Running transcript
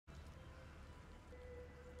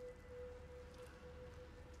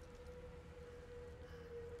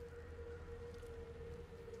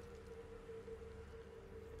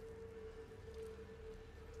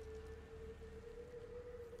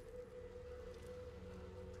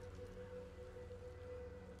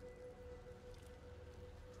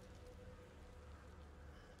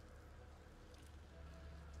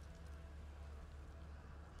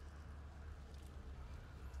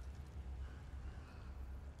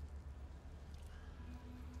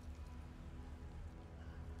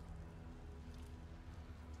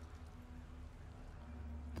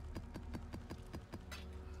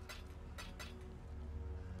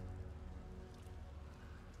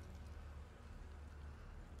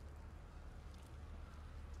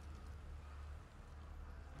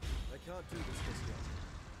can't do this just yet.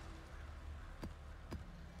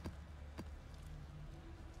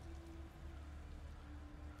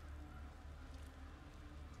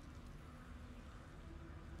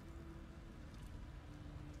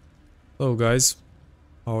 Hello guys,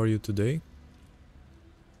 how are you today?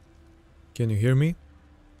 Can you hear me?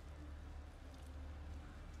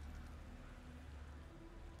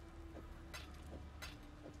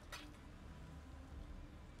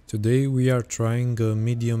 Today we are trying a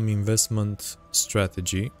medium investment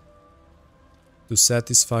strategy to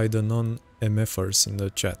satisfy the non-MFers in the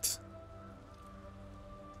chat.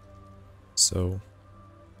 So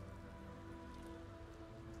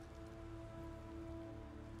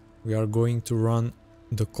we are going to run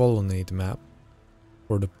the Colonnade map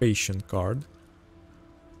for the patient card,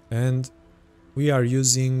 and we are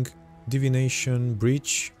using divination,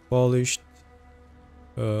 breach, polished,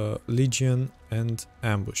 legion and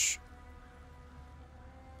ambush.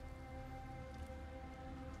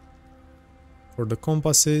 For the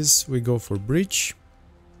compasses we go for breach,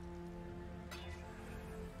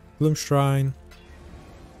 gloom shrine,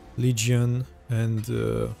 legion and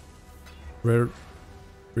rare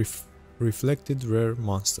reflected rare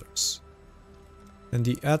monsters. And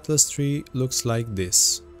the atlas tree looks like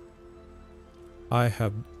this. I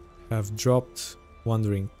have dropped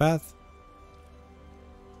wandering path,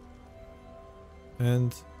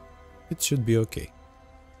 and it should be okay.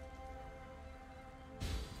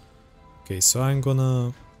 Okay, so I'm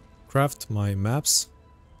gonna craft my maps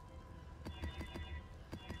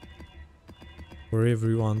for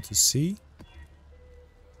everyone to see.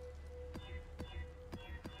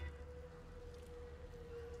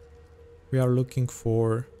 We are looking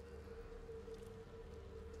for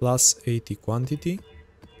plus 80 quantity.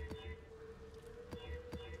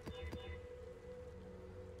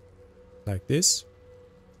 Like this.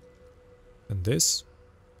 And this.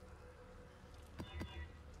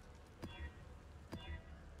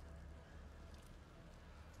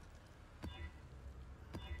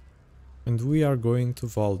 And we are going to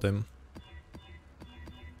vault them.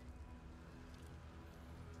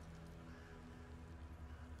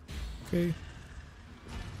 Okay,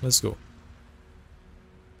 let's go.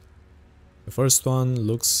 The first one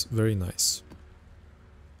looks very nice.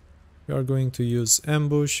 We are going to use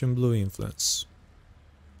ambush and blue influence.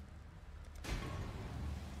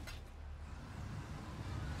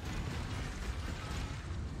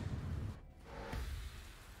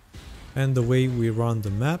 And the way we run the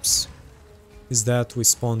maps is that we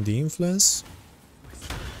spawn the influence,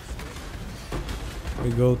 we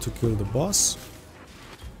go to kill the boss.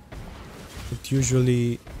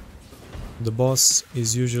 The boss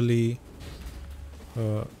is usually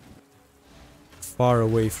far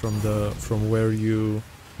away from where you...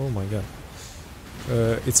 Oh my god.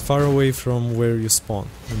 It's far away from where you spawn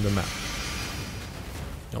in the map.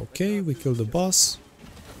 Okay, we kill the boss.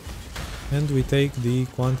 And we take the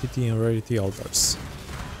quantity and rarity altars.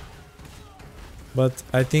 But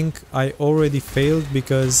I think I already failed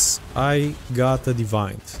because I got a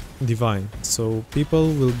divine. So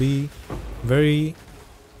people will be very,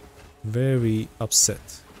 very upset.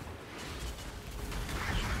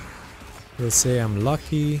 They'll say I'm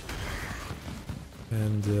lucky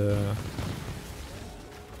and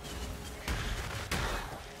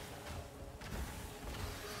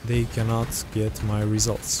they cannot get my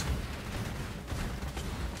results.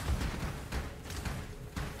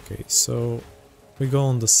 Okay, so we go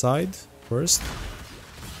on the side first,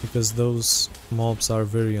 because those mobs are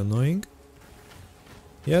very annoying.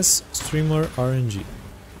 Yes, streamer RNG.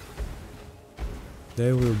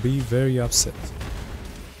 They will be very upset.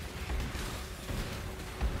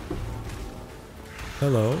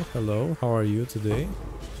 Hello, hello, how are you today?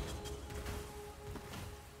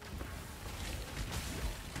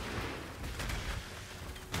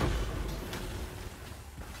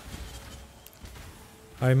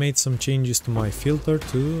 I made some changes to my filter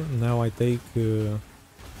too. Now I take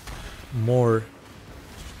more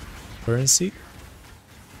currency.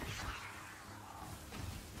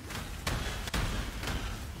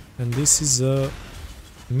 And this is a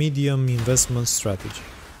medium investment strategy.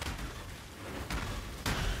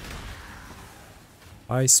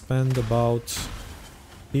 I spend about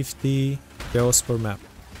 50 chaos per map.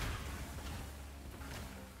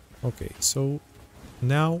 Okay, so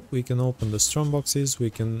now we can open the strong boxes, we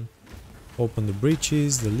can open the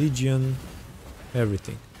breaches, the legion,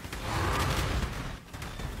 everything.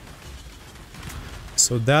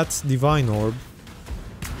 So that divine orb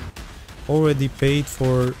already paid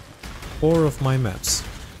for 4 of my maps.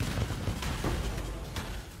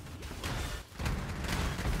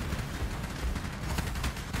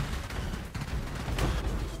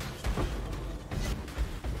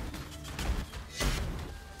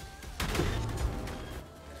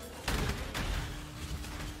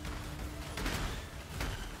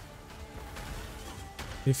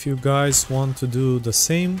 If you guys want to do the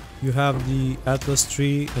same, you have the Atlas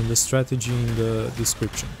tree and the strategy in the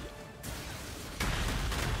description.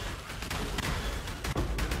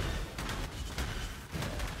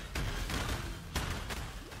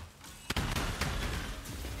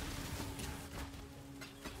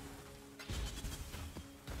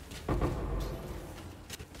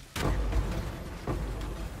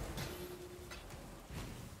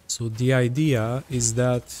 So the idea is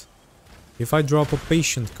that if I drop a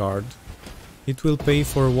patient card, it will pay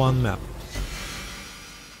for one map.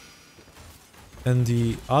 And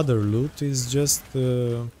the other loot is just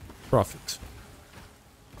profit.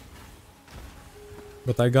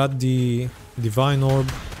 But I got the Divine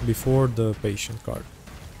Orb before the patient card.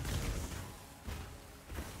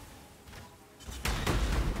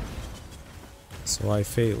 So I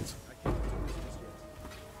failed.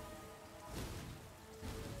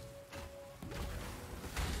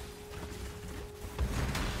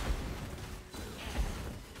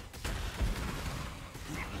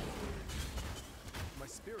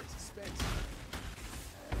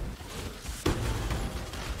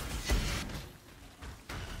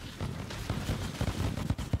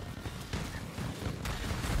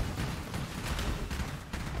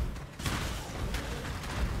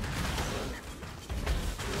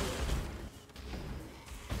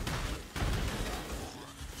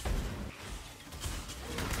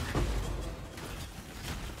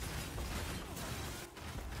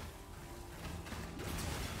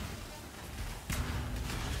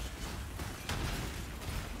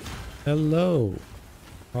 Hello,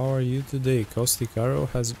 how are you today? Caustic Arrow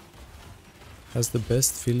has the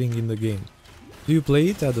best feeling in the game. Do you play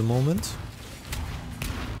it at the moment?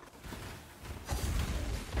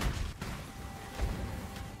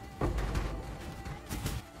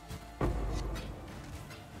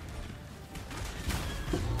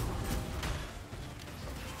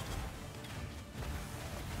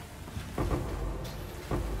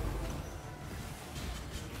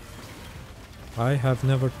 I have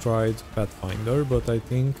never tried Pathfinder, but I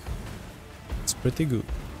think it's pretty good.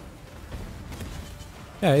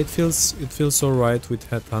 Yeah, it feels alright with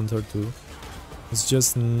Headhunter too. It's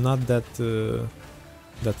just not that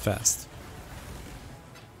that fast,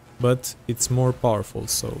 but it's more powerful,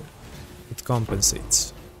 so it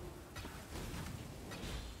compensates.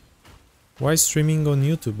 Why streaming on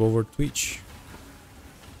YouTube over Twitch?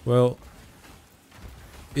 Well,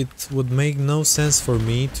 it would make no sense for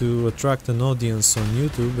me to attract an audience on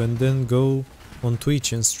YouTube and then go on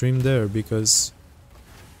Twitch and stream there, because,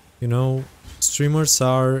 you know, streamers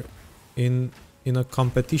are in a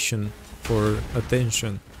competition for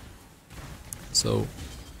attention. So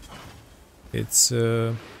it's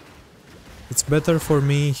better for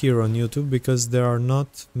me here on YouTube because there are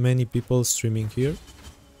not many people streaming here,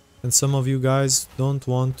 and some of you guys don't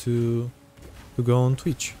want to go on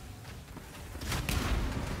Twitch.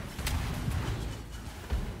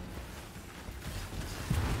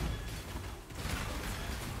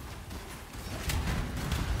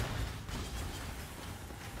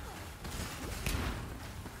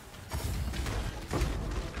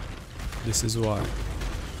 This is why.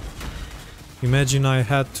 Imagine I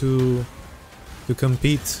had to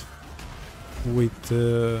compete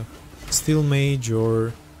with Steel Mage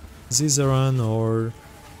or Zizaran or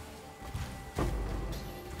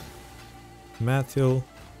Mathil.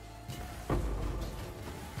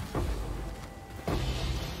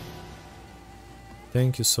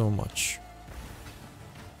 Thank you so much.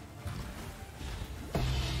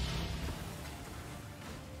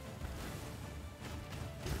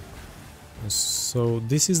 So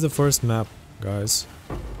this is the first map, guys,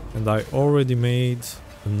 and I already made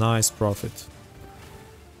a nice profit.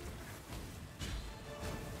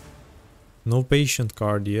 No patient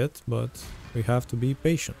card yet, but we have to be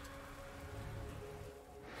patient.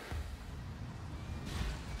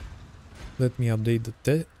 Let me update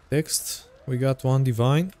the text. We got one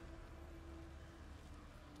divine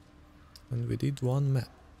and we did one map.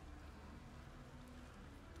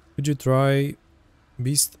 Could you try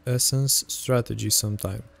Beast Essence strategy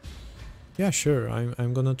sometime? Yeah, sure,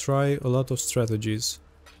 I'm gonna try a lot of strategies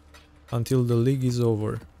until the league is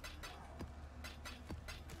over.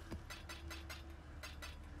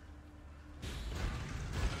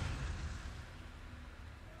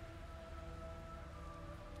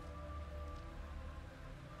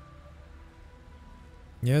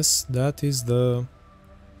 Yes, that is the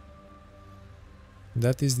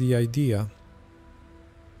idea.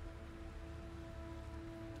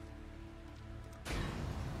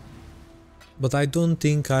 But I don't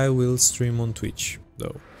think I will stream on Twitch,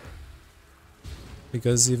 though.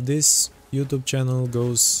 Because if this YouTube channel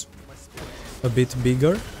goes a bit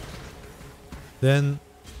bigger, then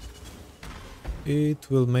it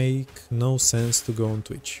will make no sense to go on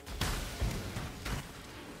Twitch.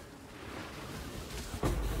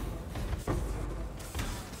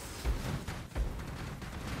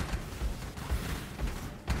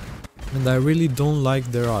 And I really don't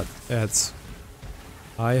like their ads.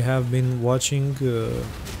 I have been watching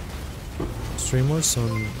streamers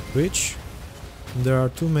on Twitch, and there are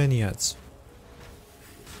too many ads.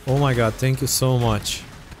 Oh my god, thank you so much.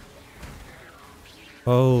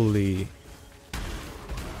 Holy.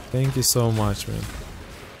 Thank you so much, man.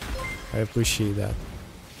 I appreciate that.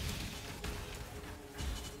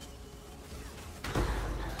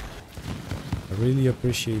 I really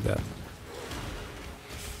appreciate that.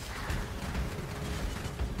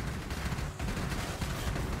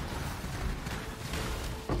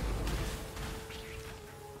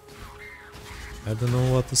 I don't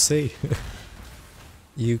know what to say.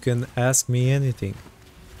 You can ask me anything.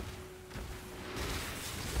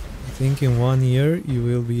 I think in 1 year you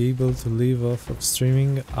will be able to live off of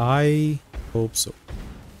streaming. I hope so.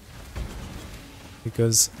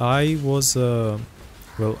 Because I was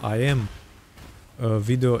well, I am a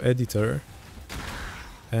video editor,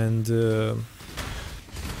 and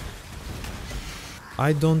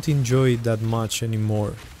I don't enjoy it that much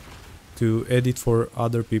anymore to edit for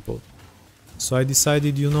other people. So I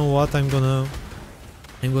decided, you know what, I'm gonna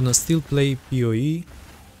still play PoE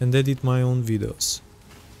and edit my own videos.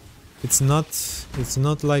 It's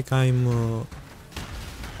not like I'm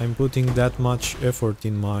putting that much effort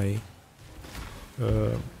in my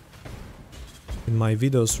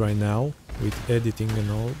videos right now with editing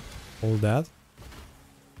and all that.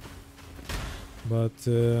 But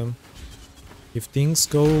if things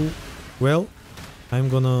go well, I'm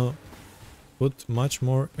gonna put much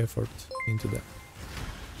more effort into that.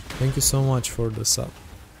 Thank you so much for the sub.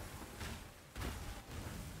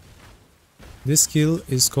 This skill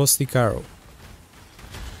is Caustic Arrow.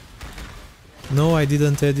 No, I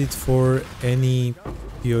didn't edit for any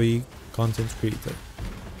PoE content creator.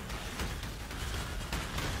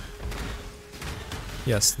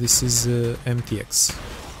 Yes, this is MTX.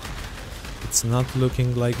 It's not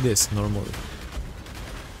looking like this normally.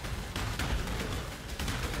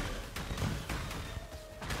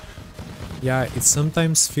 Yeah, it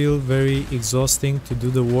sometimes feels very exhausting to do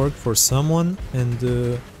the work for someone,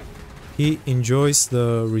 and he enjoys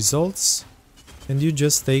the results, and you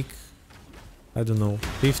just take, I don't know,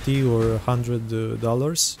 $50 or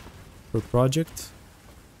 $100 per project.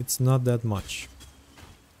 It's not that much.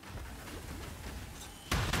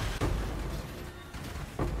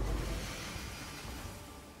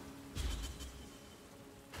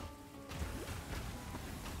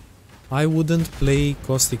 I wouldn't play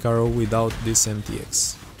Caustic Arrow without this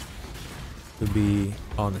MTX, to be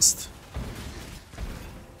honest.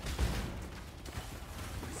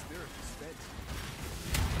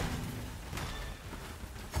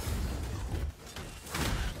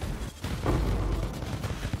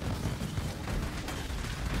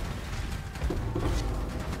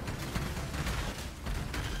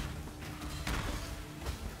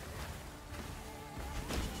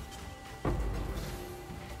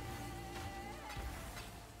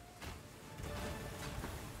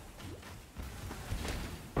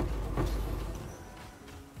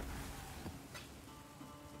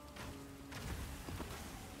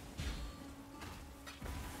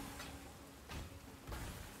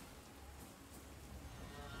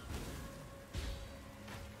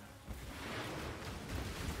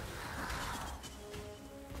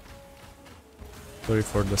 Sorry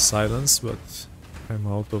for the silence, but I'm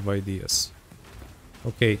out of ideas.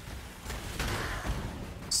 Okay.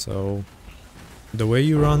 So, the way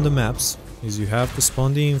you run the maps is you have to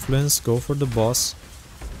spawn the influence, go for the boss,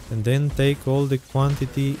 and then take all the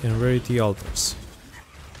quantity and rarity altars.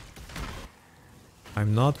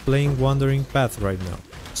 I'm not playing Wandering Path right now,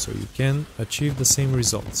 so you can achieve the same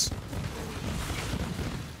results.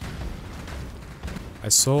 I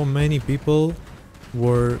saw many people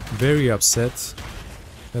were very upset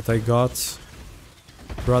that I got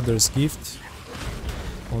Brother's Gift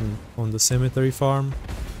on the cemetery farm.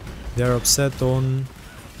 They're upset on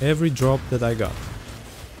every drop that I got.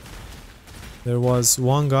 There was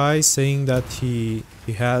one guy saying that he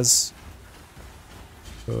has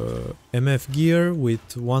MF gear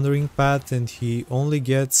with Wandering Path and he only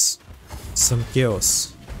gets some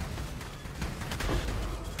chaos.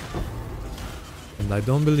 And I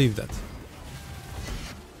don't believe that.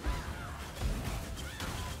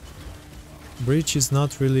 Breach is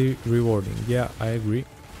not really rewarding, yeah, I agree,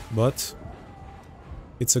 but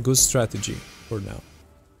it's a good strategy for now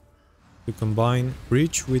to combine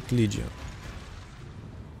Breach with Legion.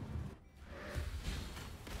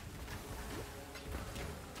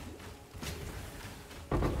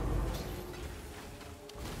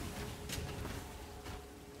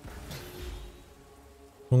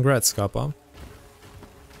 Congrats, Kappa.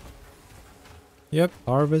 Yep,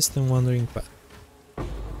 Harvest and Wandering Path.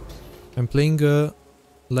 I'm playing a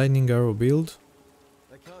Lightning Arrow build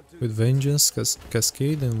with Vengeance,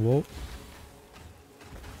 Cascade and Woe.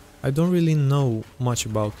 I don't really know much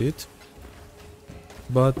about it,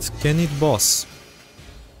 but can it boss?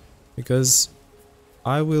 Because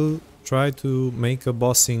I will try to make a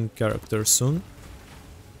bossing character soon,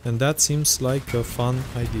 and that seems like a fun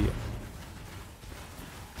idea.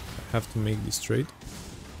 I have to make this trade.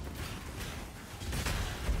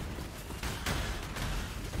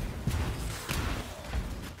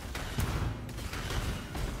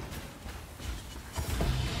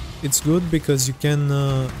 It's good because you can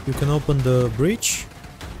open the breach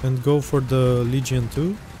and go for the Legion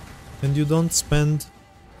 2, and you don't spend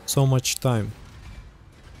so much time.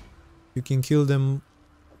 You can kill them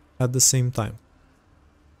at the same time.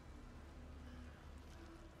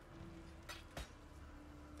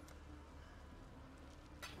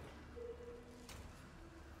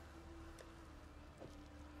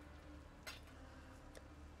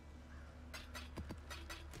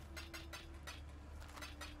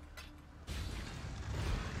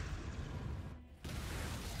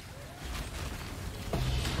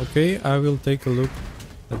 Okay, I will take a look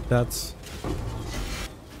at that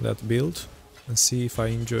build and see if I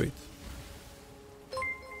enjoy it.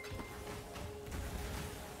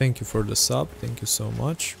 Thank you for the sub, thank you so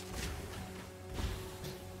much.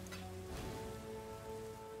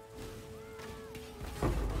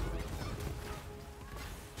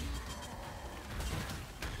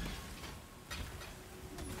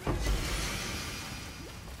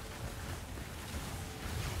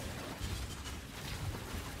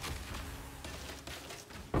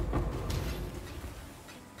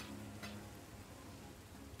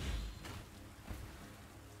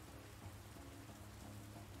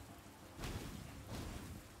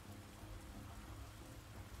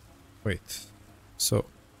 Wait, so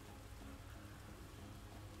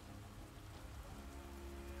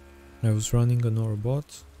I was running an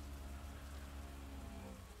Orbot.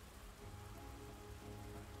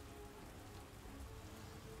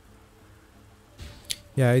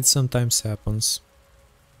 Yeah, it sometimes happens.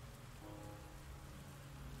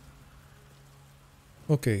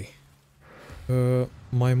 Okay,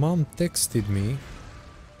 my mom texted me,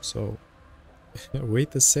 so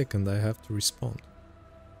wait a second, I have to respond.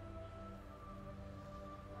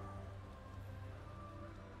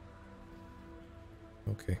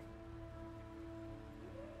 Okay. It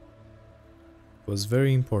was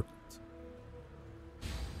very important.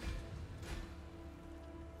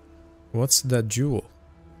 What's that jewel?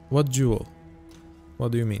 What jewel?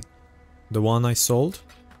 What do you mean? The one I sold?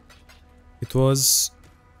 It was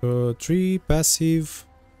 3 passive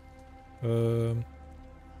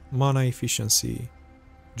mana efficiency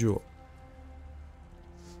jewel.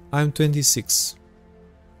 I'm 26.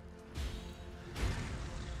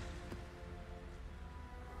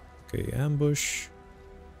 Okay, ambush.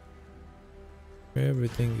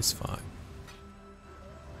 Everything is fine.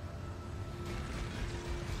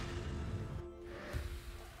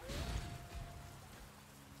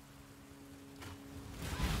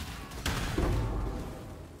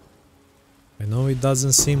 I know it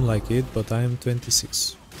doesn't seem like it, but I am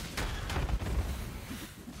 26.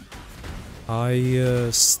 I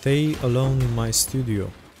stay alone in my studio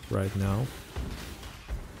right now.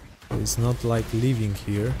 It's not like living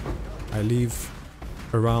here. I live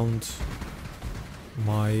around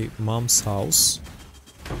my mom's house,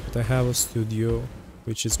 but I have a studio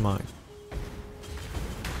which is mine.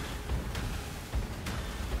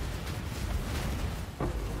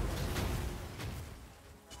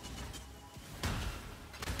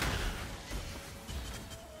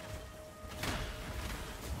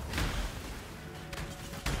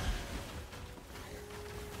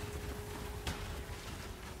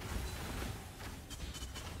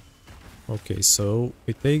 Okay, so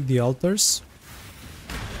we take the altars.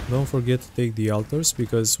 Don't forget to take the altars,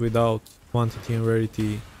 because without quantity and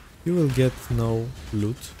rarity you will get no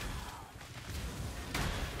loot.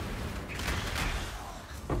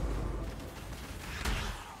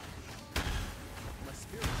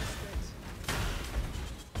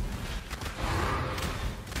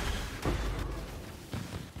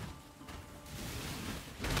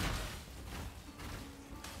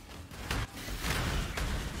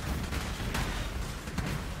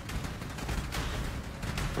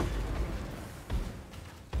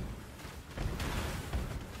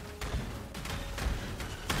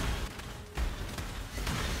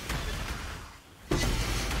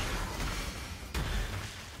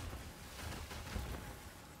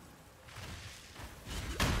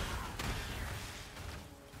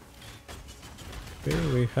 Okay,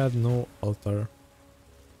 we had no altar.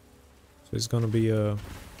 So it's gonna be a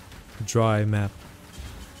dry map.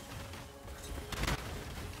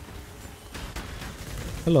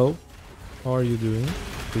 Hello, how are you doing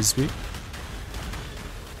this week?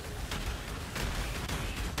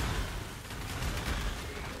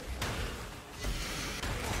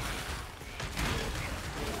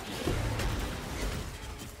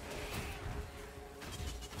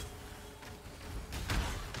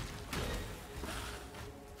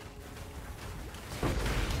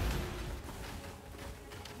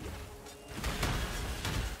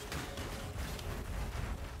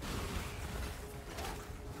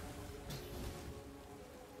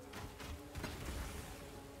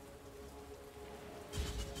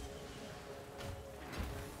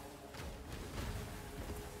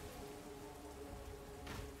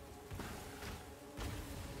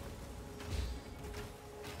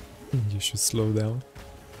 You should slow down.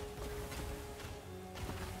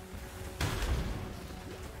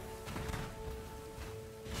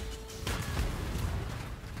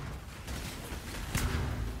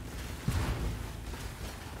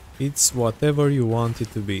 It's whatever you want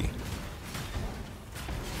it to be.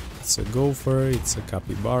 It's a gopher, it's a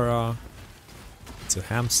capybara, it's a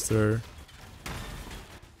hamster.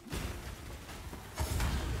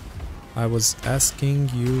 I was asking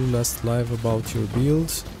you last live about your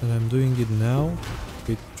build, and I'm doing it now.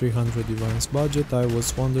 With 300 Divine's budget, I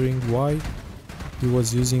was wondering why he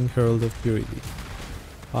was using Herald of Purity.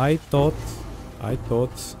 I thought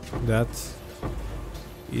that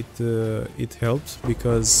it helped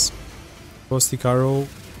because Caustic Arrow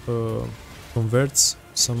converts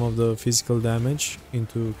some of the physical damage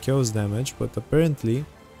into chaos damage, but apparently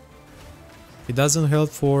it doesn't help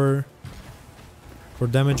for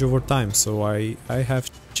damage over time, so I have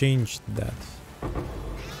changed that.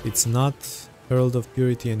 It's not Herald of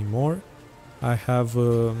Purity anymore. I have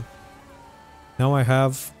now I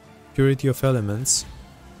have Purity of Elements,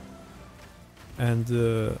 and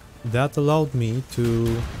that allowed me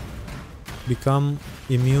to become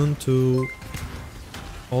immune to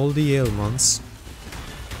all the ailments,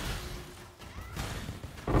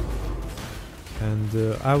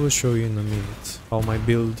 and I will show you in a minute how my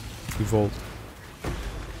build evolved.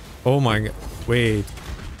 Oh my god, wait.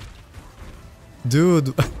 Dude,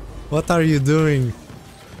 what are you doing?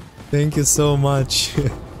 Thank you so much.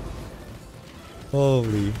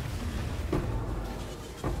 Holy.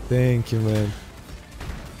 Thank you, man.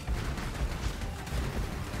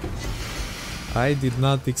 I did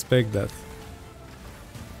not expect that.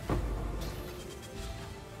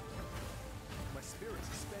 My spirit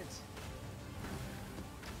is spent.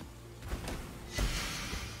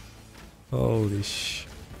 Holy sh.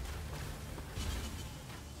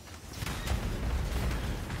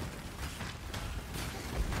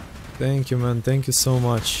 Thank you, man. Thank you so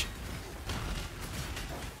much.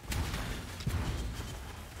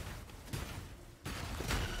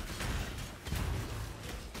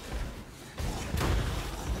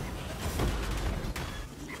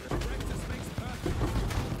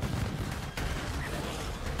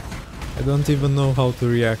 I don't even know how to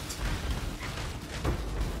react.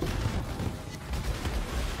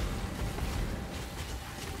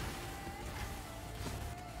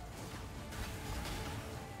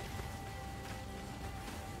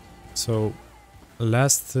 So,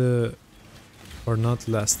 last, or not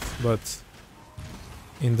last, but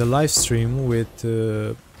in the live stream with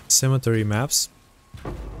cemetery maps,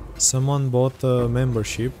 someone bought a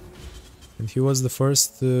membership and he was the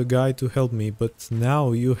first guy to help me, but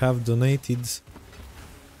now you have donated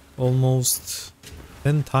almost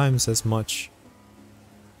 10 times as much.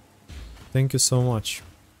 Thank you so much.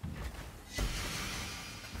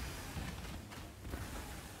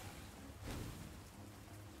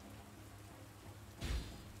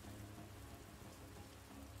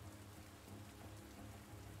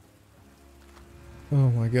 Oh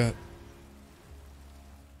my god.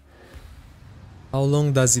 How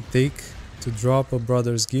long does it take to drop a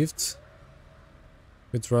brother's gift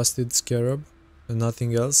with rusted scarab and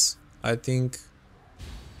nothing else? I think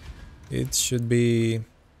it should be...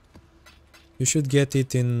 You should get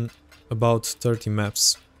it in about 30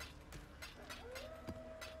 maps.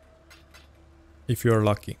 If you are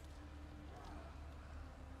lucky.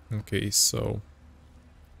 Okay, so...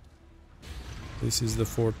 This is the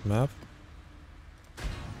 4th map.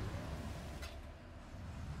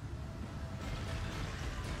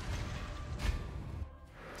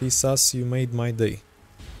 Tisas, you made my day.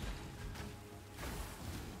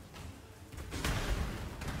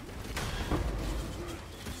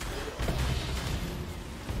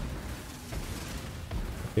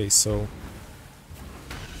 Okay, so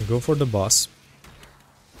go for the boss.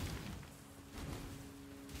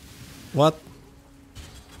 What?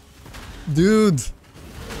 Dude!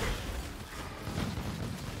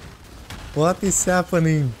 What is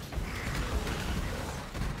happening?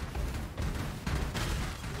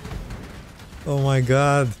 Oh my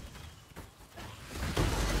god.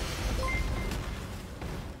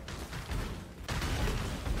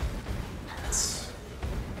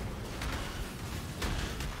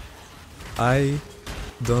 I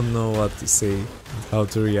don't know what to say and how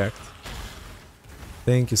to react.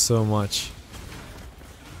 Thank you so much.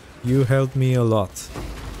 You helped me a lot.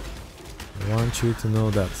 I want you to know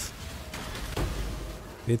that.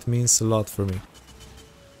 It means a lot for me.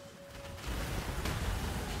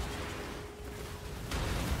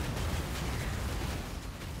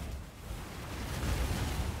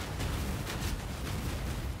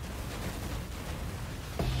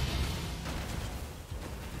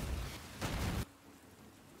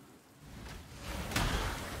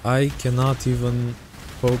 I cannot even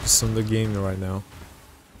focus on the game right now.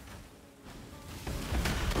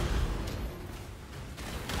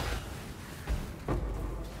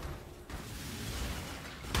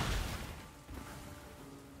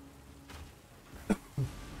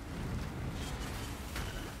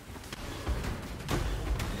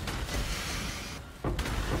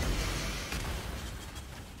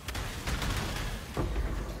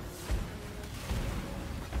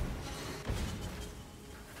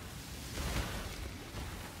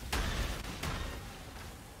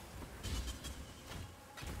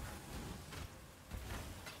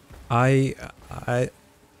 I I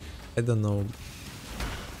don't know.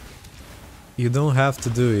 You don't have to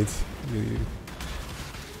do it.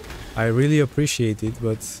 I really appreciate it,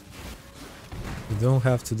 but you don't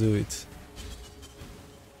have to do it.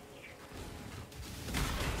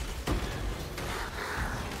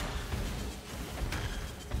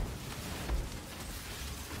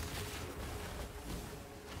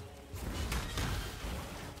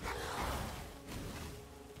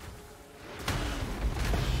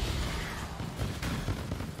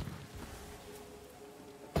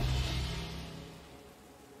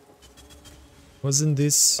 Wasn't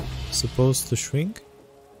this supposed to shrink?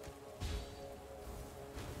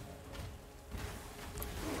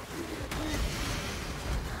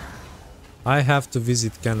 I have to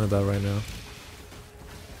visit Canada right now.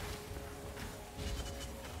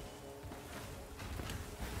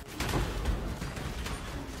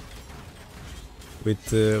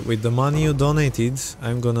 With the money you donated,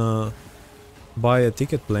 I'm gonna buy a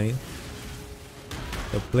ticket plane.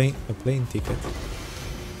 A plane ticket.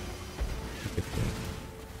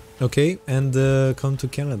 Okay, and come to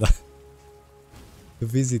Canada to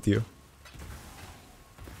visit you.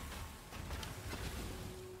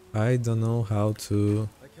 I don't know how to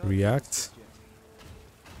react.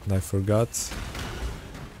 And I forgot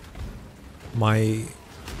my...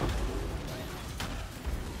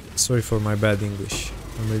 Sorry for my bad English.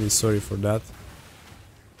 I'm really sorry for that.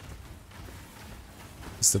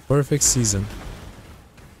 It's the perfect season.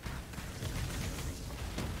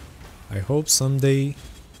 I hope someday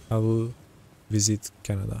I will visit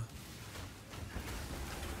Canada.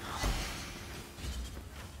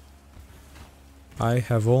 I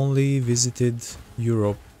have only visited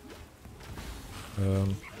Europe.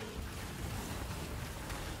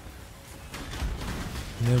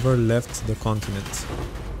 Never left the continent.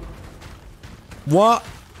 What?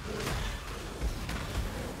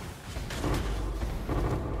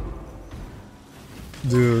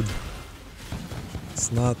 Dude.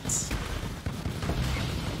 It's not...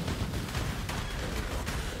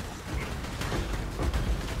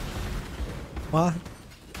 What?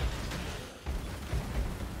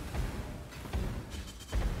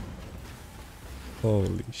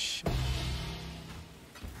 Holy shit.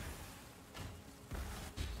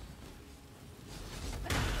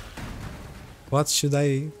 What should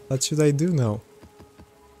I do now?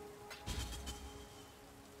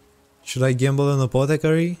 Should I gamble on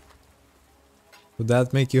apothecary? Would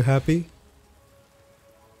that make you happy?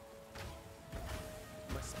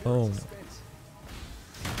 Oh.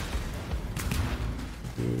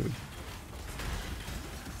 Dude.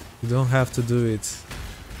 You don't have to do it.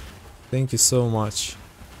 Thank you so much.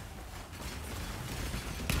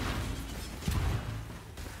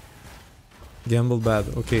 Gamble bad.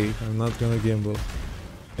 Okay, I'm not gonna gamble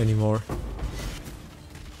anymore.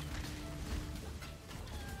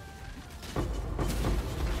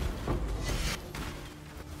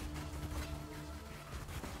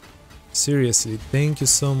 Seriously, thank you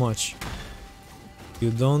so much.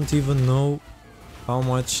 You don't even know how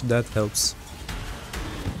much that helps.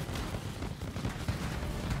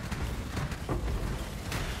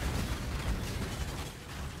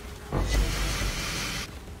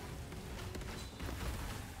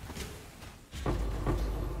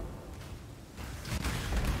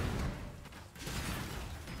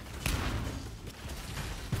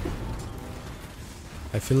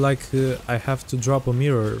 I feel like I have to drop a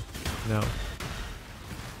mirror now.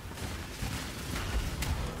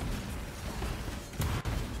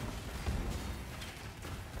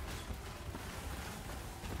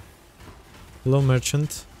 Hello,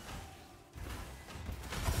 merchant.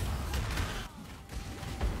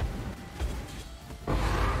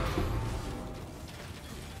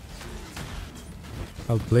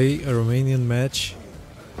 I'll play a Romanian match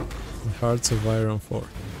in Hearts of Iron 4.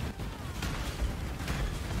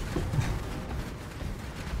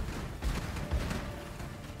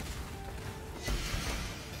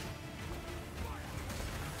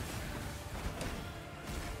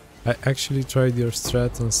 I actually tried your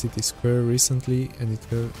strat on City Square recently and it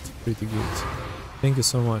felt pretty good. Thank you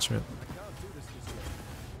so much, man.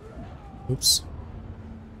 Oops.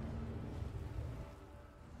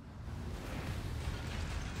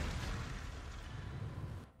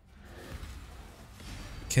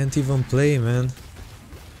 Can't even play, man.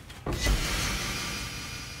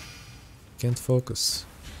 Can't focus.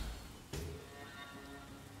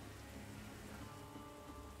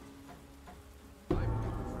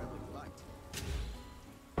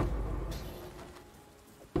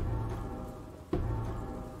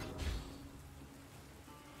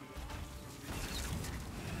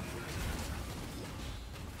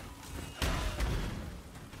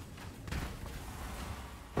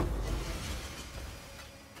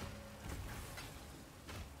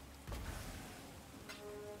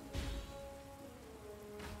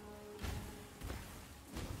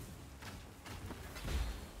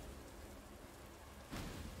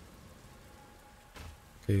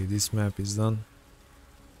 Okay, this map is done.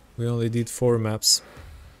 We only did 4 maps.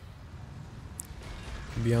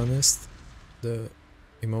 To be honest, the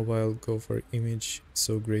immobile gopher image is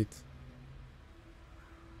so great.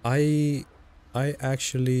 I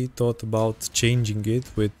actually thought about changing it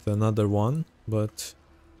with another one, but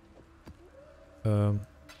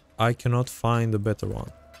I cannot find a better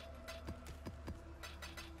one.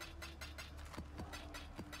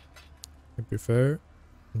 I prefer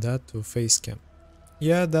that to face cam.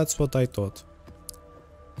 Yeah, that's what I thought.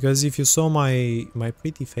 Because if you saw my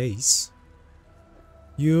pretty face,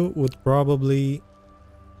 you would probably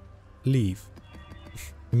leave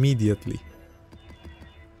immediately.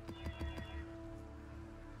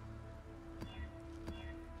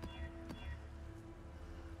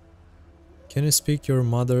 Can you speak your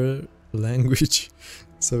mother language?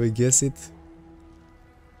 So we guess it.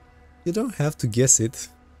 You don't have to guess it.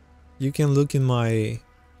 You can look in my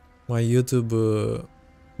YouTube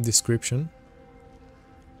description,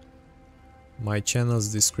 my channel's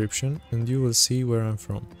description, and you will see where I'm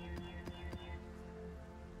from.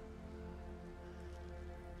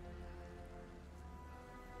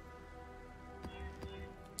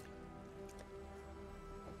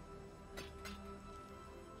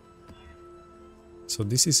 So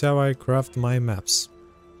this is how I craft my maps.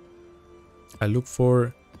 I look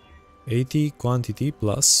for 80 quantity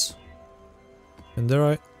plus, and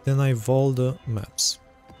then I vol the maps.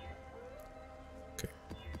 Okay.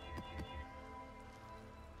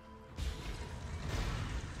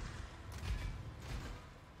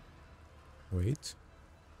 Wait.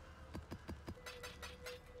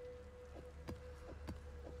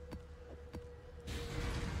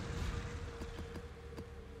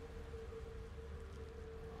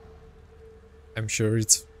 I'm sure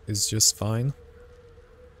it's just fine.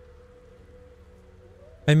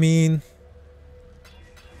 I mean,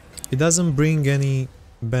 it doesn't bring any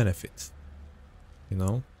benefit, you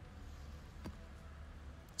know?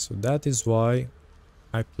 So that is why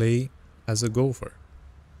I play as a gopher.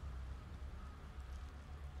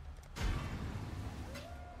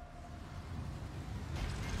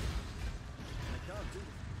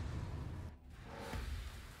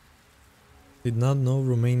 Did not know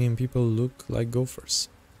Romanian people look like gophers.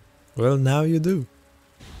 Well, now you do.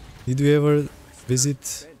 Did you ever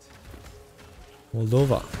visit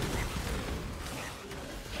Moldova?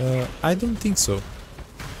 I don't think so.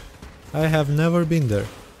 I have never been there.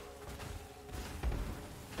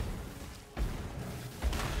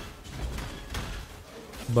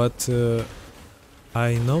 But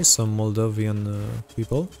I know some Moldovan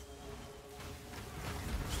people.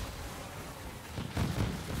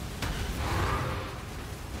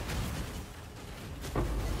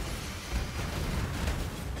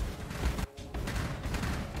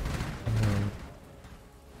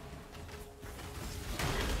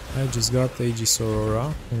 I just got Aegis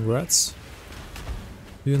Aurora, congrats.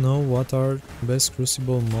 Do you know what are best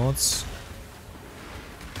Crucible mods?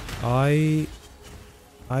 I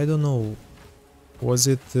don't know. Was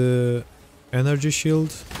it Energy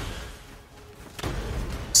Shield?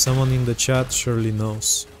 Someone in the chat surely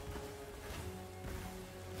knows.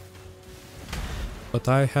 But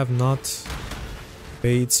I have not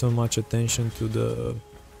paid so much attention to the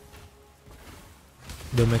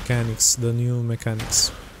mechanics, the new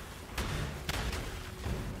mechanics.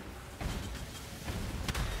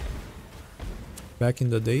 Back in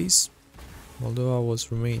the days, Moldova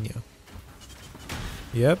was Romania.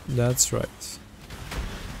 Yep, that's right.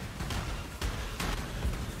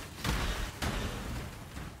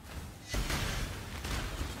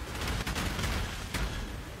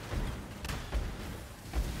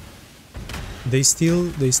 They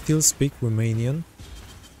still speak Romanian.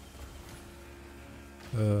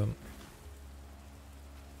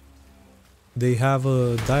 They have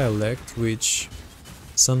a dialect which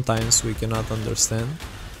sometimes we cannot understand,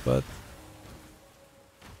 but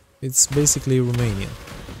it's basically Romanian,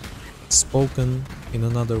 spoken in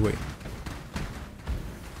another way.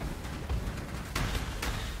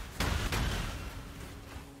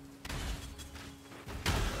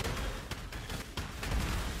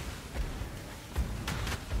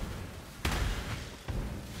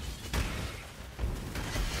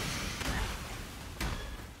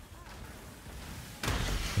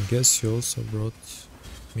 I guess you also brought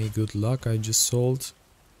me good luck. I just sold.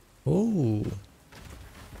 Oh,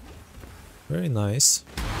 very nice.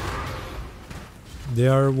 They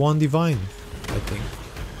are one divine, I think.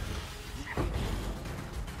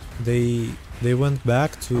 They went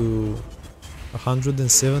back to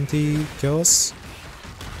 170 chaos,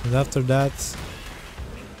 and after that,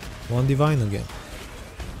 one divine again.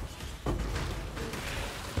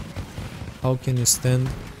 How can you stand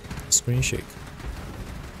screen shake?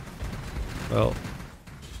 Well,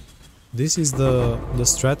 this is the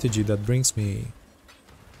strategy that brings me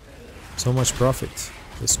so much profit,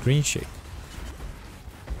 the screen shake.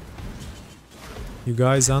 You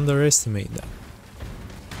guys underestimate that.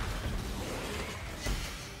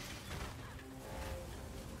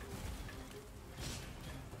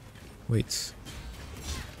 Wait,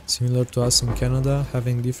 similar to us in Canada,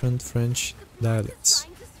 having different French dialects.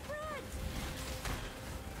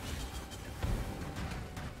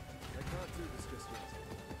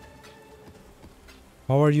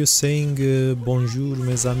 How are you saying bonjour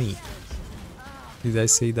mes amis? Did I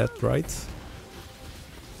say that right?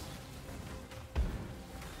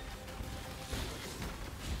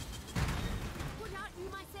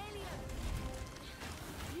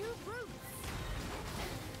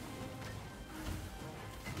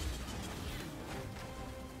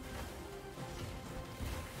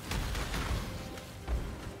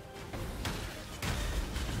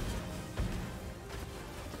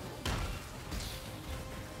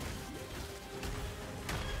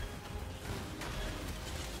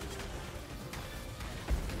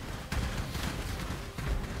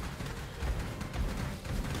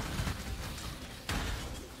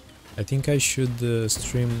 I think I should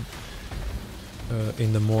stream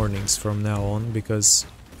in the mornings from now on, because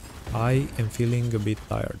I am feeling a bit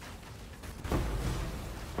tired.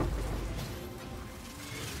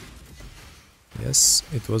 Yes,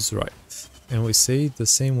 it was right. And we say it the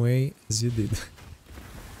same way as you did.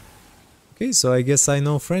 Okay, so I guess I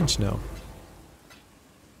know French now.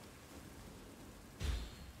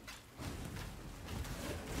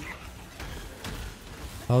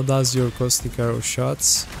 How does your caustic arrow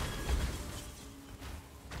shots?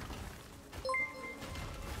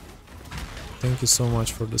 Thank you so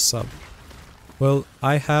much for the sub. Well,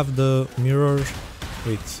 I have the mirror...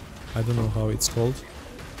 Wait, I don't know how it's called.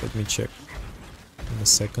 Let me check in a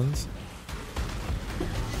second.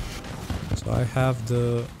 So I have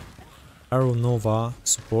the Arrow Nova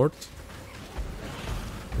support,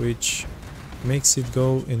 which makes it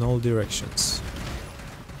go in all directions.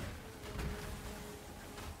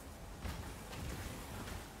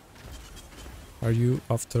 Are you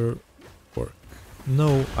after work?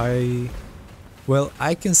 No, well,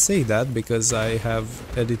 I can say that because I have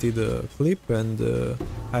edited a clip and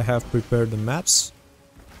I have prepared the maps.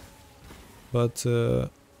 But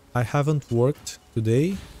I haven't worked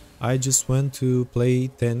today. I just went to play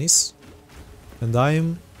tennis and I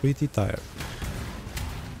am pretty tired.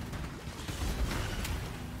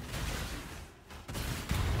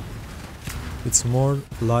 It's more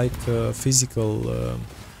like a physical...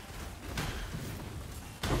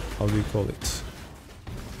 how do you call it?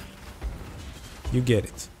 You get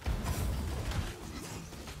it.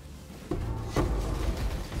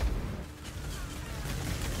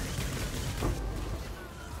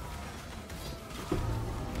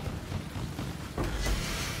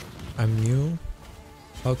 I'm new.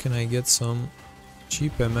 How can I get some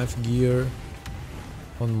cheap MF gear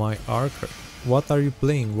on my Archer? What are you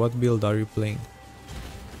playing? What build are you playing?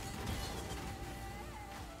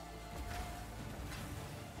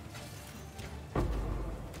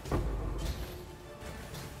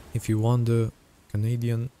 If you want the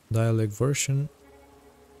Canadian dialect version,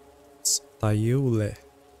 it's Tayule.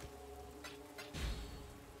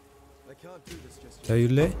 I can't do this just yet.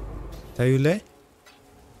 Tayule? Tayule?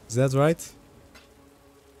 Is that right?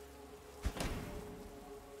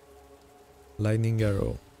 Lightning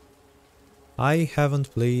Arrow. I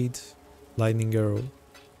haven't played Lightning Arrow,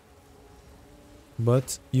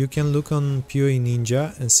 but you can look on PoE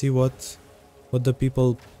Ninja and see what the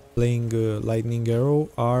people playing Lightning Arrow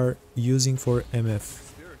are using for MF.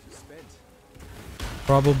 Spirit is spent.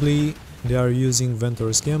 Probably they are using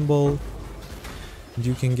Ventor's Gamble.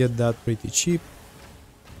 You can get that pretty cheap.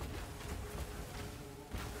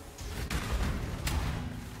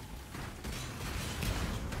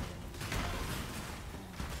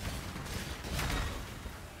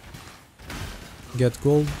 Get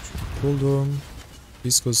Gold Worm,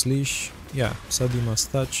 Viscous Leash, yeah, Sadima's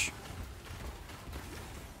Touch.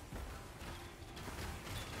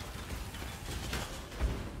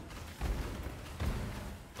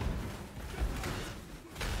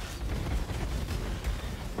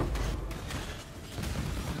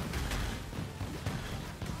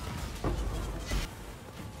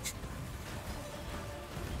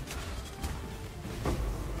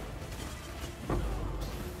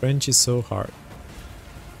 French is so hard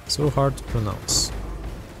to pronounce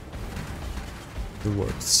the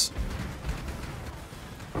words.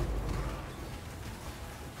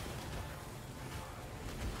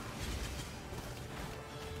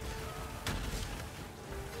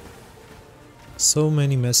 So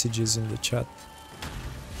many messages in the chat.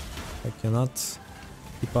 I cannot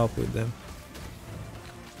keep up with them.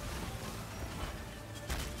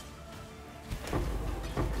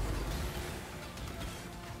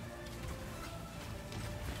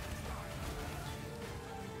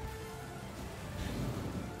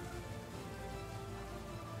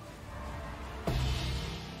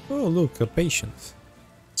 Oh look, a patient.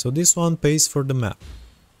 So this one pays for the map.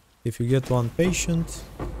 If you get one patient,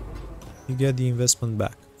 you get the investment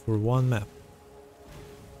back for one map.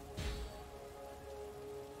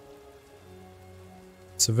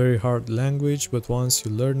 It's a very hard language, but once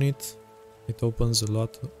you learn it, it opens a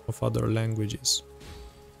lot of other languages.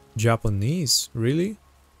 Japanese? Really?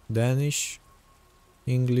 Danish?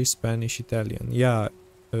 English, Spanish, Italian. Yeah,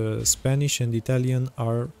 Spanish and Italian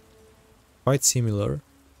are quite similar.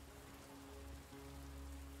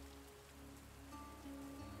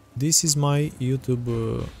 This is my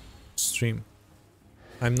YouTube stream.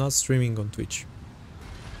 I'm not streaming on Twitch.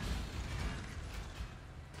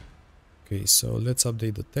 Okay, so let's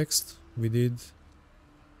update the text. We did...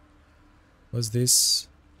 Was this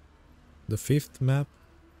the 5th map?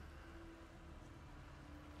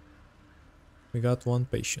 We got one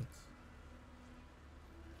patient.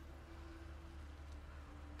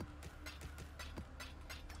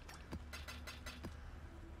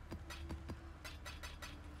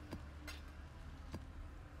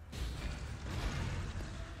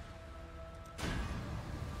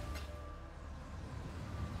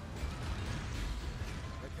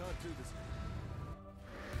 Do this.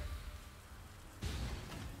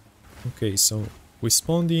 Okay, so we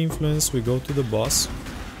spawn the influence, we go to the boss.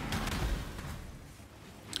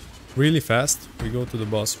 Really fast. We go to the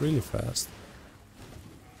boss really fast.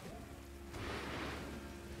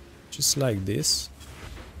 Just like this.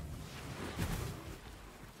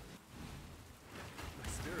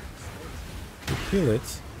 We kill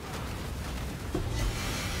it.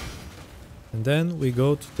 And then we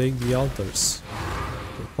go to take the altars.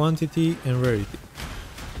 For quantity and rarity.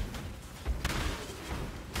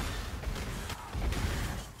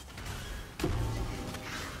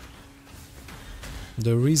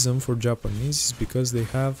 The reason for Japanese is because they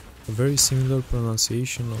have a very similar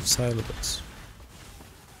pronunciation of syllables.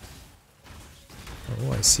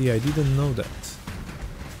 Oh, I see, I didn't know that.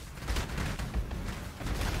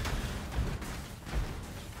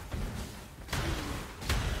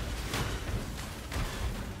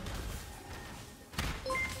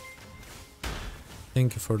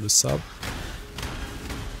 Thank you for the sub.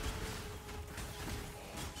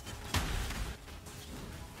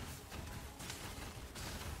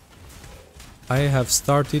 I have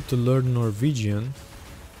started to learn Norwegian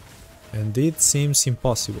and it seems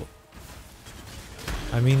impossible.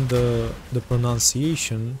 I mean the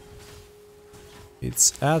pronunciation,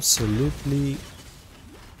 it's absolutely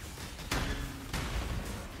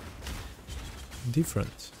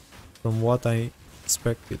different from what I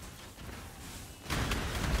expected.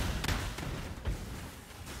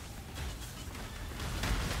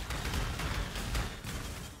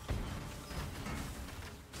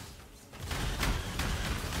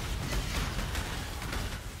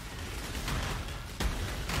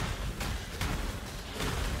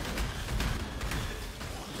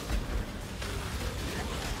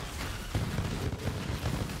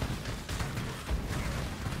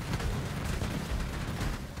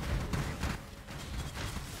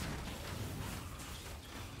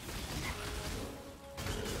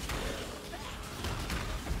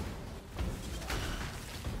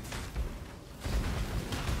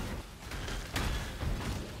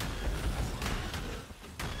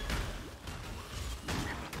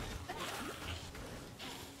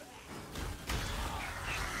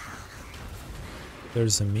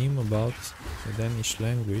 There's a meme about the Danish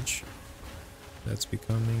language that's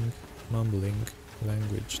becoming mumbling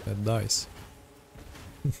language that dies.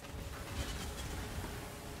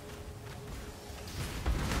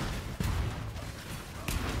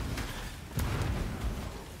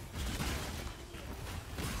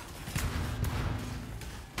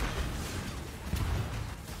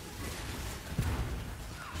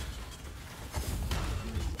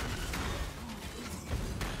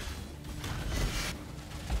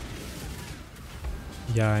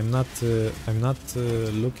 Yeah, I'm not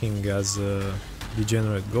looking as a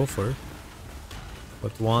degenerate gopher,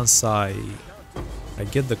 but once I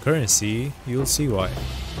get the currency, you'll see why.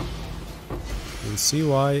 You'll see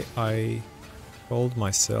why I called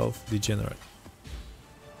myself degenerate.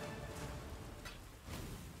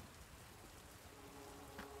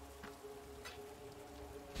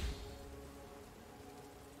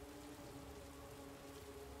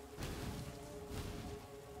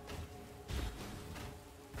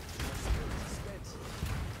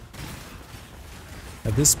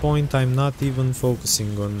 At this point, I'm not even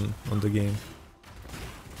focusing on the game.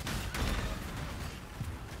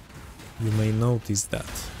 You may notice that.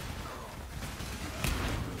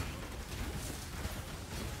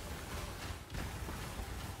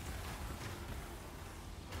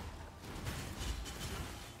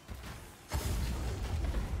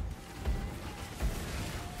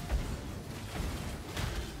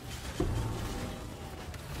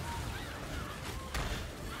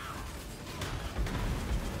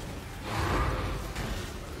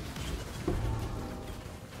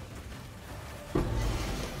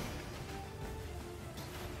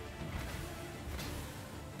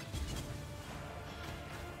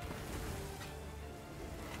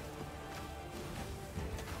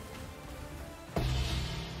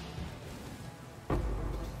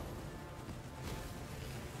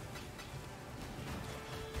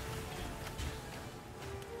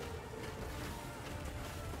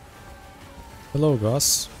 Hello,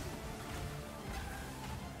 Gus.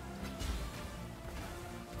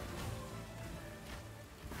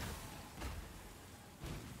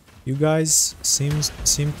 You guys seem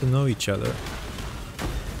to know each other,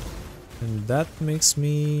 and that makes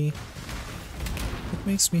me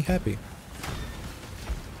happy.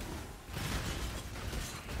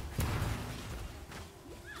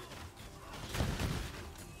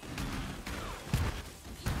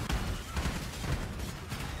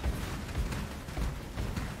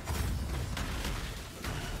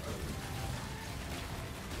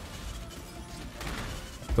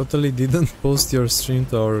 Totally didn't post your stream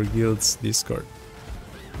to our guild's Discord.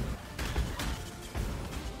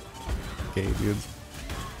 Okay, dude.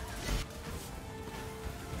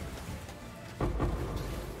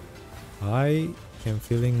 I am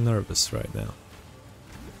feeling nervous right now.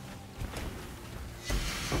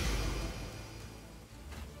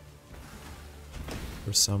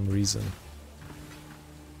 For some reason.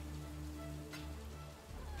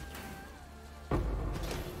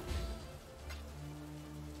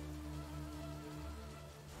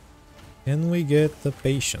 Can we get the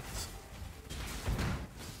patient?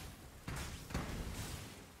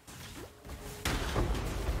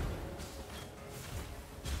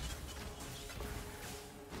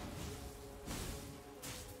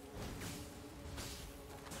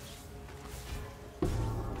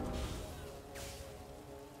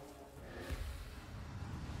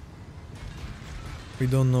 We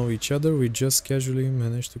don't know each other, we just casually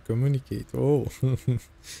managed to communicate. Oh,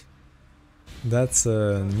 that's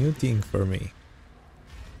a new thing for me.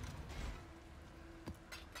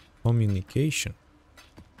 Communication.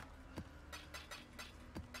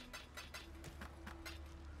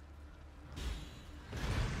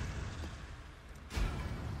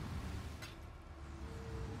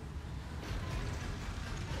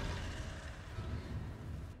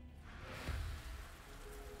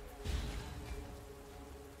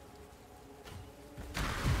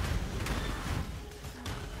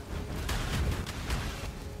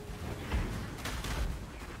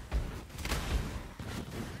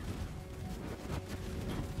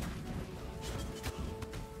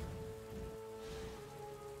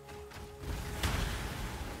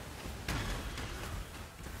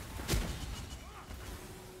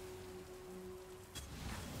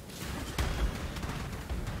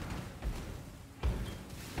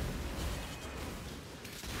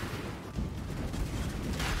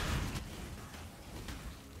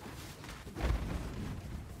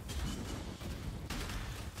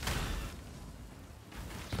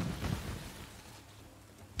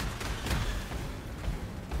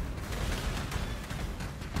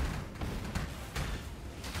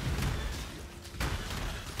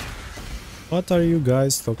 What are you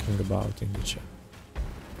guys talking about in the chat?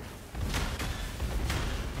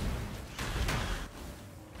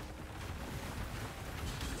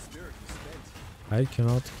 The spirit is spent. I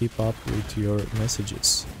cannot keep up with your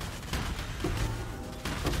messages.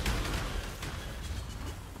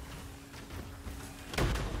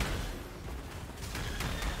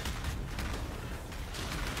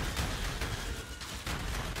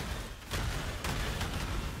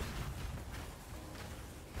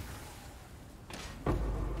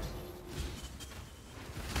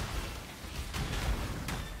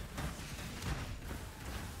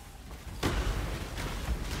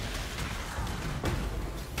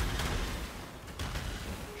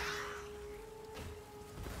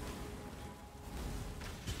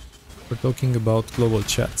 We're talking about global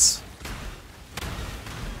chats.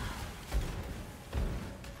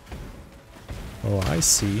 Oh, I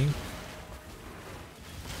see.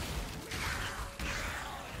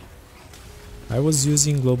 I was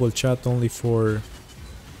using global chat only for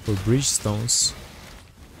bridgestones,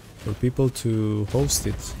 for people to host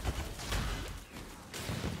it.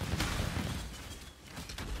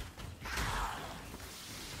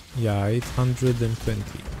 Yeah, 820.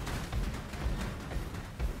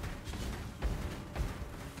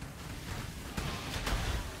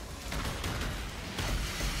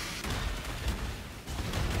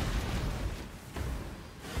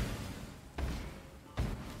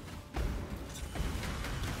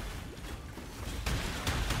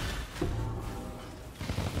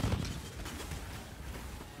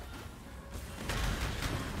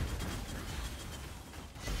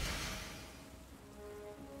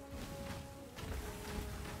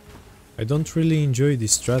 I don't really enjoy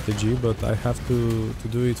this strategy, but I have to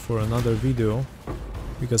do it for another video,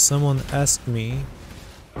 because someone asked me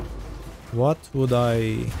what would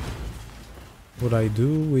I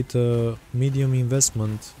do with a medium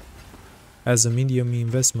investment as a medium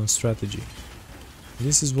investment strategy.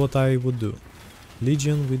 This is what I would do.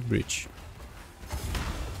 Legion with bridge.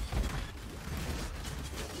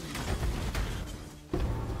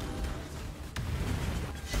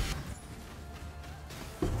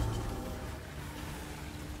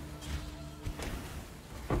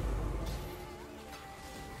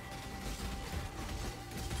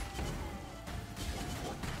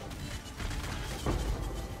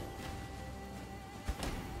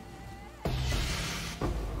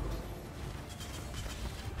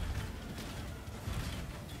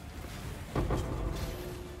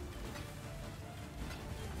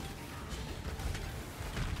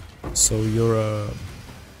 So you're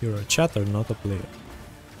a chatter, not a player.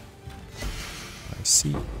 I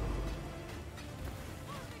see.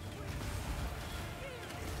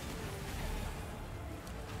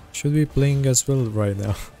 Should be playing as well right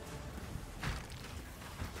now.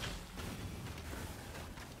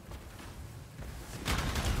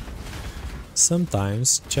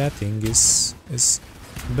 Sometimes chatting is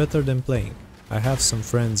better than playing. I have some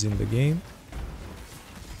friends in the game,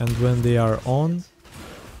 and when they are on,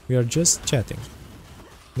 we are just chatting.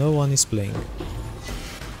 No one is playing.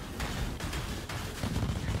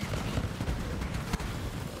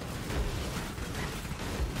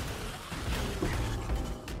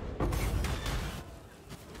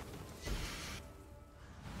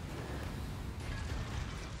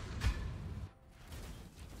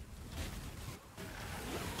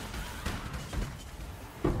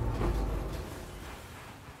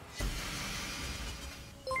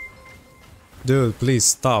 Dude, please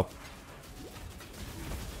stop.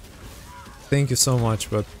 Thank you so much,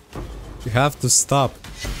 but you have to stop.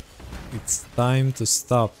 It's time to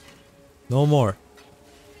stop. No more.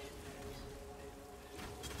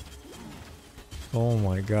 Oh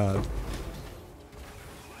my god.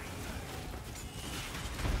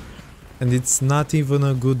 And it's not even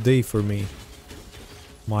a good day for me.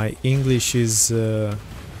 My English is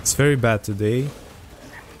it's very bad today.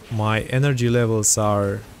 My energy levels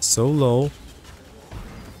are so low.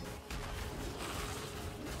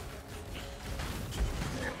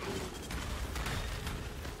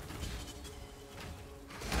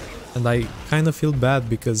 And I kind of feel bad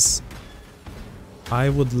because I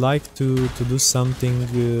would like to do something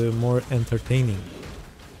more entertaining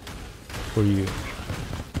for you.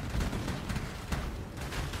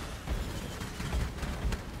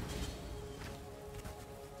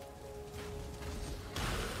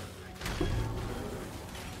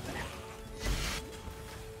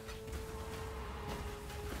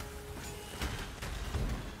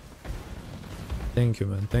 Thank you,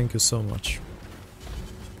 man. Thank you so much.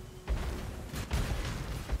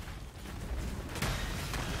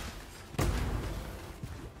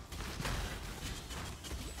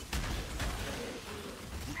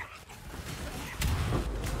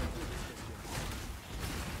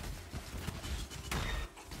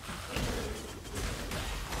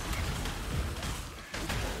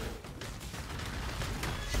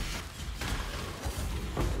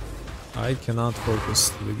 I cannot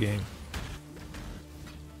focus to the game.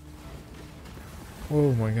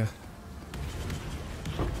 Oh my god.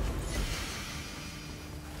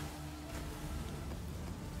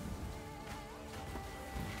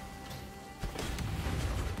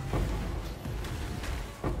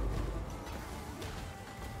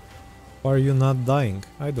 Why are you not dying?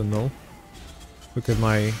 I don't know. Look at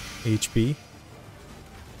my HP.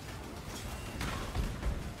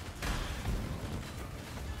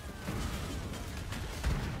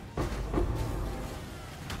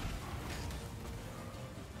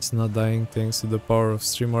 It's not dying thanks to the power of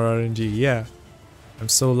streamer RNG. Yeah, I'm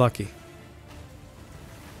so lucky.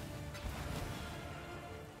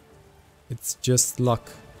 It's just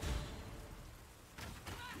luck.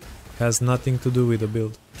 Has nothing to do with the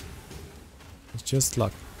build. It's just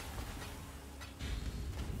luck.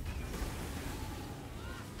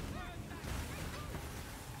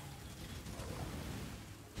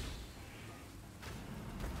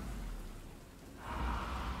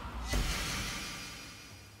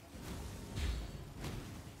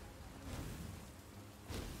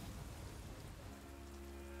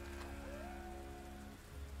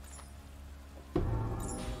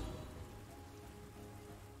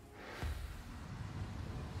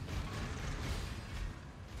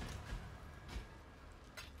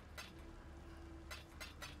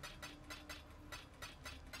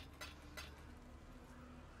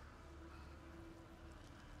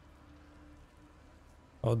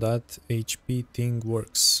 How that HP thing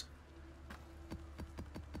works.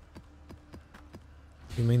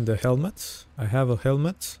 You mean the helmet? I have a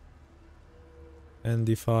helmet, and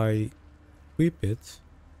if I equip it...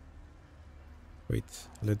 Wait,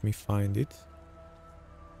 let me find it.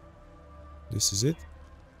 This is it.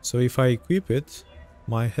 So if I equip it,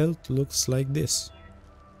 my health looks like this.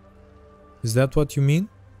 Is that what you mean?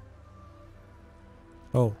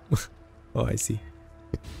 Oh, oh, I see.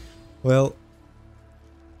 Well,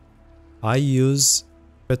 I use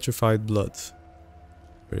petrified blood.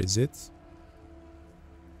 Where is it?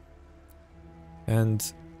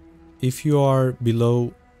 And if you are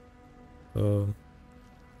below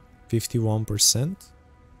 51%,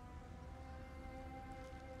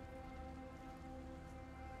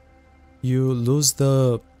 you lose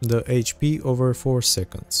the HP over 4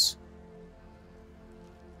 seconds.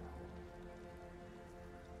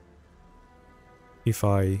 If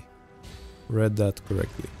I read that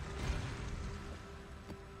correctly.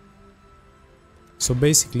 So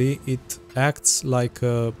basically it acts like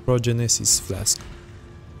a progenesis flask.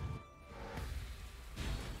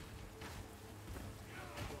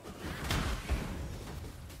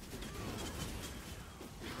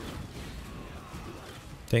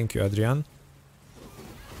 Thank you, Adrian.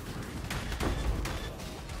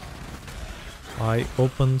 I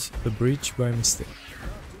opened the breach by mistake.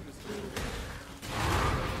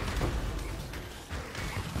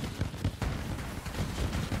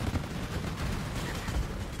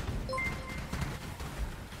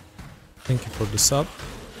 Thank you for the sub.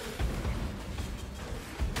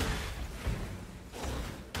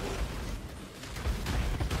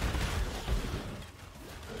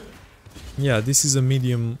 Yeah, this is a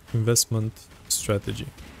medium investment strategy.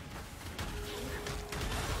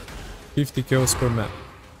 50 chaos per map.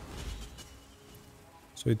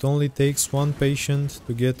 So it only takes one patient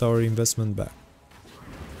to get our investment back.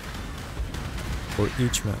 For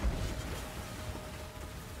each map.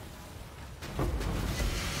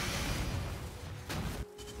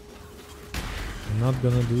 I'm not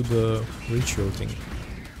gonna do the ritual thing.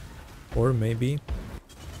 Or maybe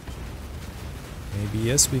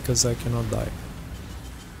yes, because I cannot die.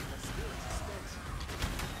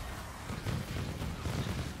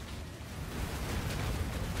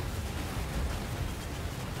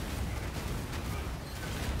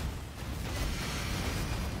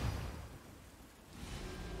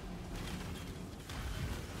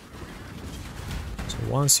 So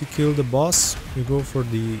once you kill the boss, you go for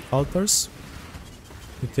the altars.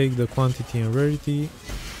 You take the quantity and rarity,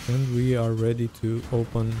 and we are ready to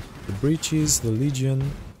open the breaches, the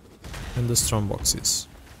legion, and the strong boxes.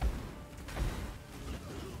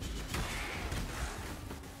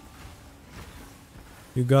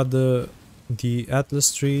 You got the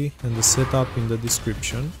atlas tree and the setup in the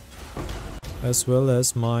description, as well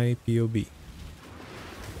as my POB.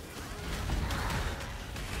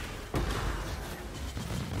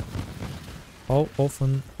 How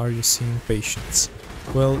often are you seeing patients?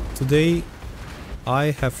 Well, today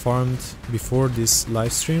I have farmed before this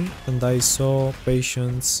live stream and I saw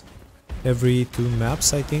patients every 2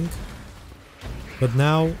 maps, I think. But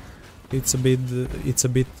now it's a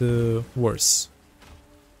bit worse.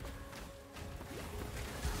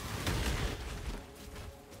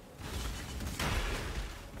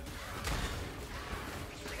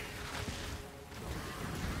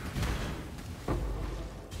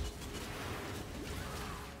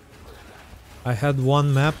 I had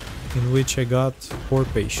one map in which I got 4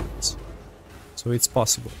 patients. So it's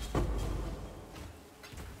possible.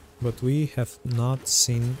 But we have not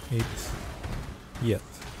seen it yet.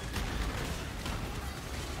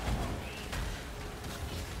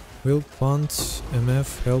 Will Punt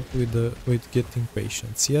MF help with getting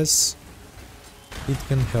patients? Yes, it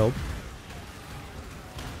can help.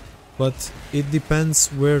 But it depends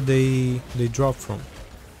where they drop from.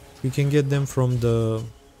 You can get them from the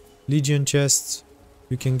Legion chests,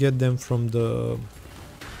 you can get them from the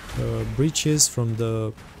breaches, from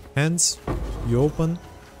the hands you open,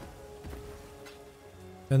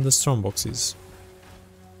 and the strong boxes.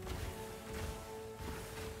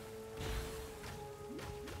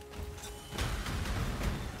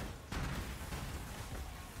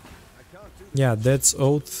 Yeah, that's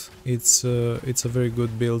Oath. It's a very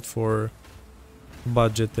good build for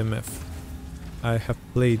budget MF. I have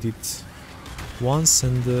played it once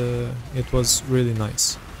and it was really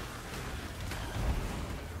nice.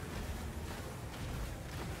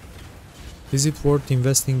 Is it worth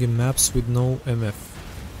investing in maps with no MF?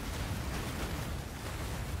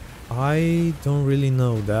 I don't really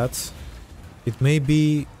know that. It may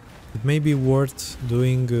be worth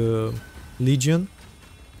doing Legion,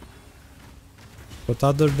 but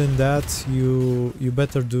other than that, you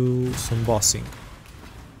better do some bossing.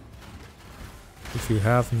 If you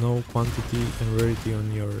have no quantity and rarity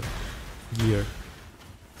on your gear.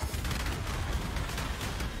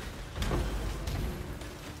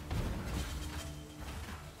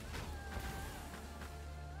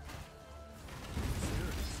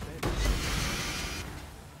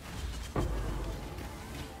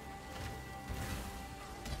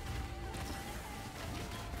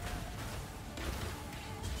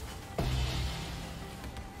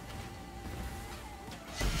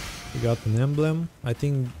 We got an emblem. I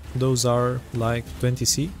think those are like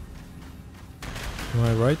 20C. Am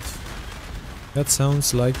I right? That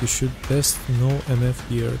sounds like you should test no MF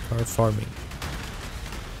gear card farming.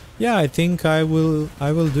 Yeah, I think I will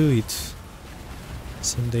do it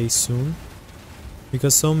someday soon.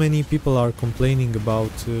 Because so many people are complaining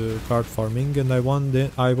about card farming, and I want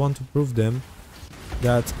to prove them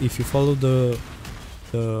that if you follow the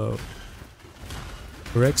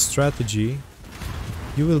correct strategy,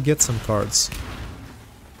 you will get some cards.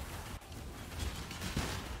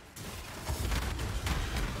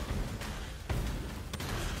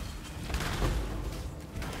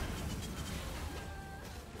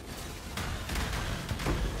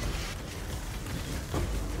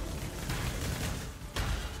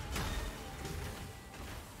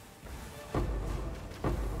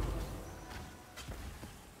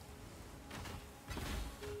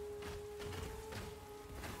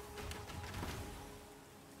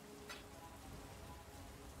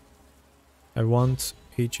 I want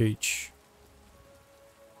HH.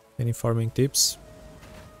 Any farming tips?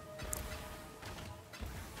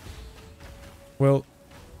 Well,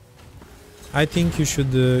 I think you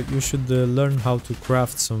should learn how to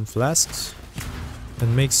craft some flasks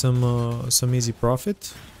and make some easy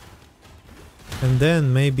profit. And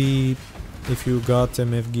then maybe if you got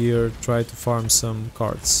MF gear, try to farm some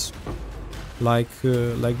cards, like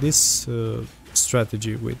this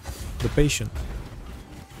strategy with the patient.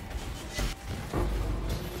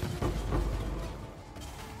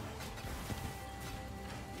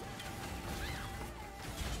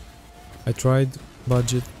 I tried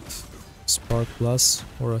budget Spark Plus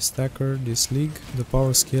or a stacker this league. The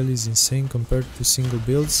power scale is insane compared to single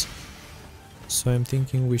builds, so I'm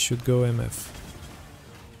thinking we should go MF.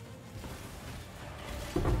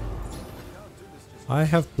 I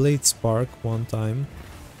have played Spark one time,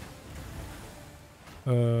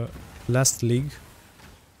 last league,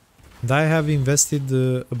 and I have invested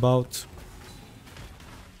about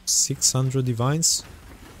 600 divines.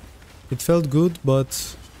 It felt good,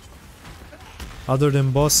 but other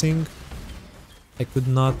than bossing, I could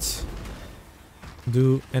not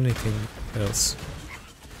do anything else.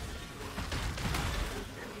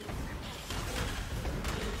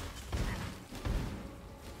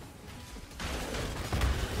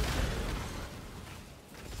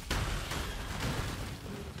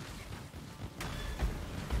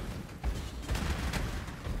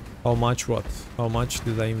 How much what? How much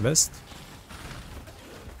did I invest?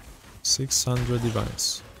 600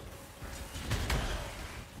 divines.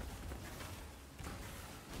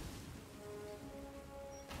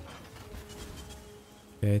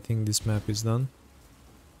 Okay, I think this map is done.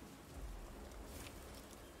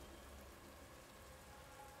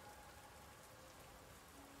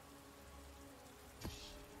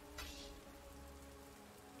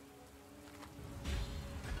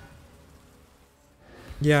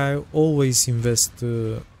 Yeah, I always invest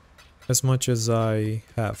as much as I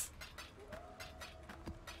have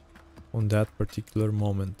on that particular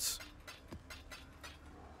moment.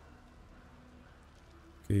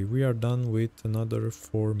 Okay, we are done with another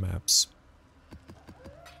 4 maps.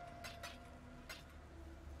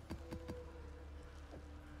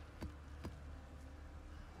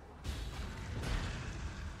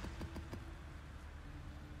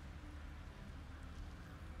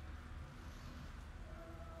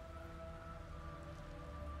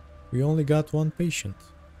 We only got 1 patient.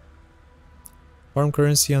 Farm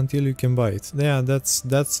currency until you can buy it. Yeah, that's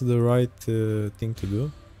the right thing to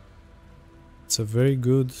do. It's a very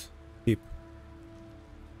good tip.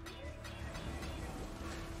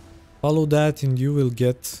 Follow that and you will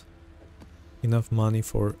get enough money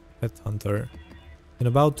for Headhunter in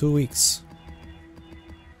about 2 weeks.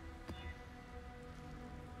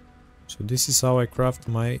 So this is how I craft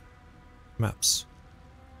my maps.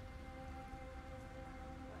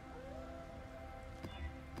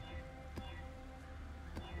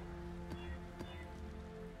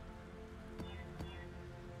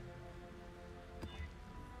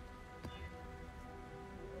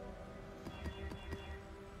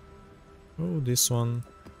 Oh, this one.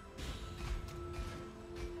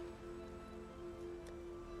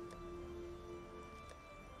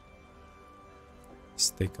 Let's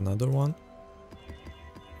take another one.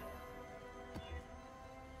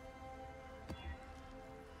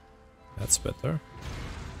 That's better.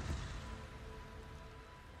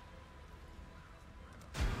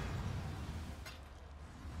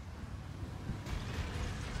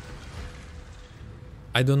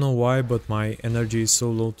 I don't know why, but my energy is so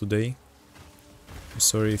low today. I'm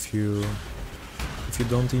sorry if you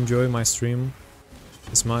don't enjoy my stream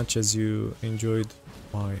as much as you enjoyed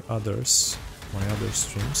my other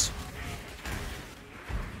streams.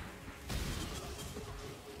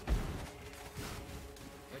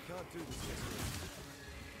 I can't do this yesterday.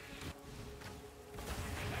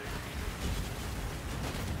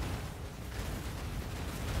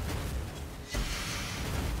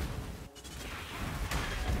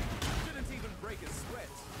 Didn't even break a sweat.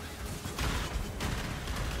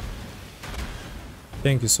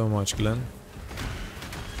 Thank you so much, Glenn.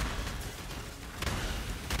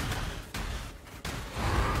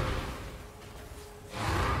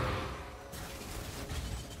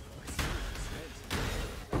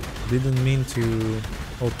 Didn't mean to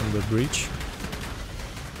open the breach,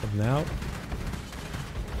 but now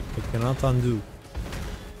I cannot undo.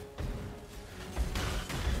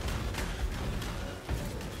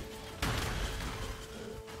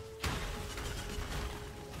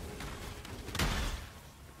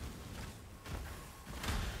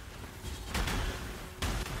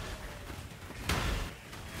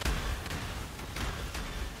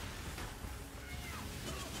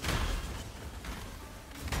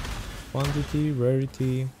 Quantity,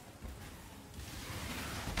 rarity.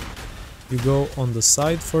 You go on the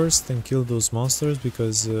side first and kill those monsters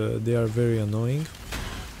because they are very annoying.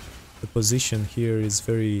 The position here is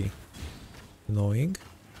very annoying.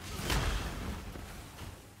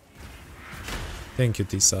 Thank you,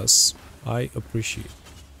 Tisas. I appreciate.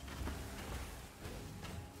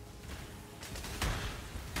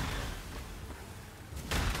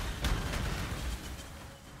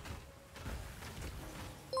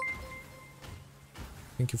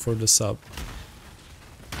 Thank you for the sub.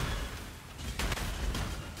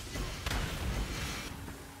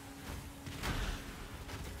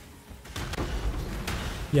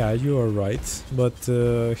 Yeah, you are right, but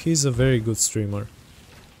he's a very good streamer.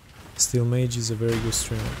 Steel Mage is a very good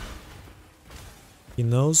streamer. He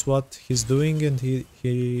knows what he's doing and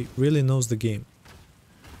he really knows the game.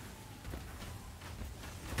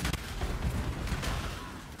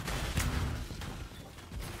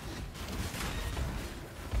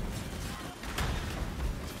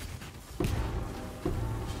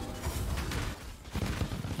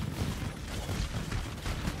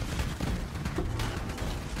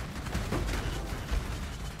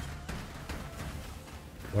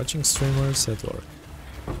 Watching streamers at work.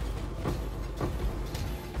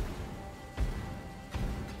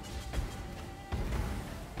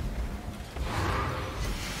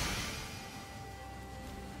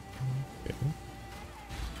 Okay.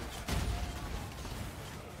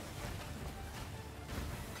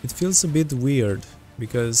 It feels a bit weird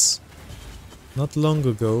because not long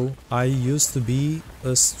ago I used to be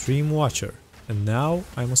a stream watcher and now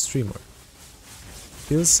I'm a streamer.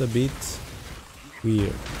 Feels a bit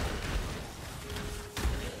weird.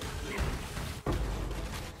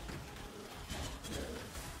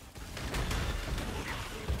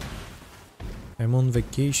 I'm on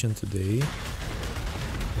vacation today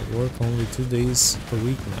I work only 2 days a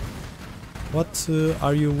week now. What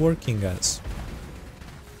are you working as?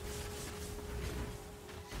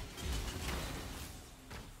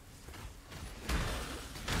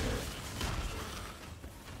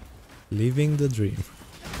 Living the dream.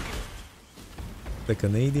 The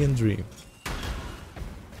Canadian dream.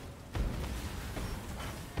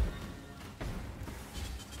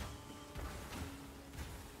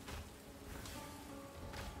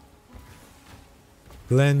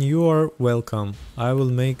 Glenn, you are welcome. I will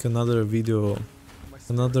make another video,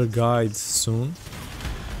 another guide soon,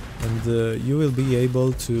 and you will be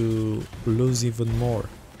able to lose even more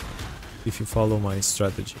if you follow my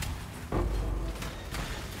strategy.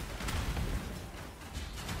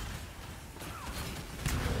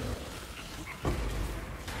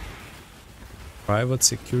 Private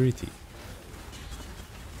security.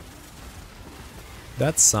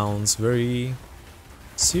 That sounds very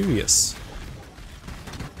serious.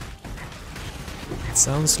 It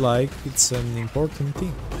sounds like it's an important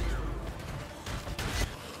thing.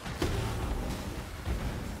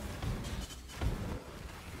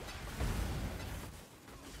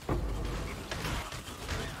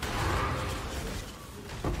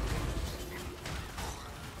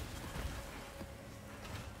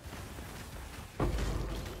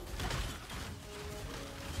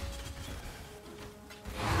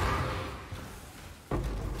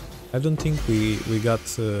 I don't think we got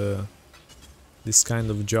this kind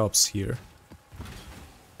of jobs here.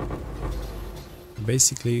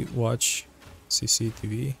 Basically watch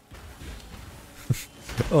CCTV.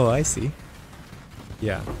 Oh, I see.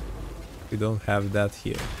 Yeah, we don't have that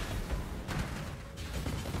here.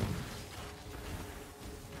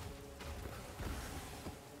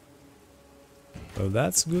 So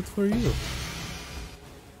that's good for you.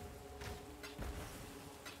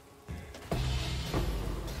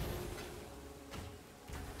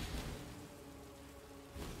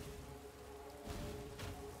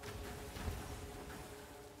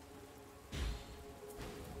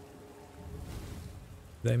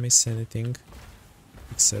 Did I miss anything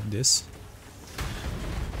except this?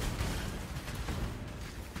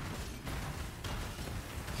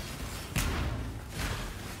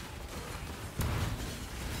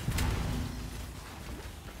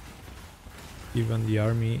 Even the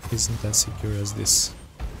army isn't as secure as this.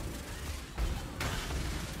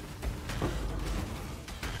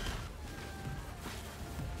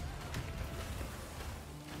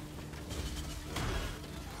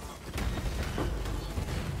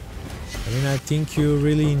 I mean, I think you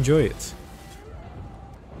really enjoy it.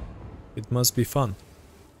 It must be fun.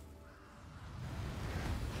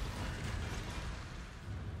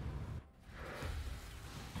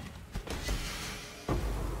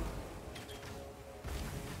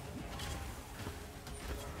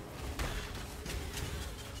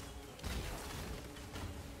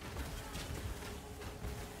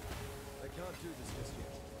 I can't do this just yet.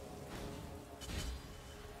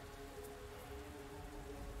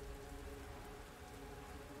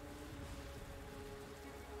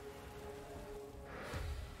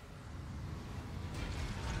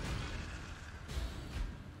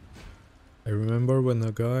 I remember when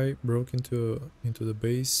a guy broke into the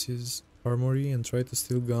base's armory and tried to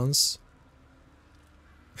steal guns.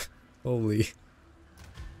 Holy.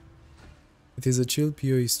 It is a chill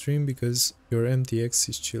PoE stream because your MTX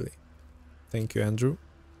is chilly. Thank you, Andrew.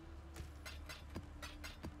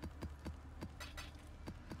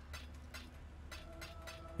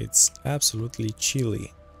 It's absolutely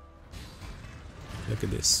chilly. Look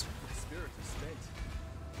at this. My spirit is spent.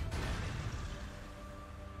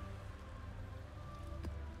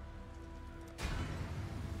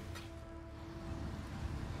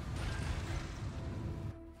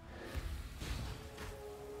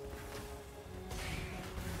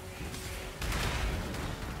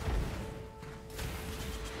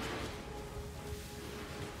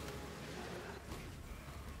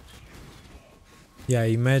 Yeah,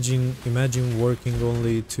 imagine working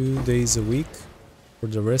only 2 days a week for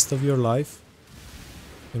the rest of your life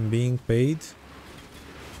and being paid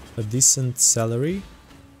a decent salary.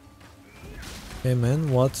 Hey man,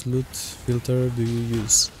 what loot filter do you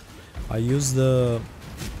use? I use the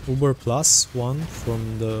Uber Plus one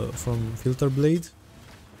from Filter Blade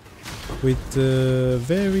with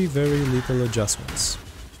very little adjustments.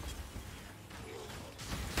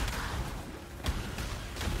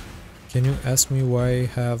 Can you ask me why I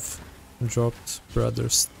have dropped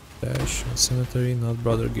Brother's Stash on Cemetery, not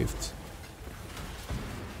Brother Gift?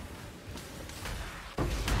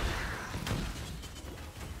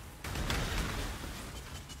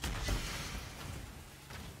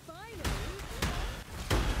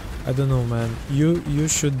 I don't know, man. You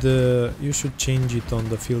should change it on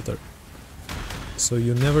the filter, so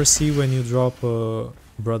you never see when you drop a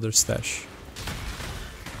brother stash.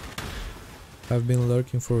 I've been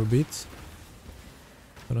lurking for a bit.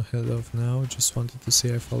 Gonna head off now. Just wanted to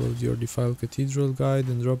say I followed your Defiled Cathedral guide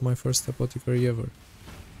and dropped my first apothecary ever.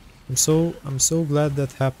 I'm so glad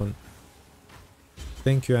that happened.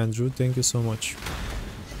 Thank you, Andrew. Thank you so much.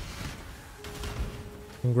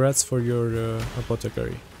 Congrats for your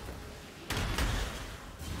apothecary.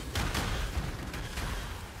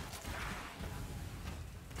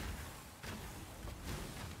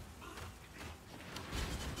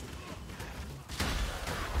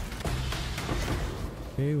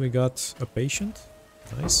 Okay, we got a patient.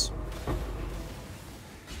 Nice.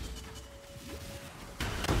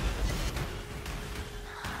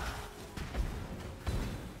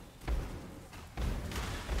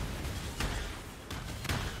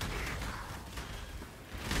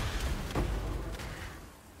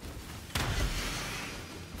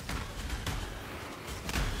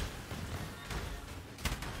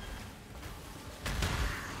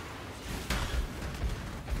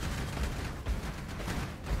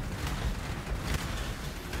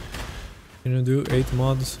 Can you do 8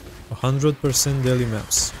 mods? 100% daily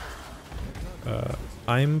maps.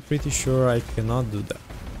 I'm pretty sure I cannot do that.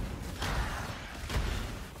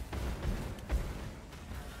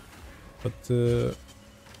 But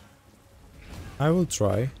I will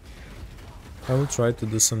try. I will try to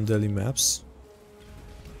do some daily maps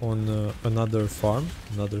on another farm,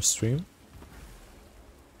 another stream,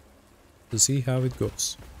 to see how it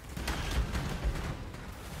goes.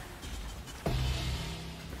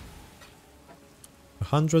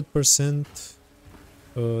 100%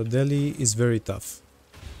 Delhi is very tough.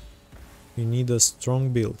 You need a strong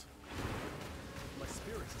build. My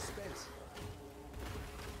spirit suspense.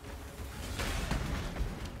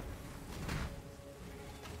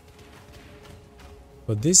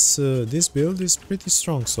 But this build is pretty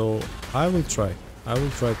strong, so I will try. I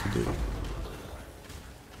will try to do it.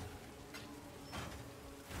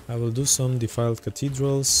 I will do some Defiled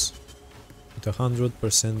Cathedrals with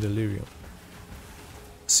 100% Delirium.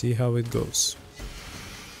 See how it goes.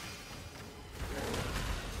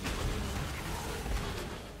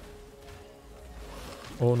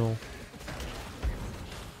 Oh no.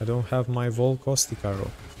 I don't have my Vol Caustic Arrow.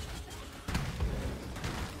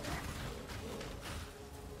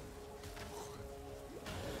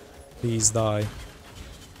 Please die.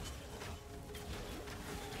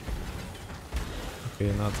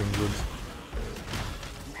 Okay, nothing good.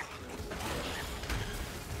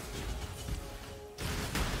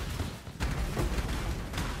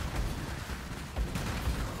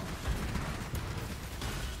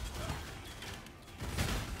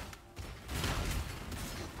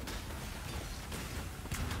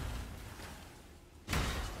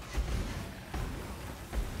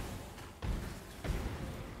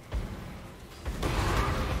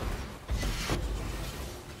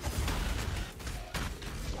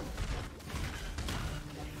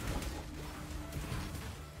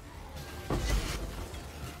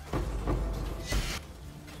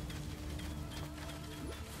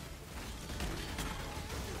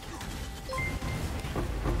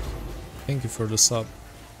 Thank you for the sub.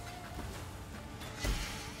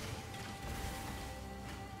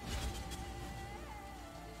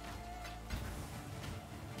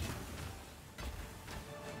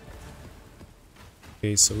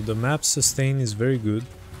 Okay, so the map sustain is very good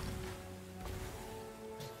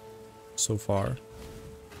so far.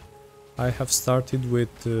 I have started with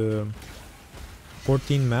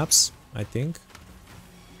 14 maps, I think,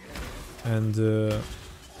 and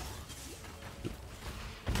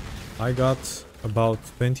I got about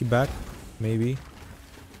 20 back, maybe,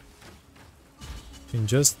 in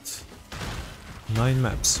just 9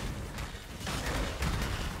 maps.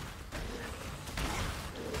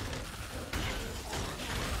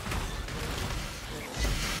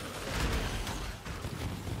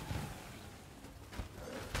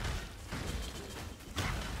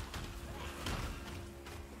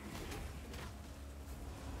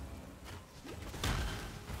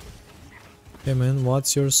 Hey man,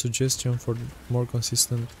 what's your suggestion for more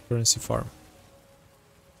consistent currency farm?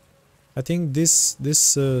 I think this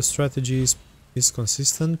strategy is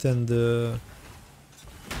consistent, and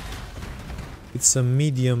it's a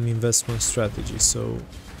medium investment strategy. So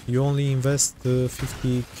you only invest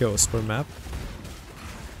 50 chaos per map.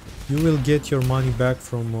 You will get your money back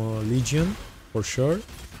from Legion for sure,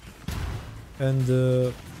 and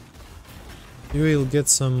you will get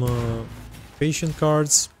some patient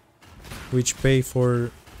cards, which pay for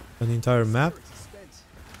an entire map.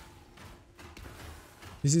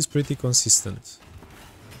 This is pretty consistent.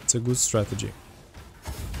 It's a good strategy.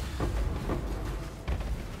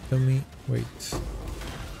 Tell me, wait.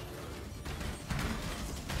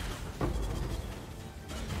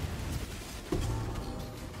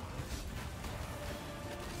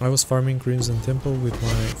 I was farming Crimson Temple with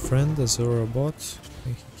my friend Azora bot,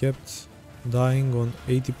 and he kept dying on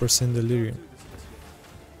 80% delirium.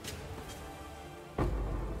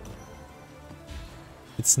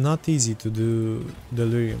 It's not easy to do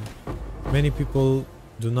delirium. Many people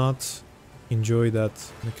do not enjoy that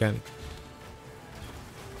mechanic.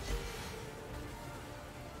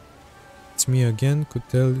 It's me again. Could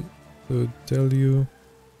tell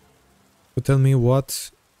me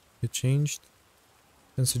what you changed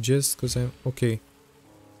and suggest, because I'm okay.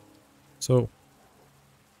 So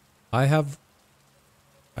I have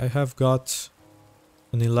got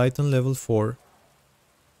an Enlighten level 4,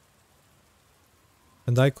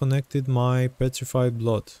 and I connected my Petrified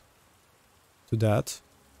Blood to that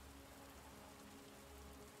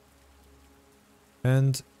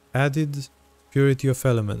and added Purity of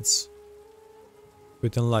Elements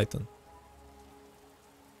with Enlighten.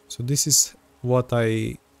 So this is what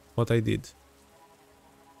I did.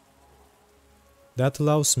 That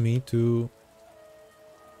allows me to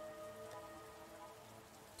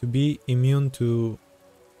be immune to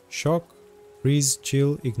shock, freeze,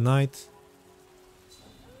 chill, ignite,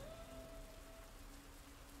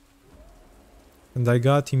 and I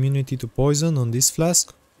got immunity to poison on this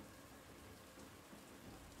flask.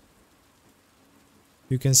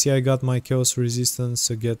 You can see I got my chaos resistance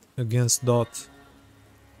against dot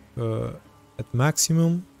at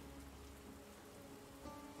maximum.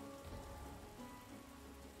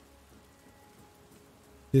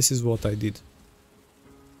 This is what I did.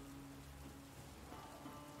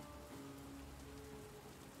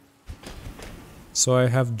 So I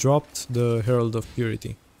have dropped the Herald of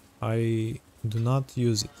Purity. I do not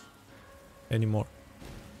use it anymore.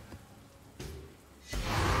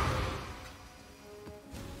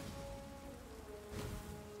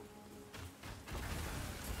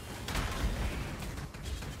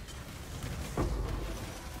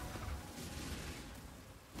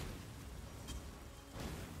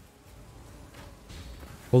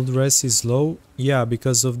 Hold res is low, yeah,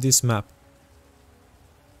 because of this map.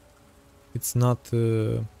 It's not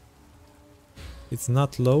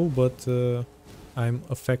low, but I'm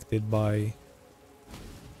affected by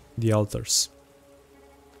the altars.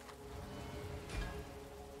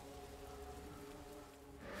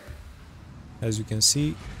 As you can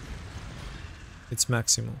see, it's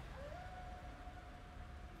maximum.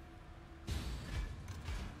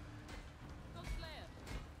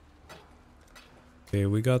 Okay,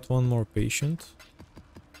 we got one more patient.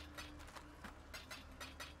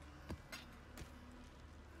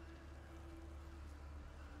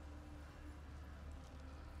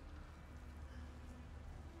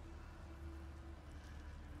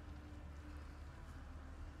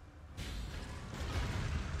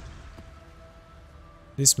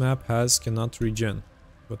 This map has cannot regen,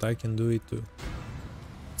 but I can do it too.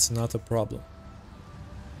 It's not a problem.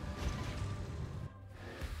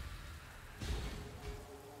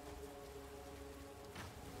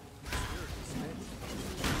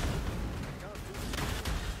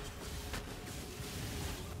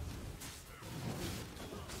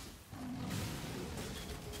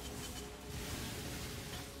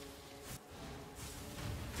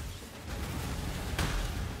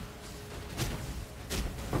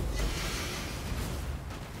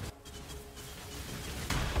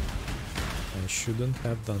 I shouldn't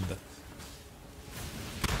have done that.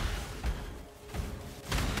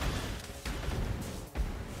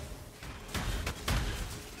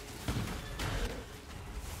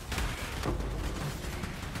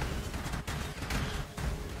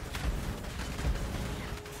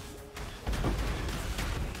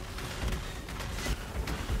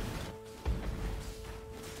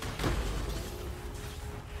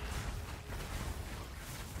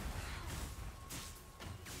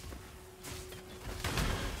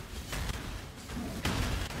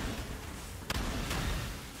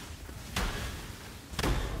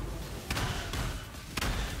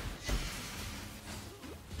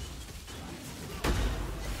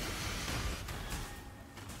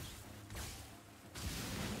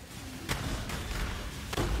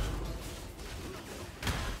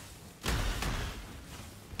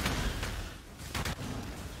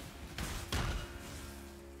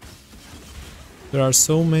 There are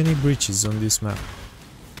so many breaches on this map.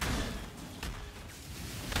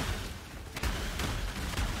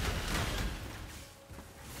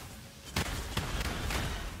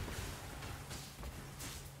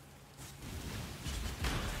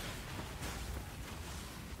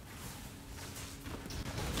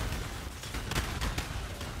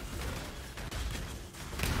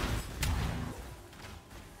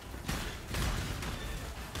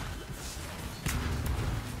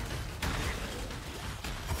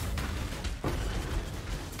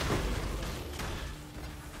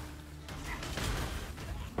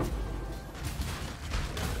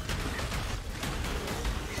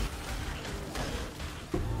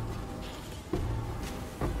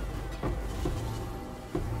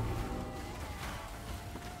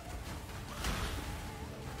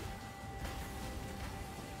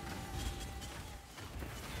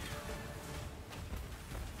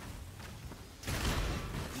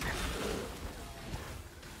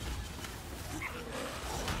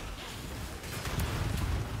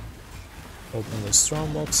 Open the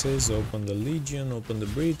strong boxes, open the legion, open the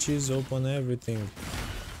breaches, open everything.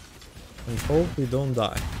 And hope we don't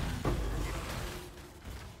die.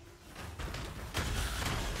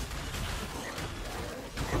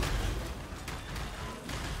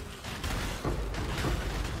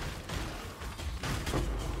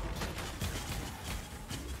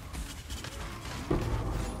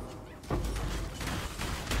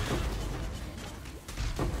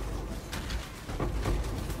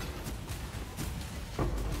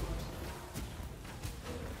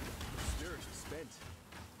 Spirit is spent.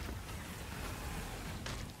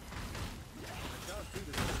 I can't do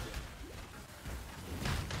this just yet.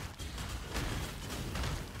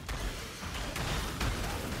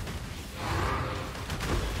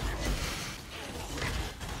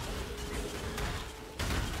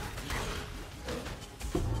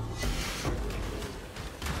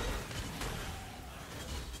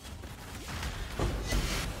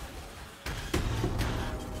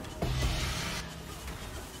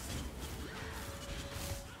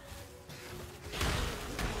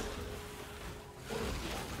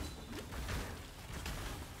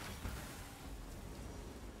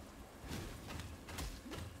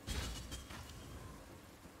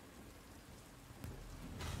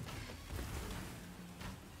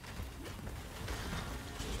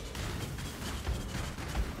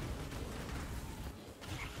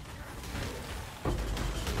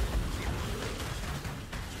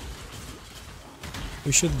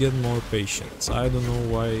 We should get more patience. I don't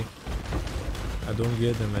know why I don't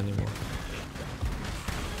get them anymore.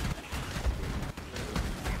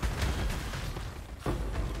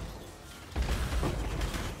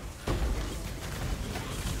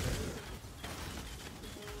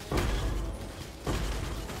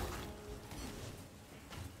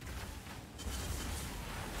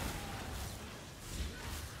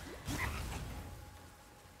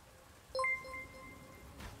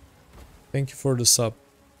 Thank you for the sub.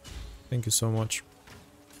 Thank you so much.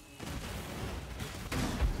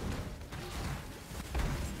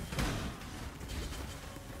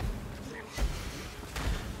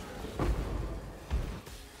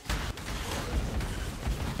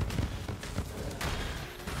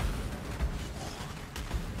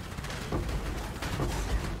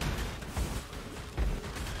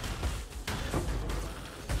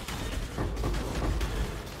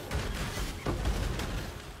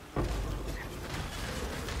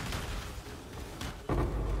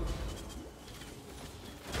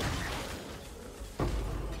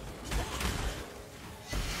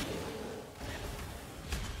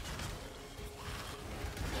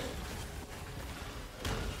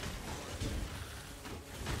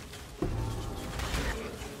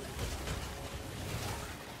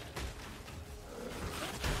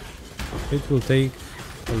 It will take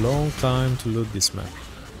a long time to loot this map.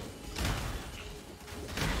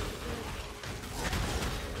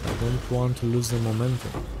 I don't want to lose the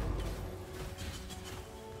momentum.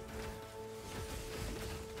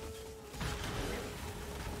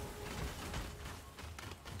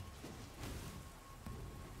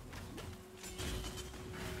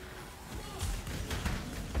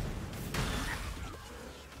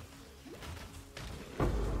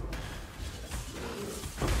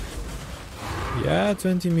 Yeah,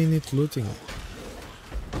 20-minute looting.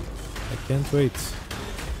 I can't wait.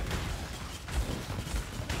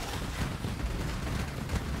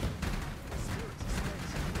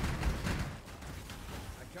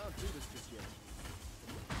 I can't do this just yet.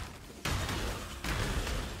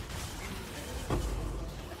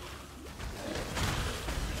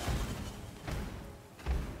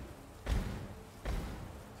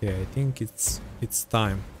 Yeah, I think it's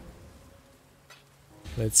time.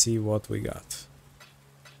 Let's see what we got.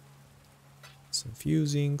 Some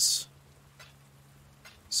fusings,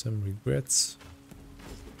 some regrets.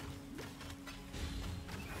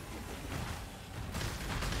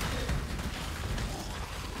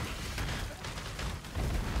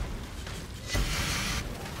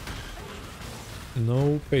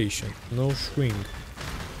 No patient, no swing.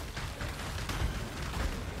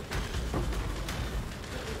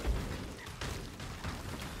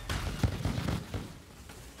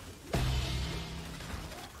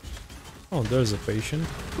 Oh, there's a patient.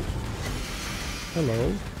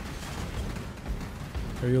 Hello.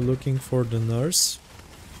 Are you looking for the nurse?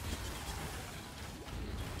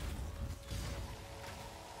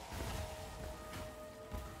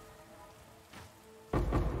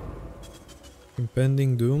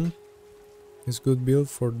 Impending Doom is good build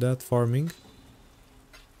for that farming.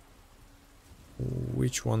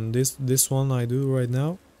 Which one? This one I do right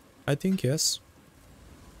now? I think yes.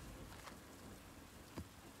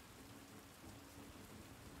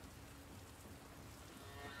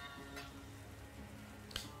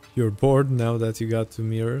 You're bored now that you got 2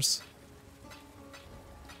 mirrors.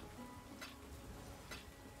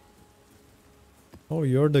 Oh,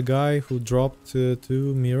 you're the guy who dropped 2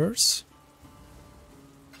 mirrors?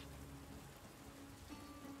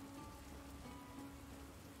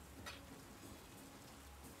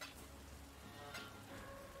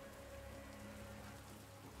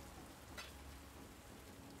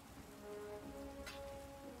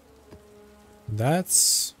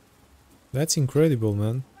 That's incredible,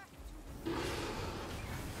 man.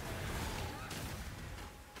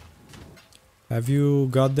 Have you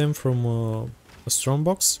got them from a strong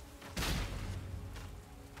box?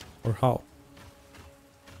 Or how?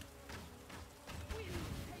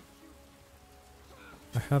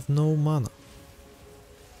 I have no mana.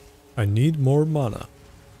 I need more mana.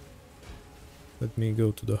 Let me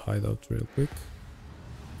go to the hideout real quick.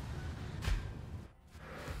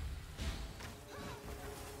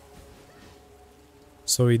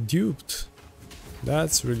 So it duped.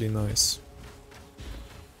 That's really nice.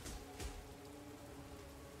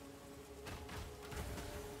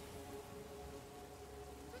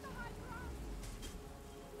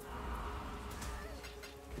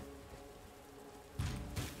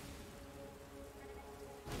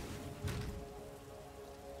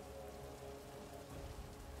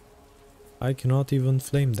 I cannot even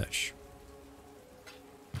flame dash.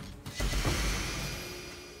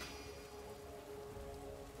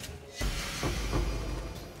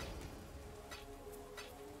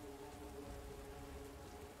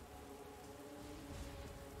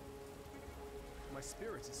 My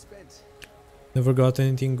spirit is spent. Never got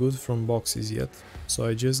anything good from boxes yet, so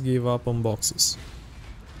I just gave up on boxes.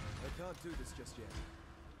 I can't do this just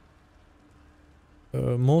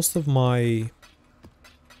yet. Most of my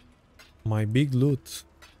big loot,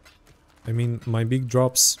 I mean my big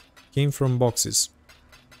drops, came from boxes.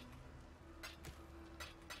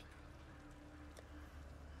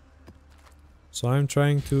 So I'm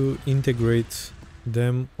trying to integrate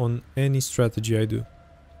them on any strategy I do.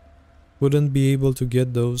 Wouldn't be able to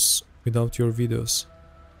get those without your videos.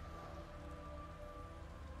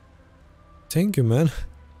 Thank you, man.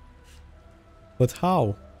 But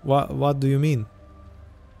how? What do you mean?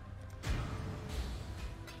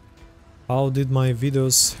 How did my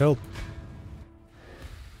videos help?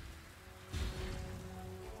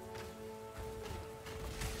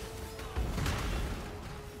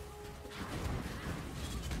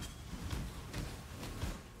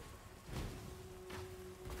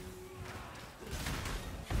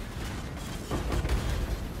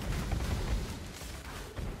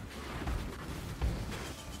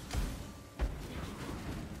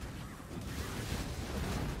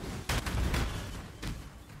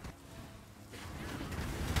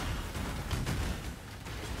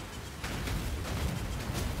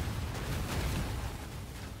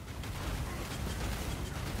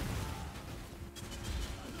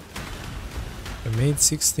 I made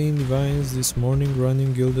 16 divines this morning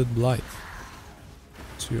running Gilded Blight.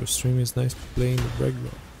 So your stream is nice to play in the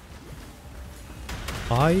background.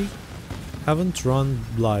 I haven't run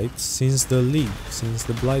Blight since the league, since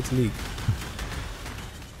the Blight League.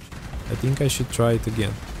 I think I should try it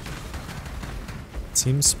again. It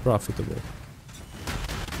seems profitable.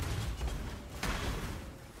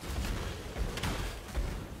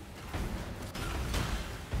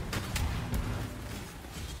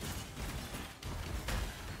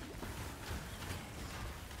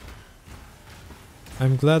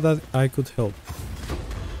 I'm glad that I could help.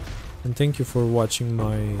 And thank you for watching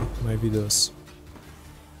my videos.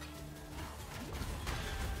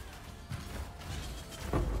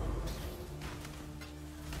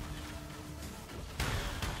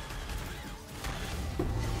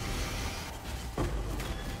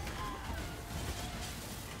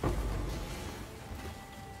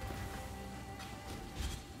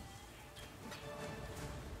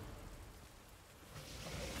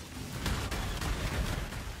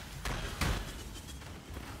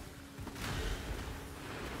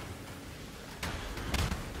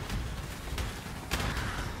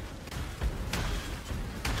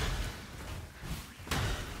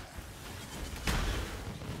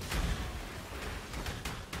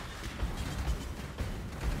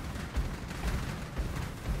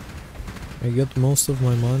 I get most of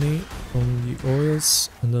my money from the oils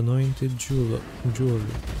and anointed jewelry.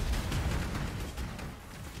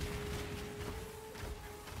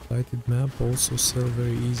 Lighted map also sell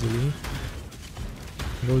very easily.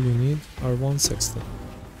 All you need are 1 sextant.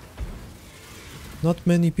 Not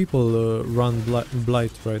many people run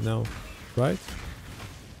Blight right now, right?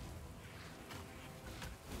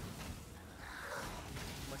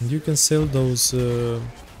 And you can sell those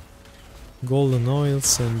golden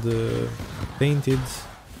oils and painted.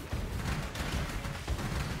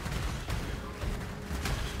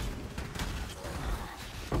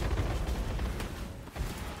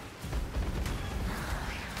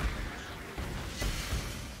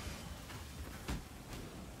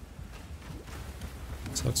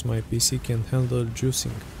 Sucks my PC can't handle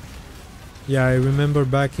juicing. Yeah, I remember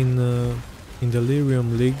back in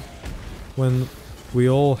Delirium League when we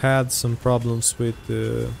all had some problems with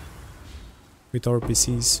our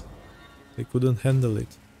PCs. They couldn't handle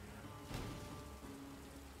it.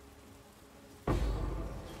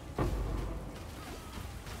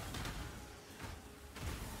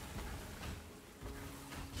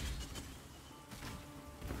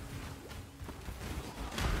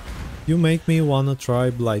 You make me wanna try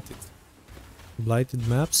Blighted. Blighted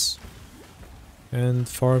maps and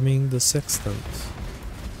farming the Sextant.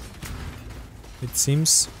 It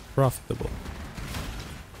seems profitable.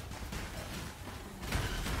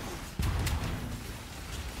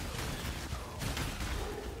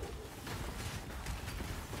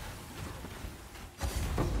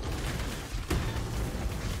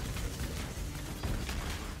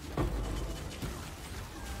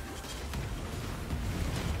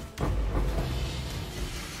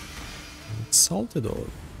 Salted oil.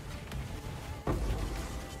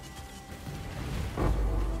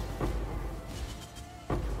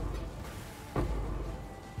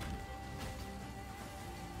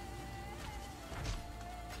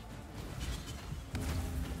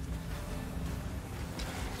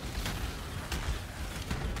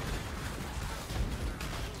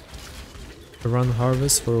 I run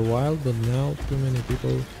harvest for a while, but now too many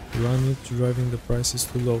people run it, driving the prices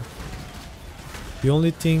too low. The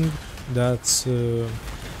only thing that's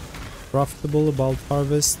profitable about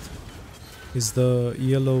harvest is the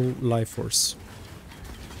yellow life force.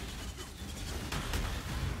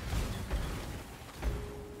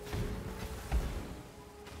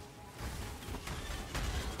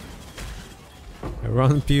 I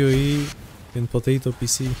run PoE in Potato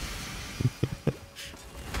PC.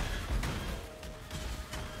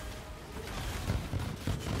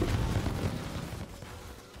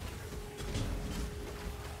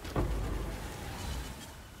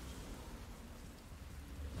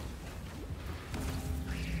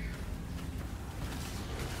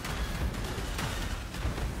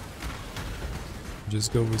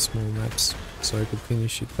 Just go with small maps, so I could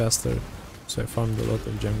finish it faster, so I farmed a lot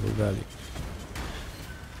of Jungle Valley.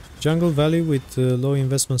 Jungle Valley with low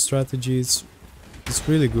investment strategies is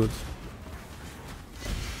really good.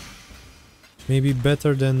 Maybe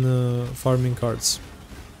better than farming cards.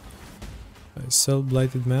 I sell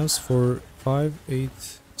Blighted maps for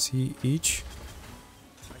 5-8C each.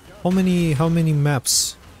 How many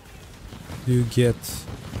maps do you get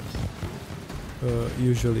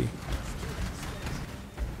usually?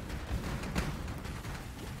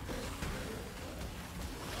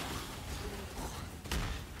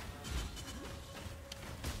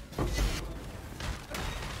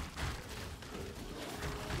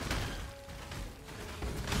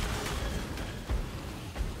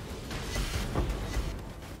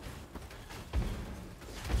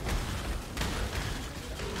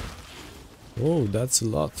 Oh, that's a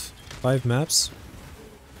lot. 5 maps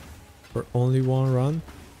for only one run.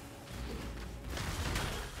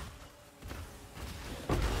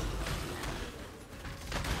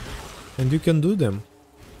 And you can do them.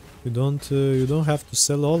 You don't have to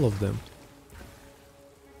sell all of them.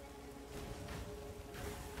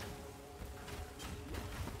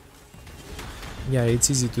 Yeah,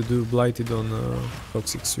 it's easy to do Blighted on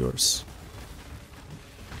Toxic Sewers.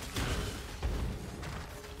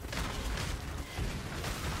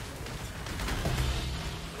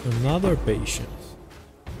 Another patient.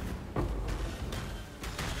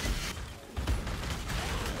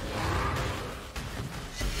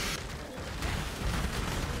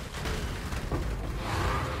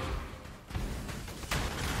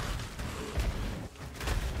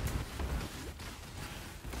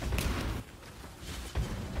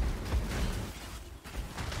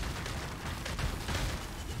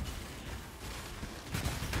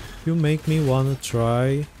 You make me wanna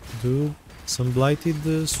try do some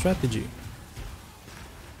Blighted strategy.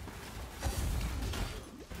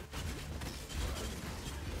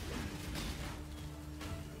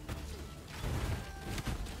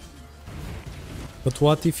 But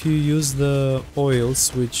what if you use the oils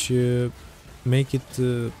which make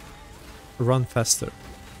it run faster?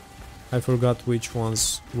 I forgot which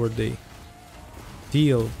ones were they.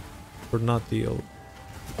 Teal or not teal?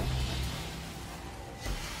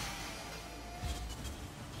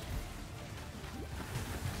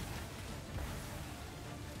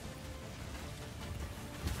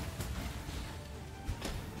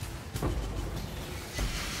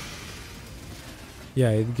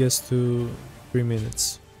 Yeah, it gets to 3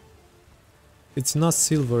 minutes. It's not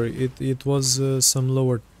silver. It was some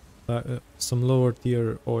lower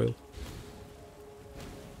tier oil.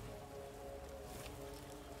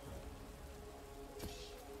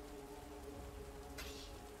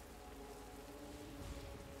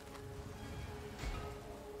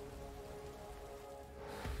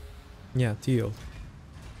 Yeah, teal.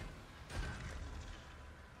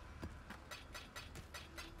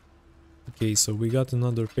 Okay, so we got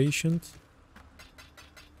another patient.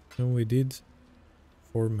 And we did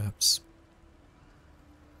 4 maps.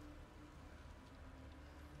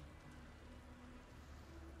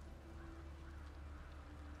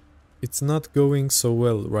 It's not going so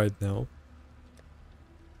well right now.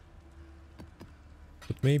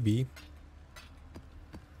 But maybe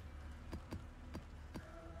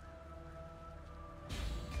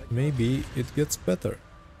it gets better.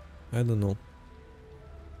 I don't know.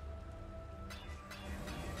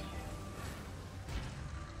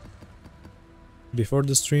 Before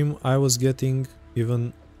the stream I was getting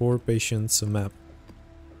even 4 patients a map.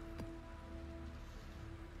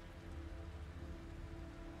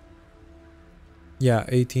 Yeah,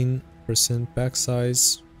 18% pack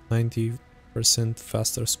size, 90%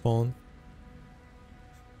 faster spawn.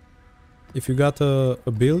 If you got a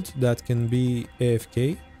build that can be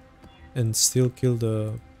AFK and still kill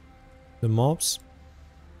the mobs,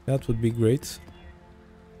 that would be great.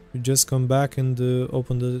 You just come back and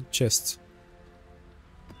open the chest.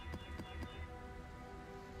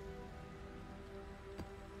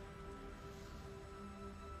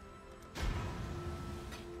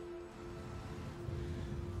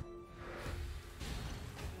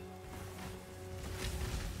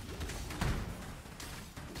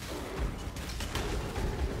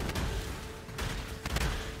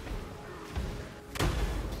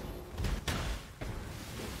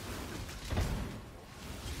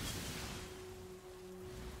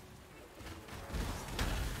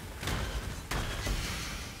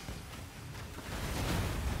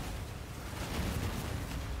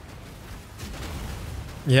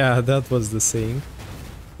 Yeah, that was the saying.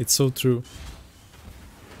 It's so true.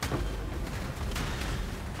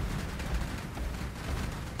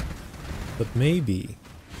 But maybe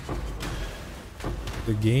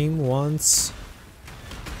the game wants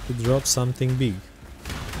to drop something big.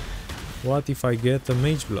 What if I get a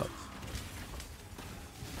mage blood?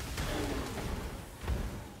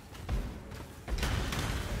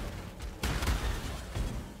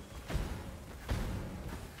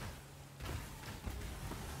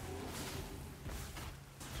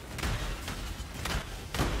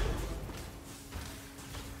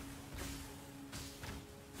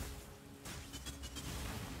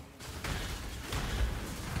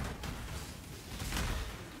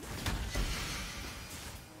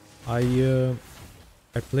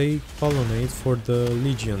 I play Colonnade for the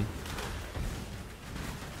Legion.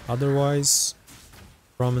 Otherwise,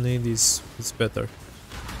 Promenade is better.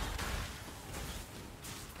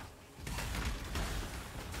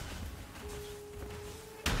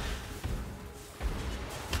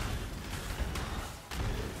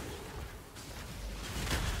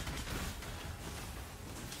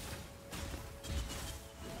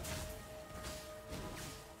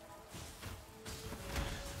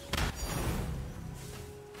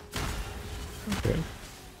 Okay.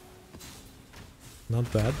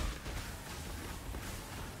 Not bad.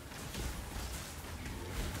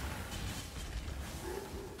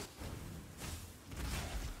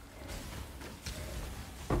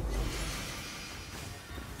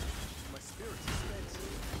 My spirit is spent.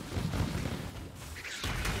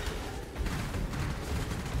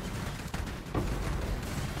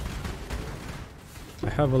 I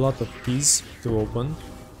have a lot of keys to open,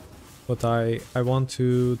 but I want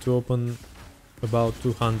to open about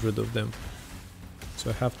 200 of them. So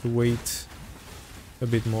I have to wait a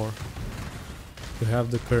bit more to have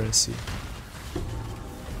the currency.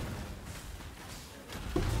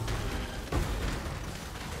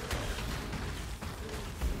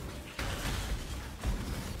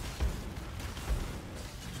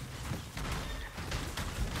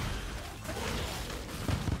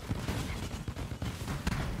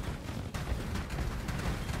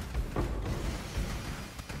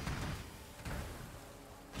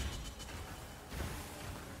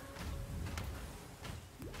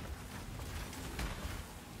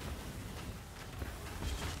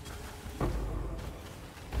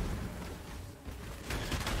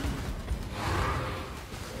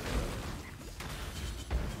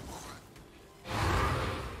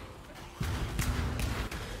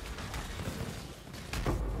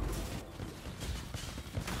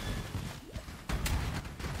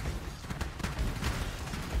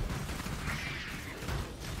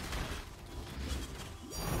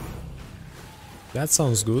 That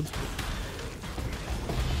sounds good.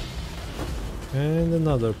 And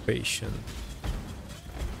another patient.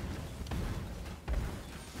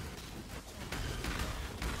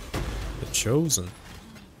 The Chosen.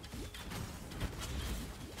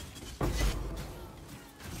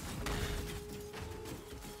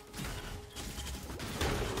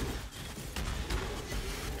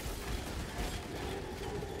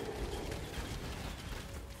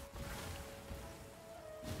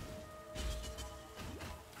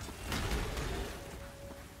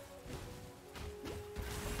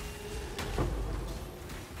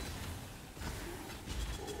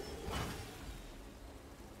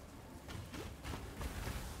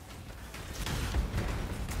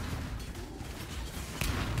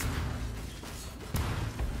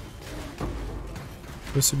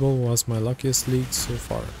 Crucible was my luckiest league so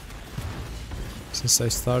far, since I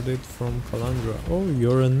started from Calandra. Oh,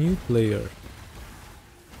 you're a new player.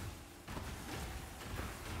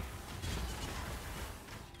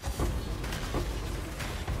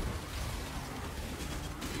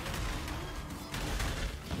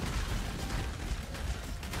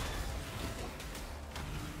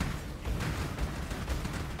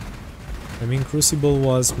 I mean, Crucible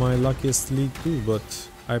was my luckiest league too, but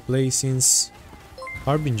I play since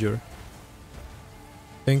Harbinger.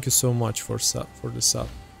 Thank you so much for the sub.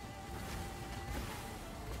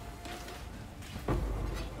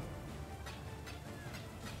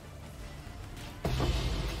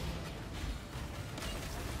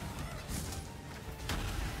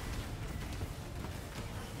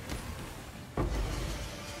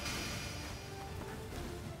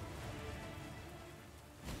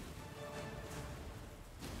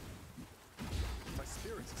 My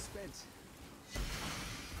spirits are spent.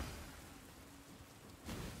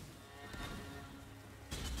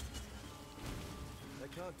 I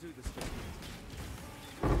can't do this for you.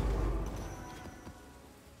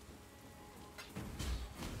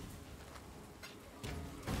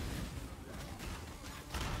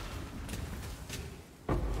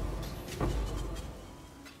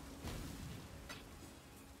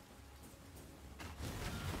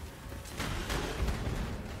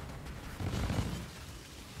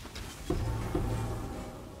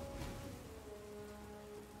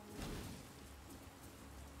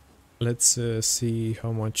 Let's see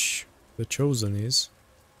how much the Chosen is.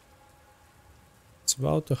 It's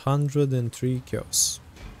about 103 chaos.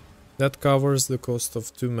 That covers the cost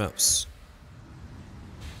of 2 maps.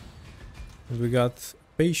 And we got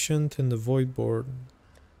Patient and the Voidborn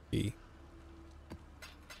key.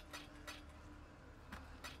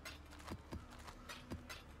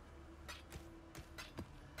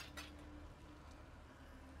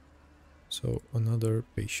 So another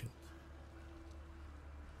Patient.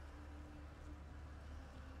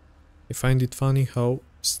 I find it funny how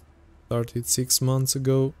started 6 months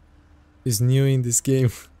ago is new in this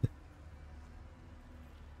game.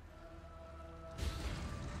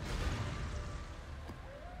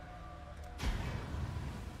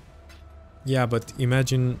 Yeah, but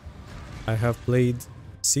imagine I have played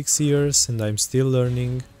 6 years and I'm still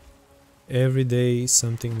learning every day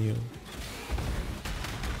something new.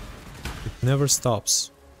 It never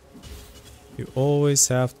stops. You always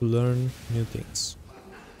have to learn new things.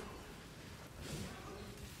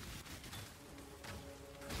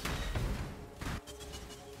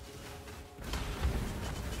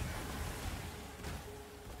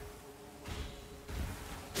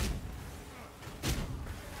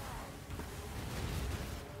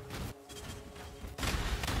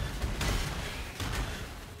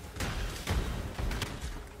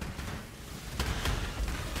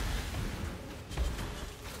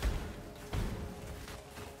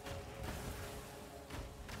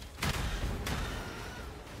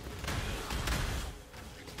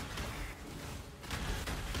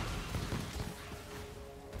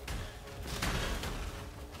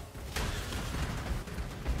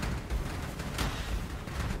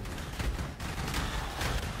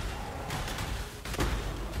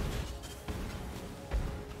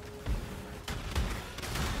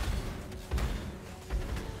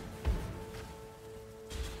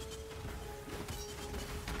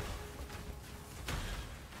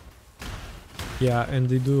 Yeah, and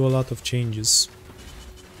they do a lot of changes.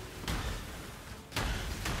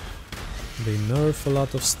 They nerf a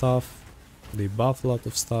lot of stuff, they buff a lot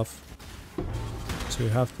of stuff, so you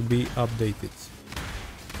have to be updated.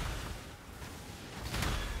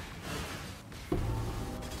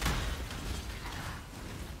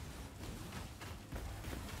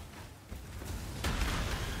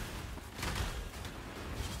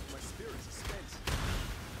 My spirits are spent.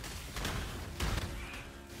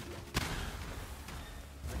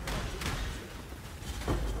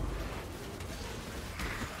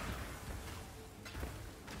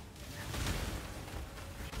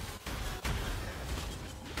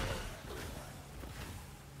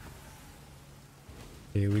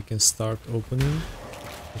 Okay, we can start opening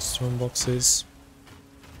the stone boxes.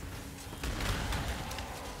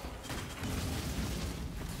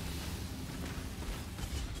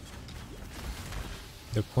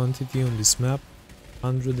 The quantity on this map,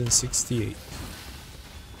 168.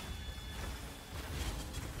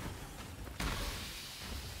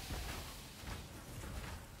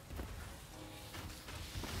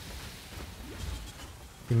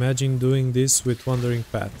 Imagine doing this with Wandering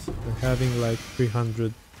Path and having like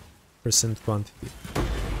 300% quantity.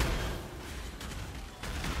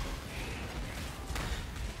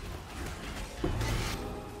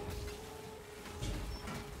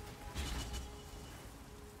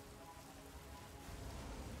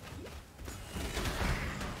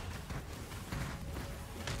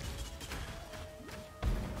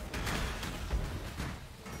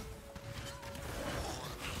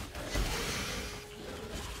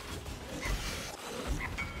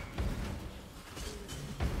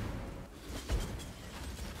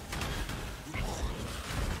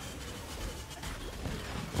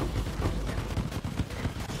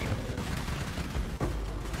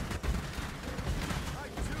 I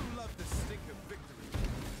do love the stink of victory.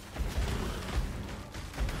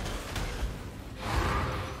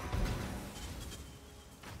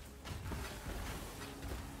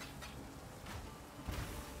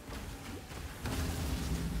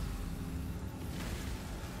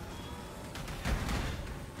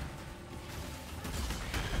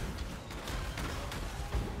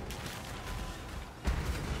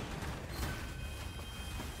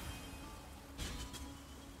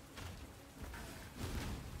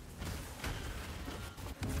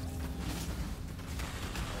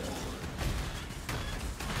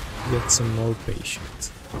 Get some more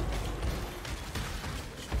patience.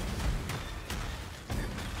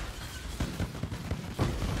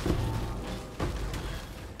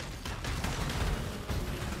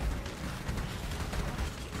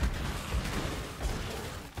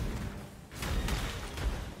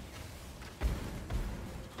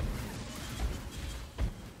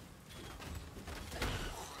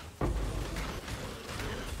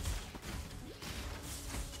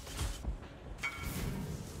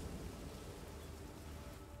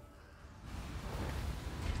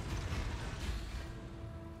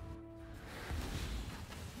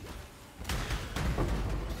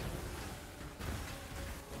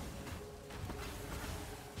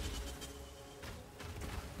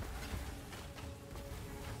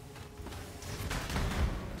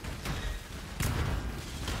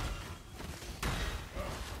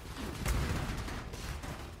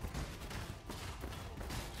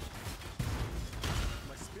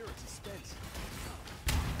 My spirit is spent.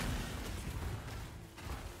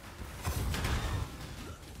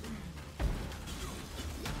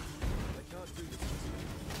 I can't do this.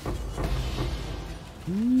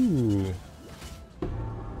 Ooh.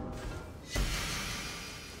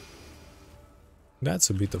 That's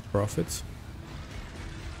a bit of profit.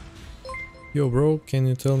 Yo bro, can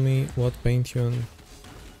you tell me what Pantheon?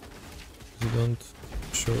 You don't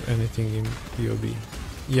show anything in PoB.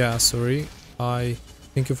 Yeah, sorry.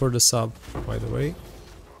 Thank you for the sub, by the way.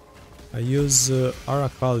 I use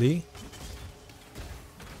Arakali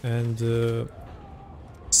and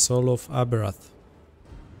Soul of Aberath.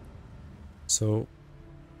 So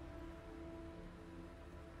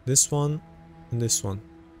this one and this one.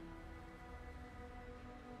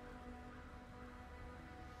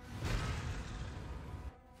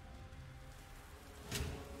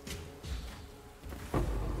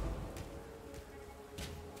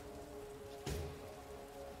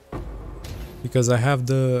 Because I have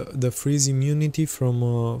the freeze immunity from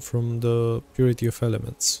the purity of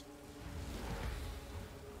elements.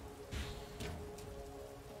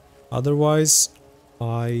 Otherwise,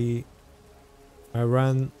 I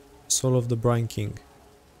ran Soul of the Brine King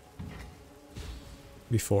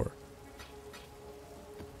before.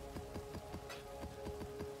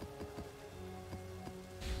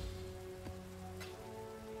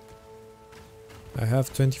 I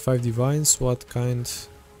have 25 divines. What kind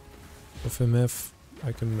of MF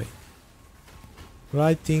I can make? Well,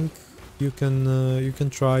 I think you can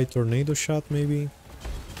try Tornado Shot maybe.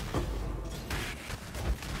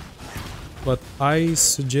 But I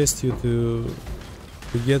suggest you to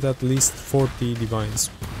get at least 40 divines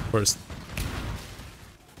first,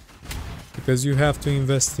 because you have to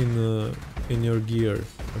invest in your gear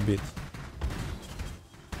a bit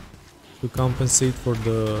to compensate for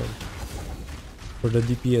the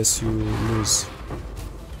DPS you lose.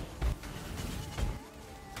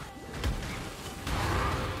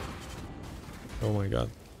 Oh my god.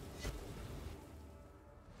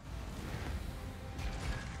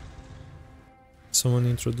 Someone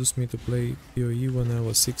introduced me to play PoE when I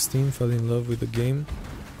was 16, fell in love with the game.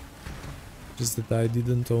 Just that I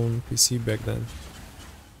didn't own PC back then.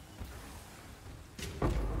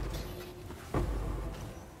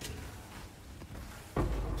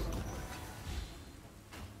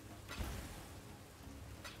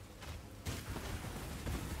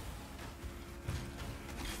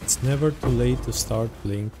 It's never too late to start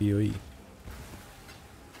playing PoE.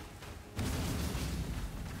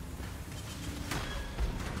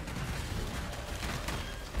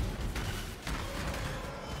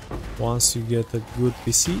 Once you get a good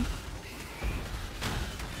PC,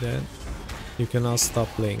 then you cannot stop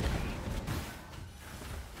playing.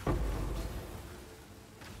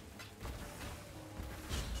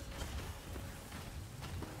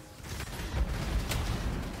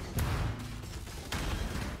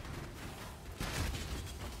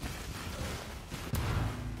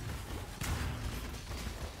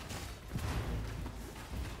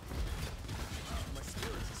 My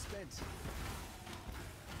spirits are spent.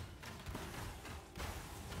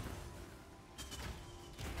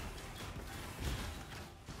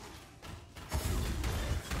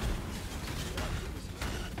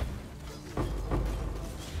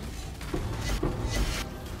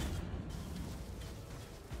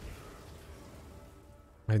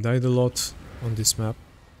 I died a lot on this map,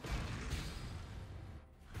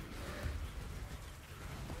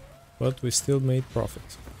 but we still made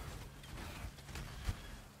profit.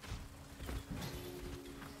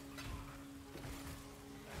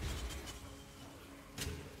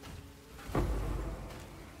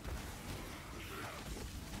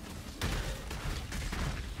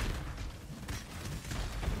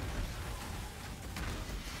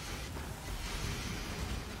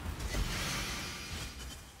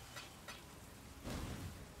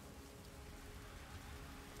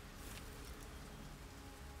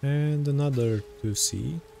 And another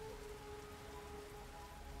 2C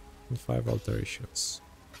and 5 alterations.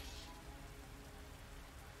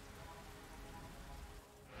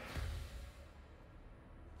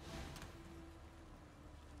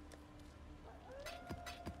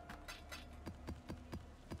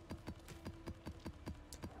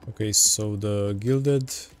 Okay, so the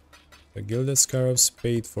gilded scarabs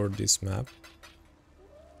paid for this map,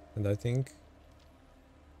 and I think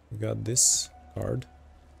we got this card,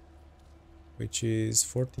 which is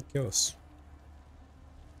 40 chaos.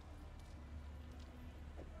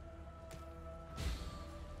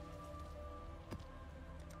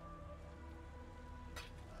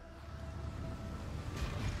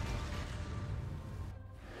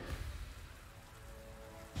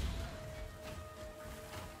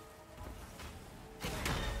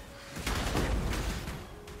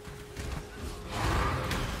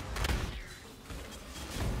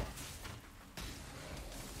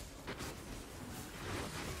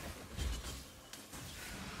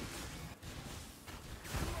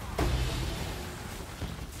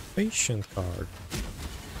 Patient card.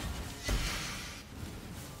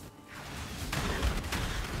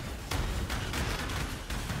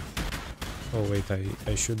 Oh wait,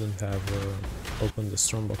 I shouldn't have opened the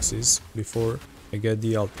strong boxes before I get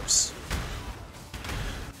the altars.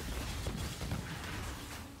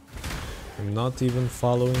 I'm not even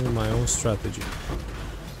following my own strategy.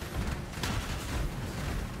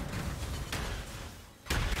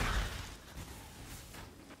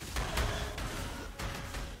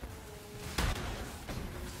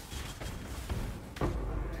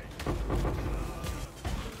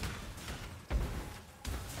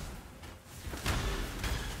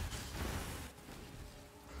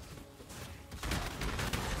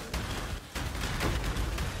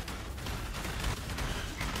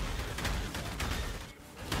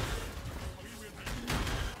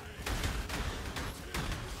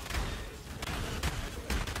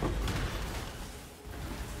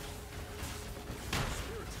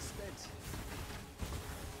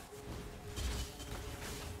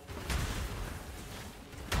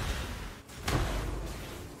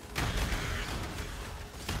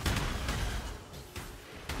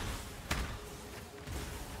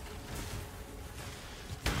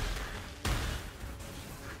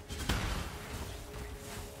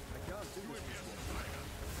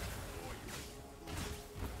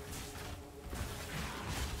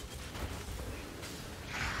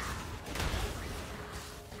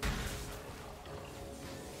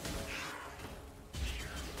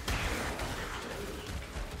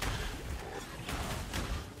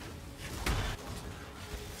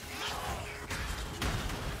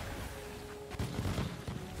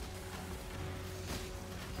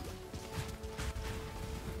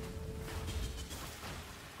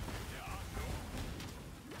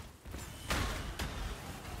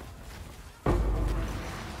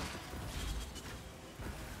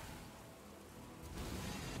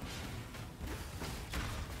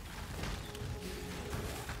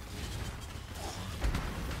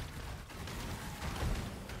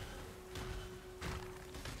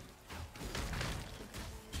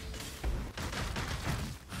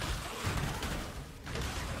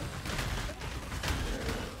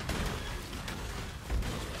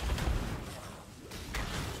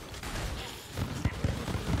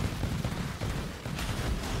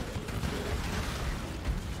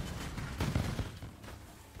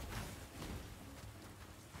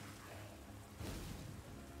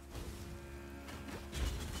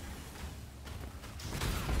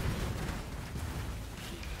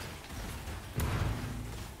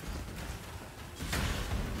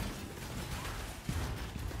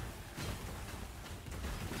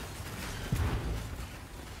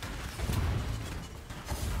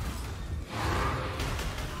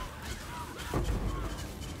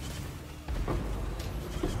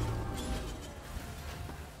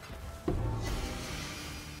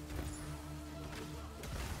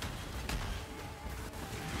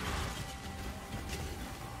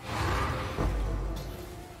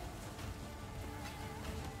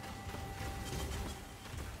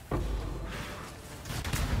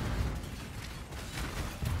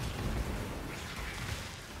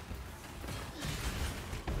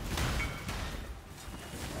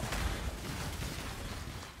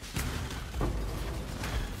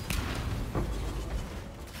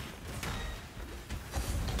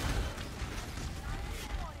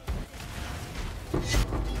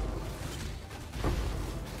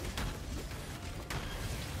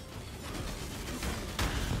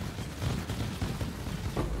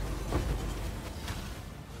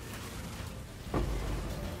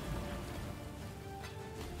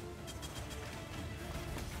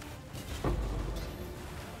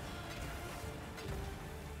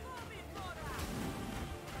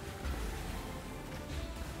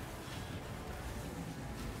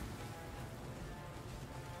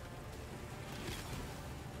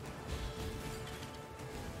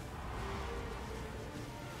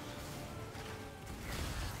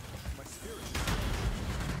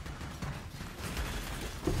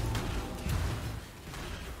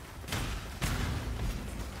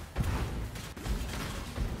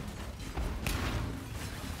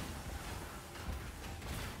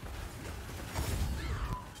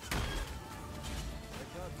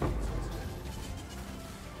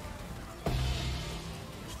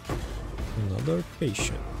 Another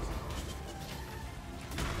patient.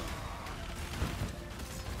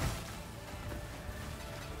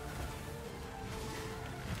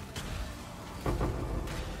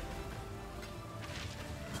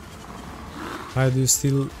 I do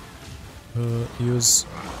still use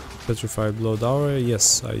petrified blood aura.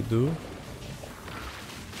 Yes, I do.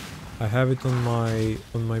 I have it on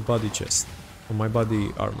my body chest, on my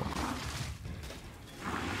body armor.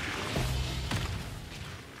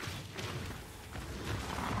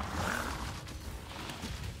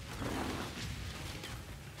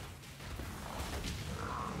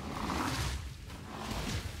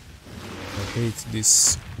 I hate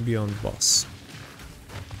this Beyond boss.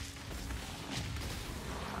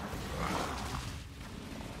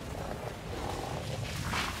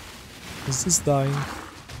 Is this dying?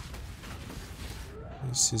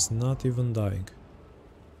 This is not even dying.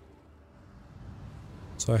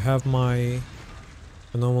 So I have my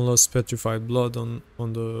anomalous petrified blood on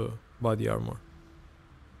the body armor.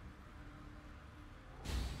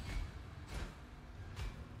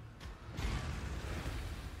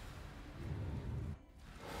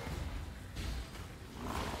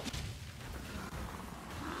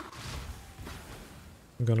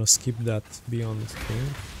 I'm gonna skip that Beyond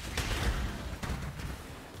thing.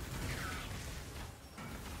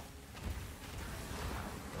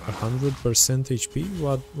 A 100% HP?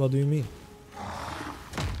 What do you mean?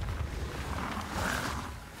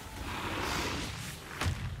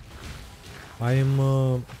 I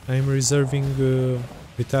am reserving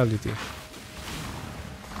vitality.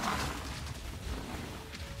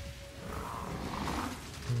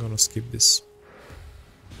 I'm gonna skip this.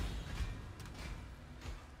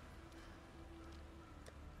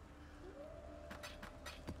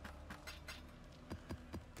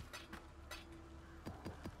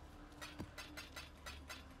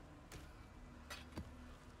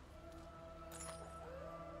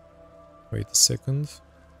 Wait a second.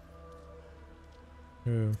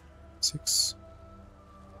 6.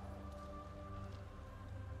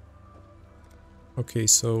 Okay,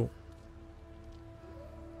 so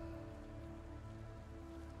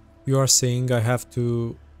you are saying I have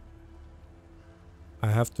to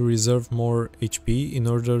reserve more HP in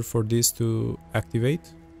order for this to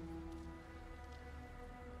activate?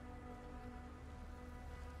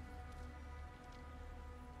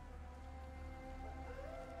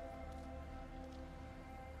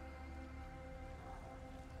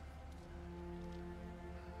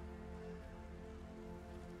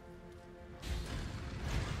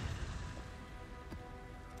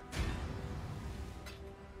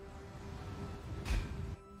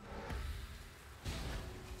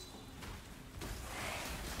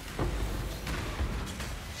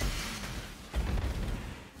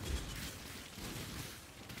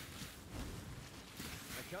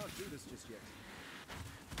 I can't do this just yet.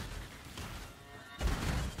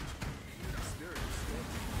 Spirit is scared.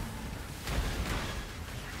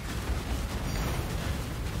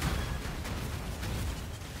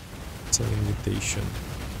 It's an invitation.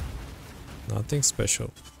 Nothing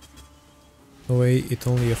special. No way, it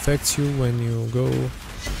only affects you when you go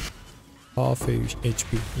half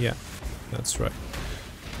HP. Yeah, that's right.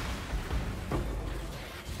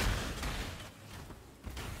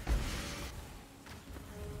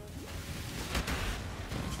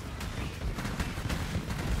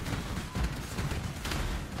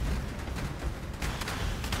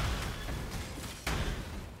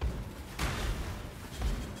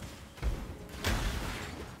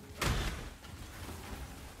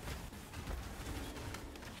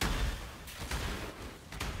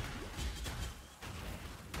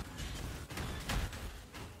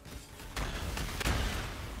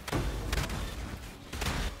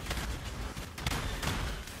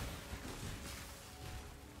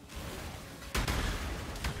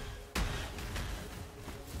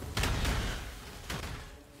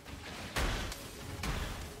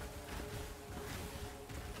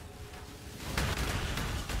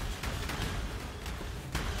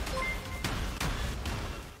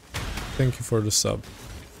 Thank you for the sub.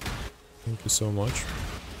 Thank you so much.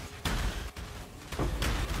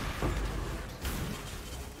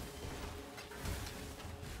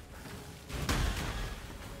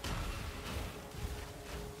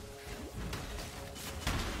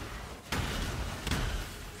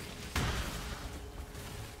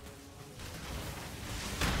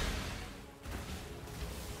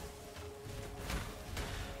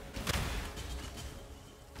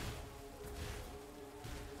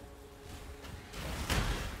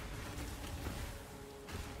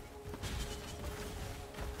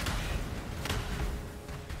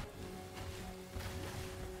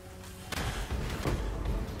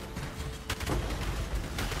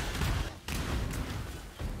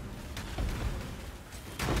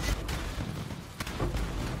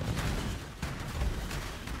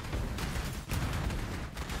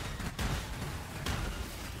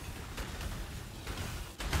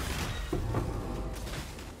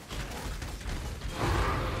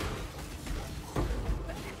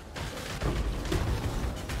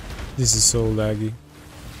 This is so laggy.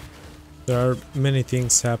 There are many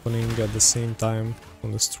things happening at the same time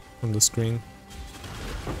on the screen.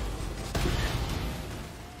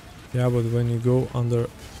 Yeah, but when you go under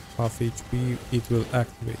half HP, it will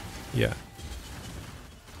activate. Yeah,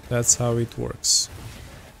 that's how it works.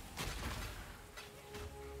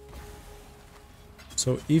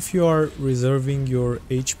 So if you are reserving your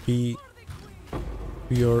HP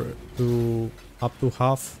to up to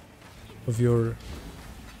half of your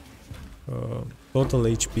total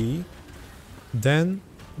HP, then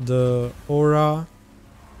the aura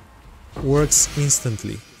works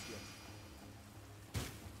instantly.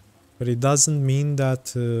 But it doesn't mean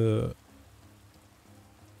that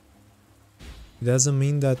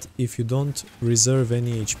if you don't reserve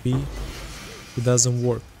any HP, it doesn't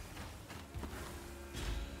work.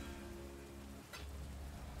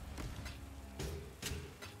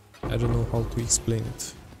 I don't know how to explain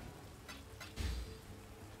it.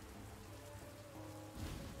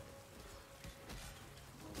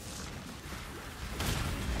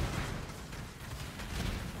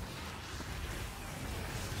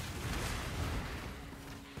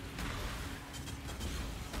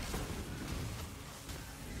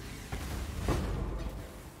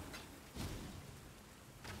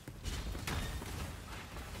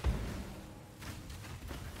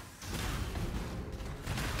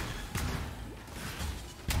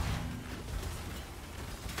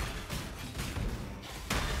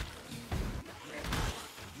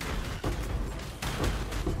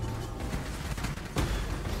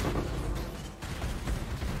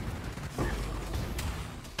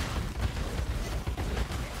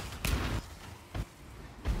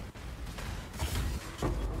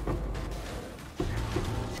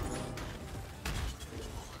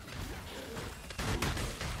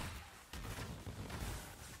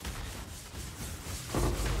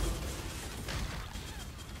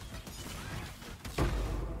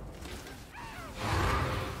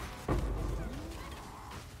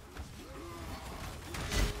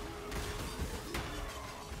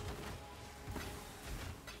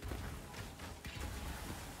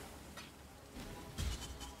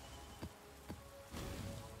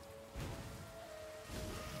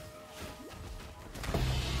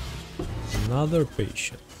 Another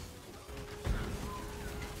patient.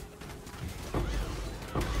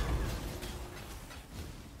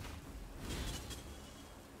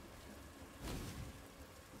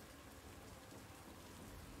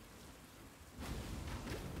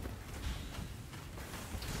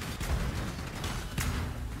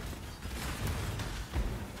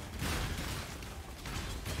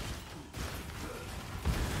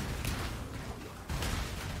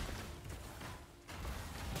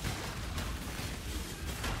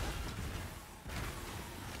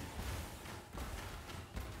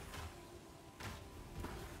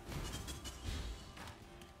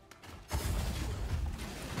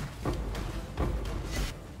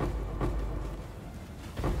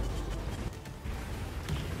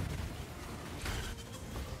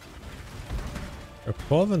 A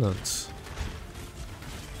Covenant.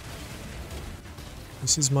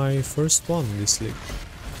 This is my first one in this league.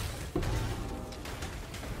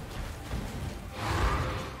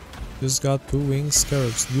 Just got 2 winged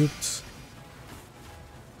scarabs duped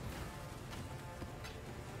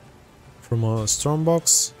from a storm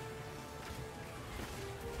box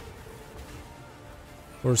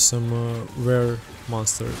or some rare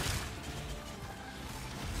monster.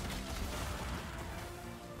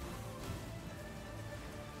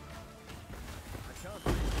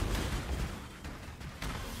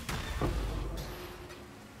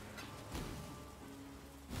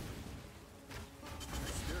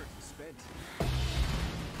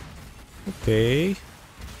 Okay,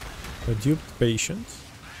 a duped patient.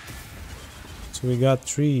 So we got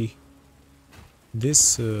 3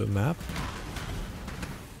 this map.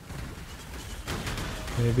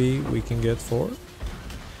 Maybe we can get 4.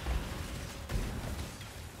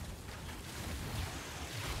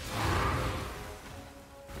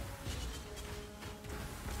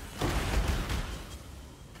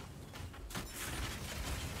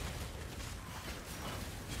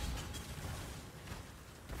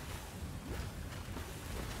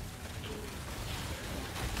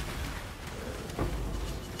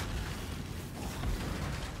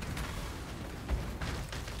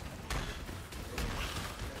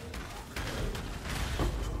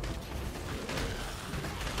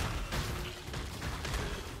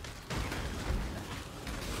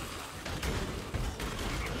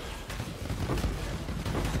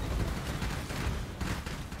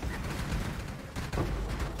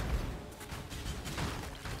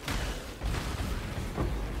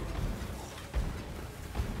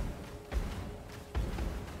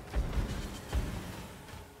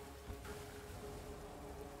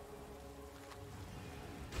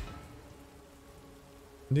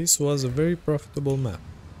 This was a very profitable map.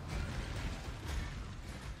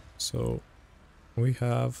 So we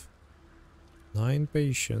have 9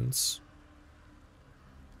 patients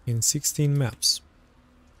in 16 maps.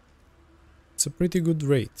 It's a pretty good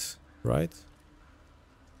rate, right?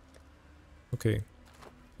 Okay,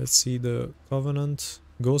 let's see. The Covenant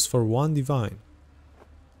goes for 1 divine.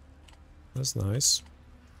 That's nice.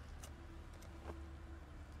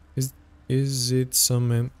 Is it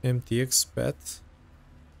some MTX bet?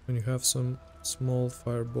 When you have some small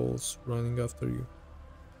fireballs running after you.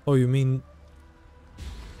 Oh, you mean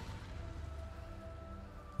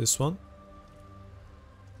this one?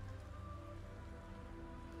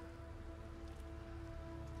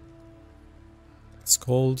 It's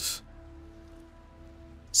called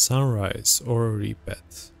Sunrise or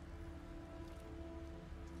Repet.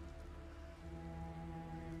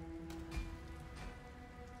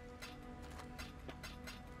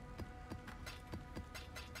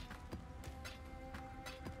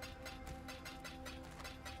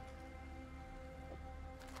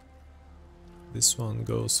 This one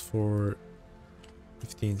goes for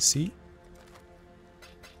 15C.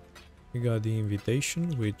 We got the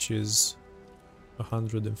invitation, which is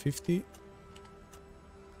 150.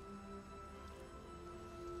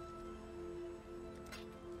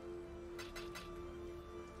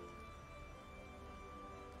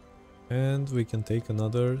 And we can take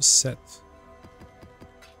another set.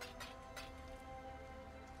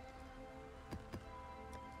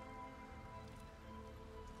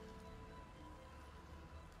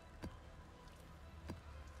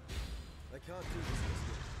 I can't do this this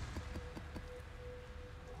way.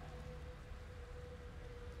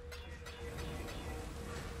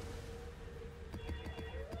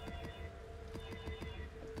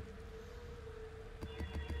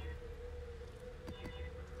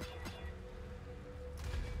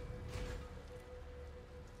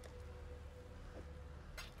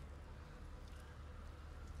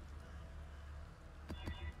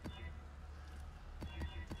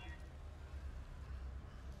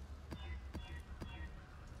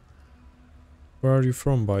 Where are you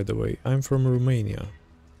from, by the way? I'm from Romania.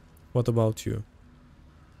 What about you?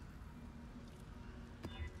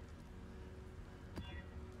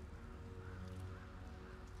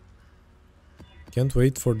 Can't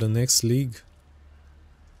wait for the next league.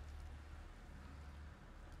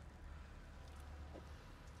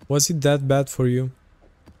 Was it that bad for you?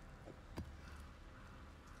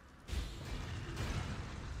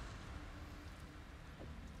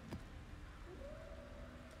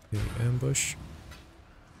 Okay, ambush.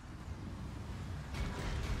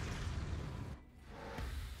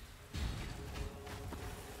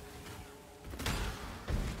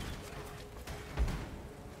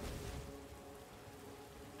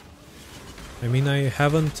 I mean, I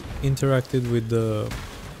haven't interacted with the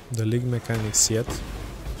league mechanics yet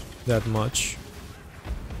that much,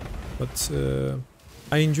 but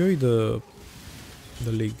I enjoy the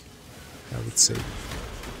league, I would say.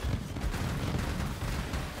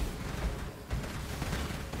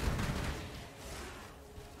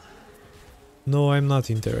 No, I'm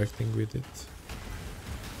not interacting with it.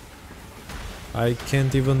 I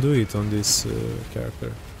can't even do it on this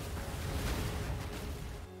character.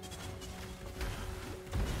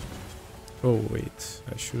 Oh wait,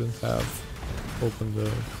 I shouldn't have opened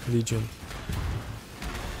the Legion.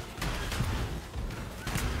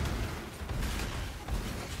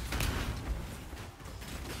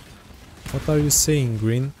 What are you saying,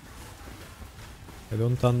 Green? I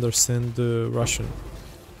don't understand the Russian.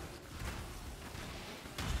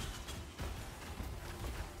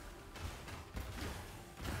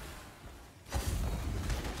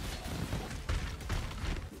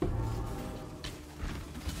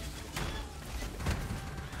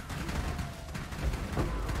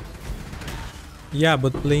 Yeah,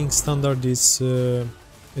 but playing standard is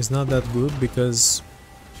not that good because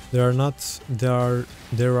there are not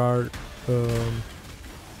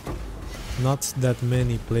that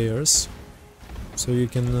many players, so you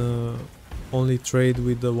can only trade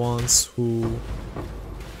with the ones who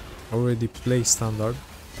already play standard,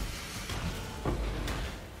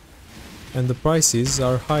 and the prices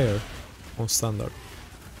are higher on standard.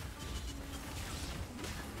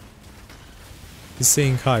 He's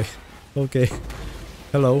saying hi. Okay.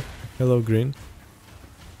 Hello. Hello, Green.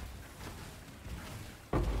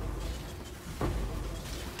 I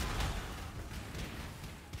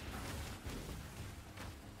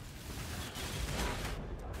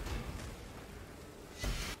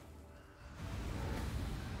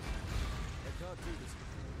can't do this.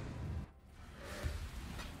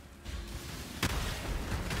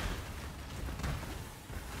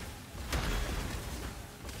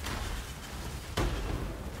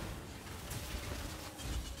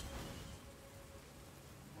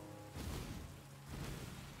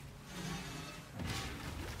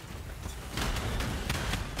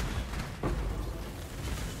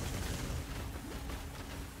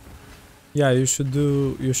 Yeah, you should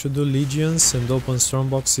do legions and open storm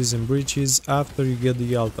boxes and breaches after you get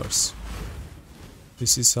the altars.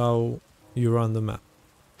 This is how you run the map.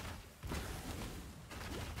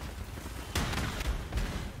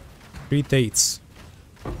 3 Tates.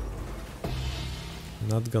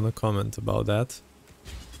 Not gonna comment about that.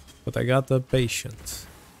 But I got a patient.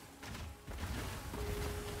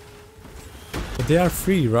 But they are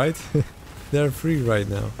free, right? They are free right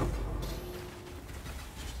now.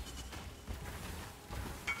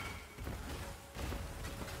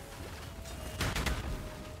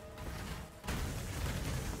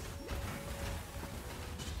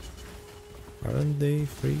 Aren't they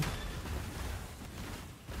free?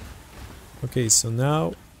 Okay, so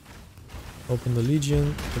now open the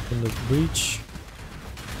Legion, open the breach,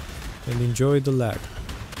 and enjoy the lag.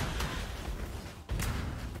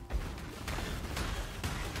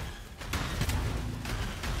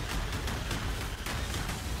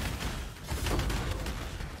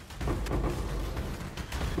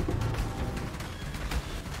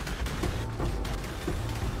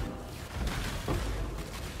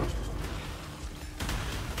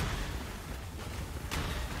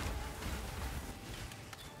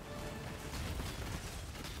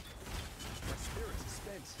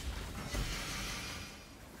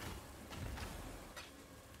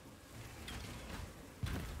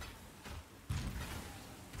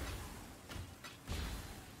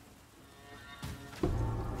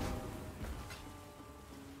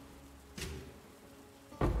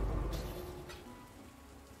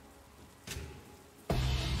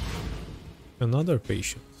 Another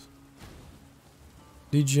patient.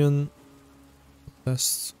 Legion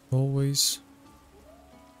best always.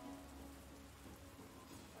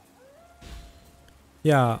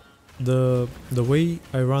 Yeah, the way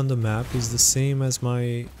I run the map is the same as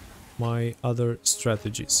my other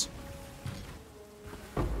strategies.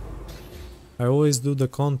 I always do the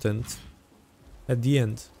content at the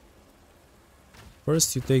end.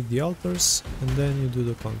 First you take the altars and then you do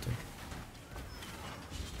the content.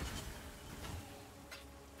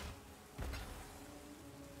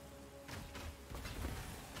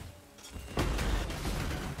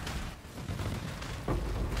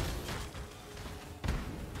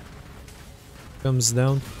 Comes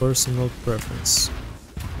down to personal preference.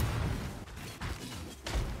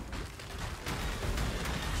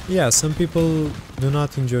 Yeah, some people do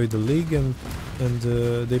not enjoy the league and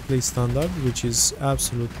they play standard, which is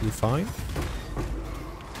absolutely fine.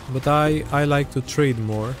 But I like to trade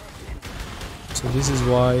more, so this is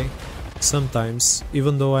why sometimes,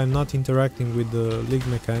 even though I'm not interacting with the league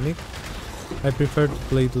mechanic, I prefer to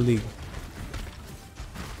play the league.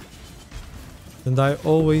 And I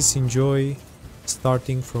always enjoy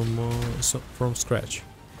starting from scratch.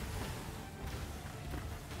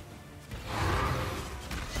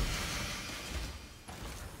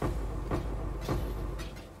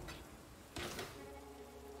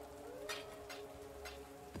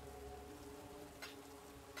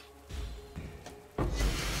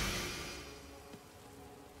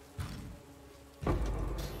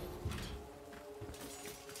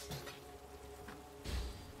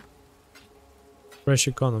 Fresh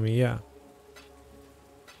economy, yeah.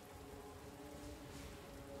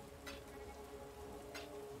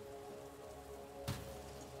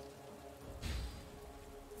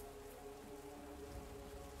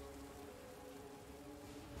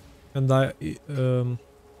 And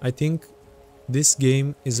I think this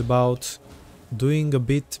game is about doing a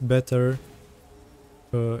bit better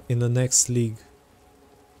in the next league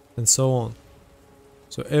and so on.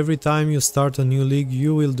 So every time you start a new league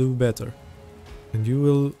you will do better and you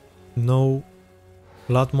will know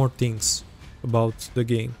a lot more things about the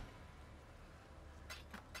game.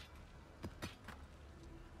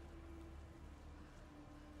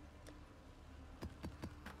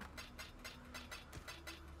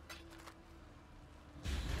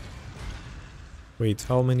 Wait,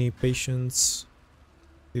 how many patients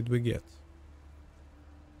did we get?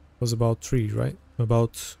 It was about 3, right?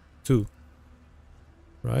 About 2,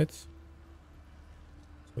 right?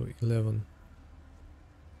 So 11.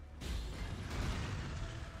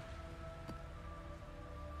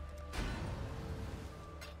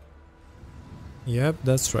 Yep,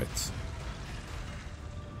 that's right.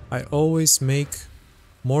 I always make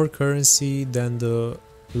more currency than the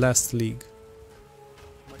last league.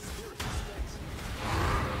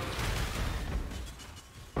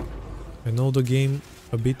 I know the game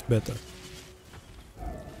a bit better. I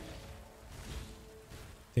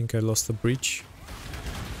think I lost a breach.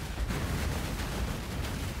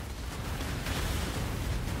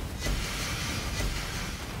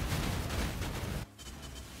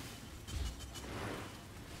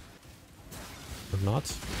 not.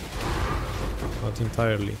 Not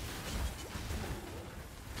entirely.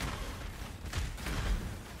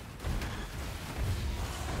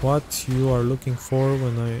 What you are looking for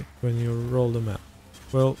when you roll the map?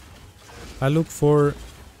 Well, I look for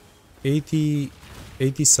 80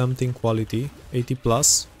 something quality, 80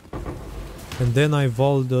 plus, and then I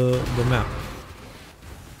vol the map.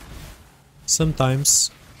 Sometimes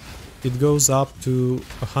it goes up to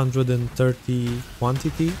 130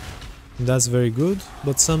 quantity, and that's very good,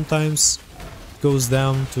 but sometimes it goes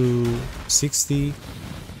down to 60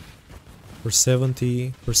 or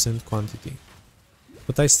 70% quantity.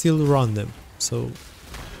 But I still run them, so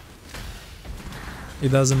it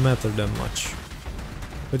doesn't matter that much.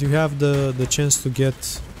 But you have the chance to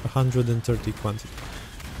get 130 quantity.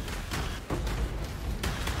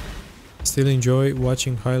 Still enjoy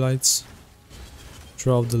watching highlights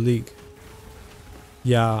throughout the league.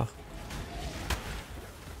 Yeah.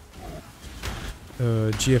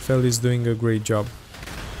 GFL is doing a great job.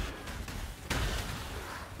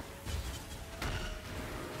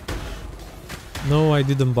 No, I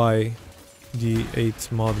didn't buy the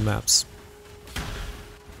 8 mod maps.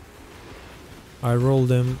 I roll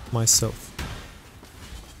them myself.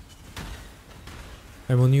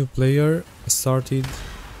 I'm a new player. I started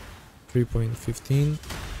 3.15.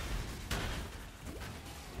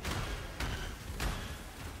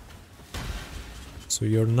 So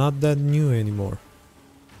you're not that new anymore.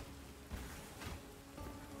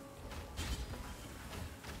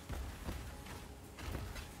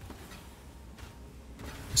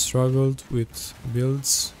 I struggled with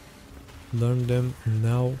builds, learned them, and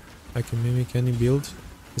now I can mimic any build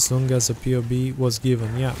as long as a POB was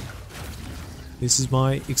given. Yeah, this is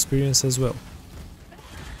my experience as well.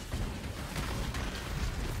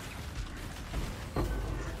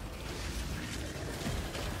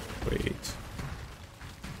 Wait.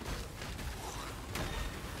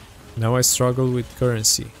 Now I struggle with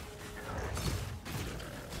currency.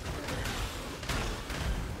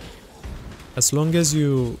 As long as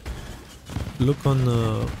you look on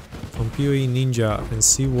PoE Ninja and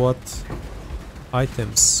see what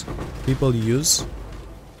items people use,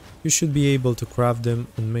 you should be able to craft them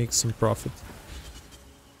and make some profit.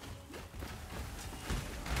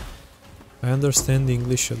 I understand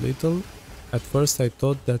English a little. At first I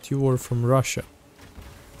thought that you were from Russia.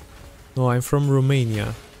 No, I'm from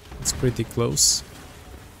Romania. It's pretty close.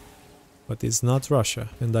 But it's not Russia,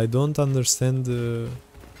 and I don't understand the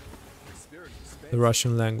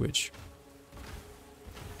Russian language.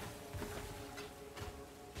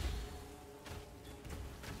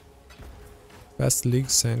 Past League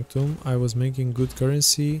Sanctum, I was making good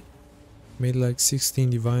currency, made like 16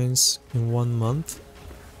 divines in 1 month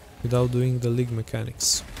without doing the league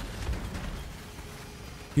mechanics.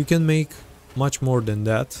 You can make much more than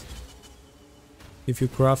that if you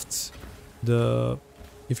craft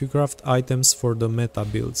items for the meta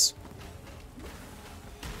builds.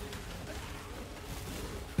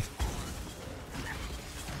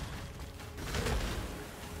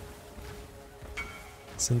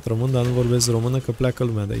 Sunt român, dar nu vorbesc română că pleacă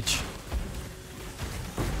lumea de aici.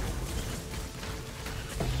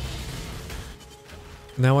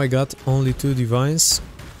 Now I got only 2 divines,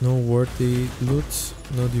 no worthy loot,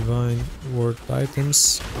 no divine worth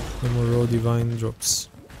items, no more raw divine drops.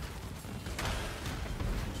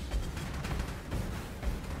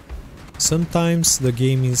 Sometimes the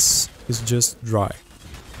game is just dry.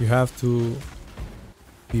 You have to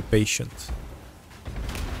be patient,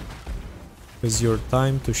 because your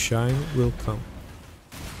time to shine will come.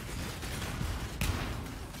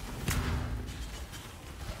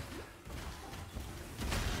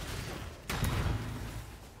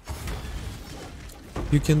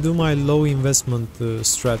 You can do my low investment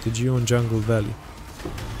strategy on Jungle Valley.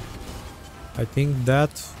 I think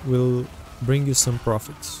that will bring you some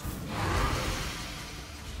profits.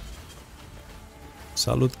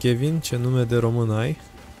 Salut Kevin, ce nume de român ai?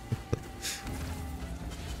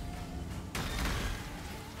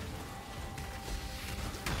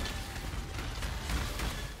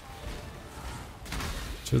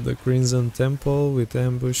 To the Crimson Temple with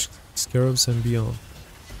ambush, scarabs and beyond.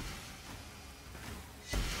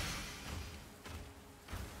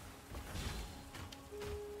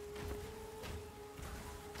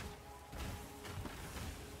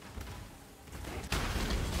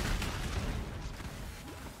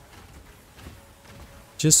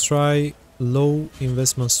 Just try low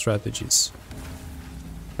investment strategies.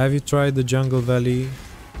 Have you tried the Jungle Valley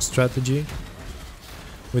strategy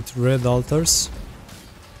with red altars?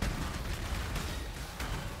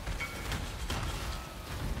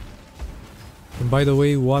 And by the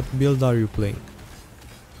way, what build are you playing?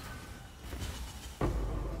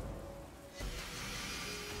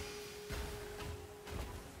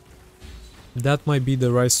 that might be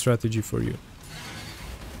the right strategy for you.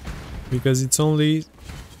 Because it's only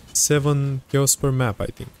 7 chaos per map, I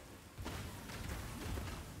think.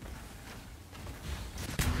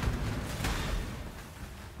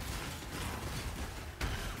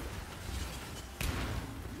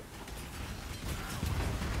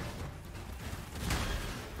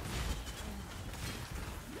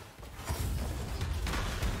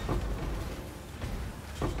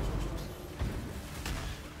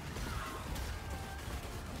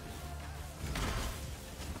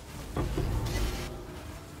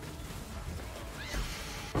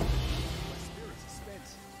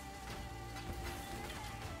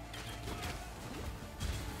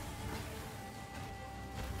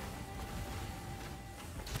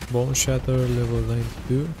 Bone Shatter level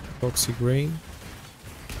 92, Toxic Rain.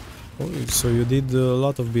 Oh, so you did a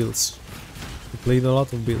lot of builds. You played a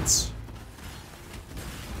lot of builds.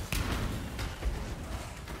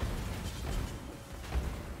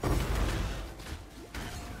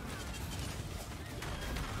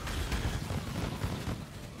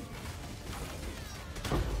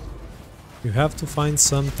 You have to find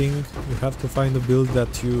something, you have to find a build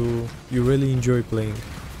that you really enjoy playing.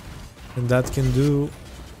 And that can do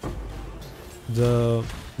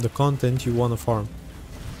the content you want to farm.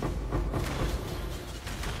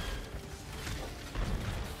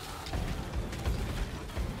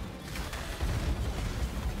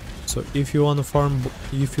 So if you want to farm,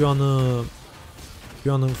 if you wanna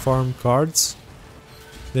farm cards,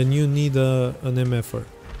 then you need an MFer.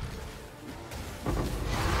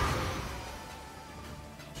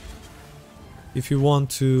 If you want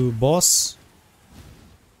to boss,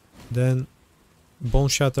 then Bone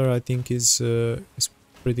Shatter I think is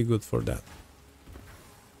pretty good for that.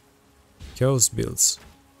 Chaos builds.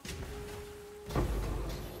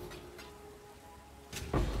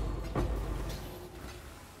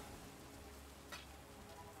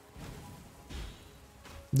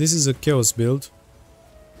 This is a chaos build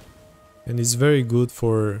and it's very good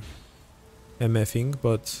for MFing,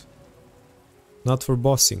 but not for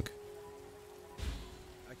bossing.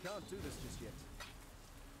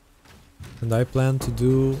 And I plan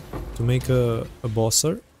to make a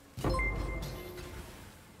bosser.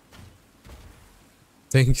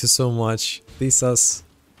 Thank you so much. Thisas,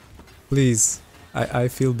 please, I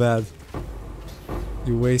feel bad.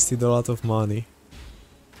 You wasted a lot of money.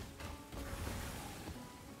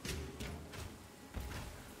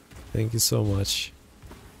 Thank you so much.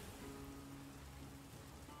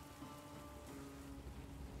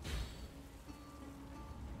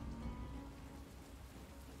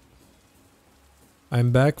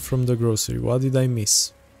 I'm back from the grocery. What did I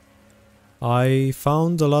miss? I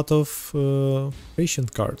found a lot of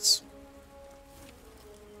patient cards.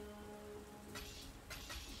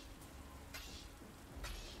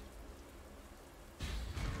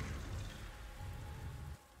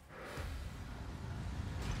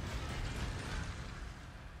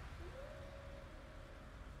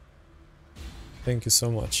 Thank you so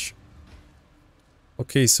much.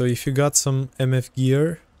 Okay, so if you got some MF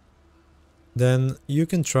gear, then you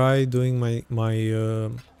can try doing my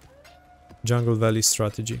Jungle Valley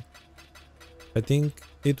strategy. I think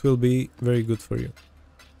it will be very good for you.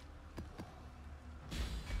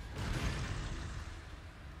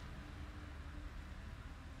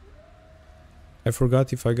 I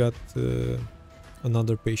forgot if I got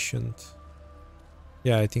another patient.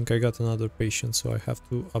 Yeah, I think I got another patient, so I have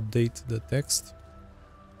to update the text.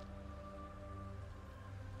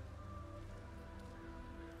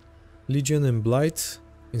 Legion and Blight.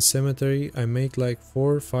 In Cemetery I make like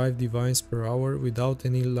 4 or 5 divines per hour without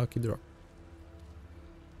any lucky drop.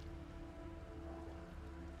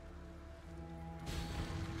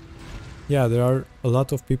 Yeah, there are a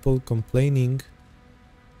lot of people complaining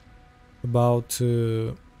about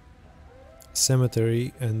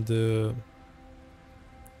Cemetery and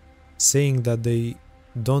saying that they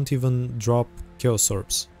don't even drop Chaos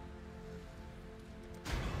Orbs.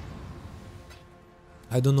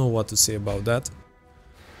 I don't know what to say about that.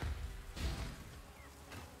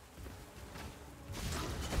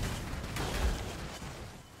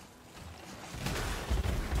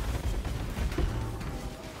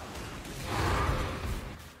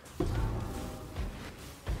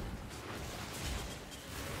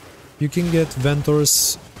 You can get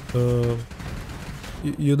Ventors.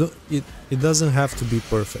 You don't. It doesn't have to be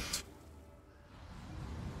perfect.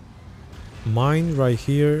 Mine right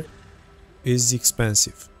here is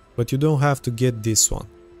expensive, but you don't have to get this one.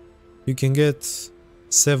 You can get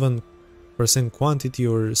 7% quantity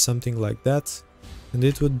or something like that, and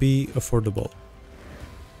it would be affordable.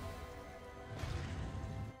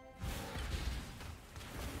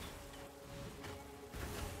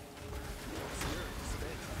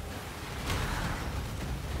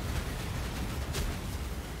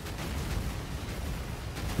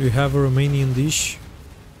 Do you have a Romanian dish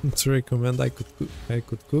to recommend I could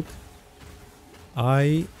cook?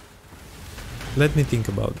 Let me think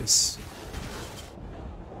about this.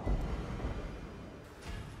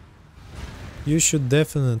 You should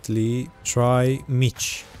definitely try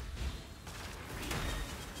mich.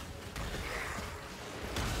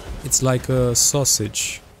 It's like a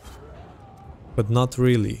sausage, but not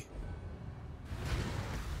really.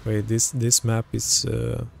 Wait, this map is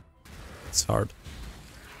it's hard.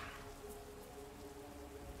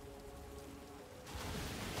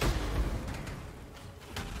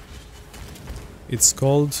 It's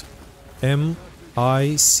called M-I-C-I.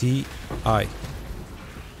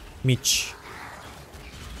 Mich.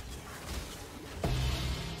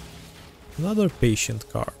 Another patient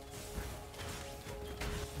card.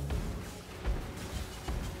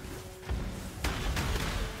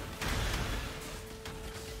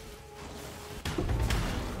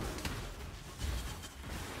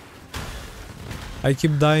 I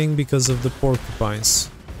keep dying because of the porcupines.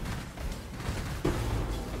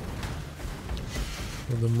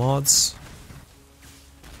 The mods.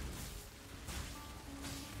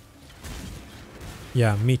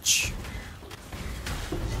 Yeah, Mitch.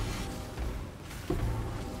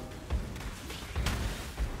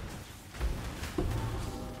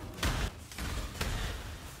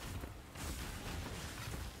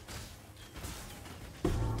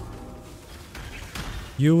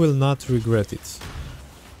 You will not regret it.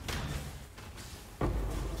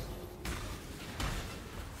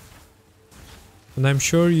 And I'm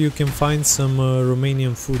sure you can find some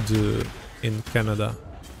Romanian food in Canada.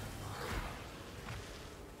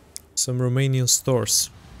 Some Romanian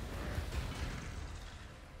stores.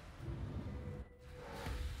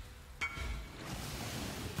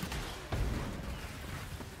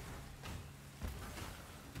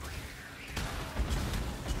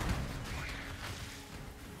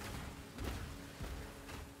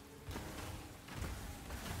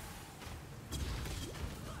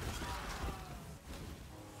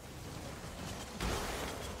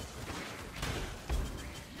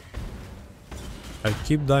 I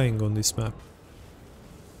keep dying on this map.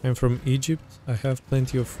 I'm from Egypt. I have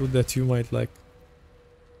plenty of food that you might like.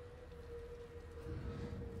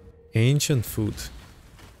 Ancient food.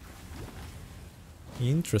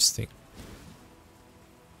 Interesting.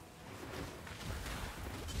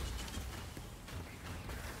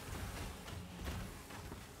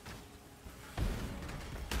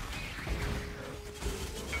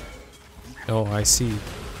 Oh, I see.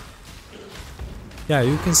 Yeah,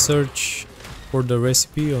 you can search for the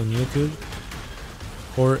recipe on YouTube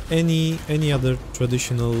or any other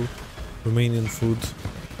traditional Romanian food.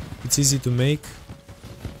 It's easy to make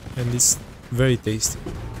and it's very tasty.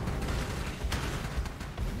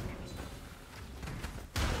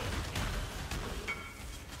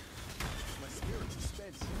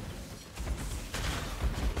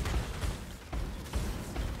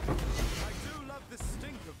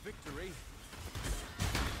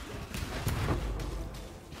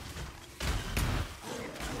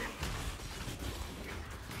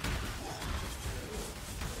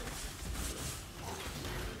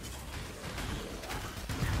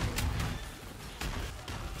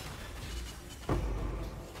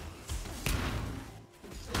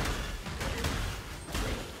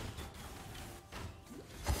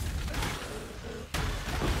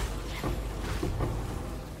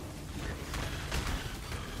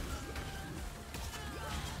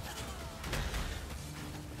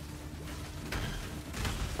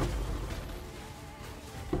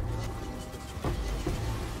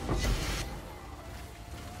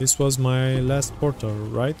 This was my last portal,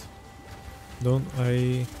 right? Don't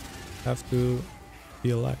I have to be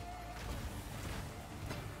alive?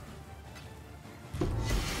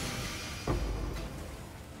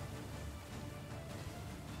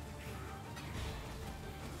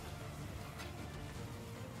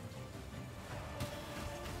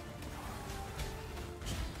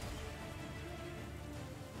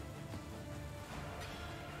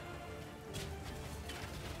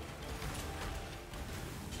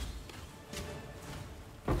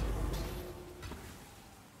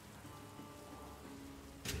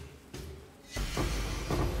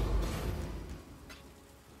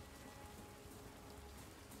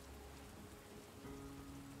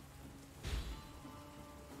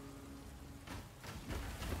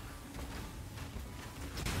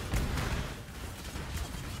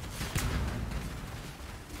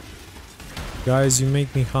 Guys, you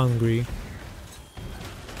make me hungry.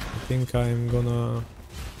 I think I'm gonna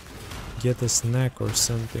get a snack or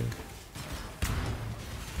something.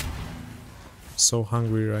 So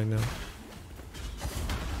hungry right now.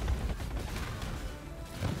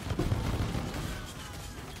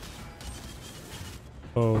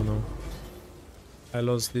 Oh no. I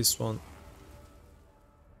lost this one.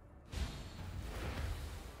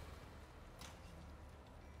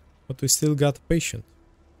 But we still got a patient.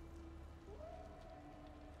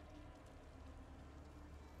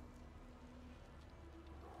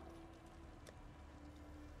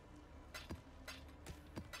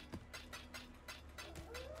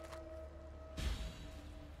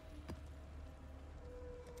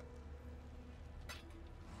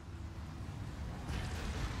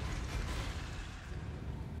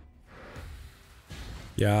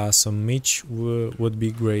 Yeah, some meat would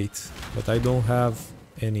be great, but I don't have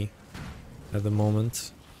any at the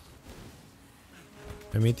moment.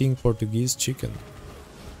 I'm eating Portuguese chicken.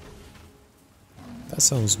 That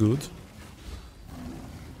sounds good.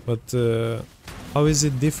 But how is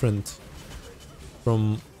it different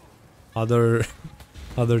from other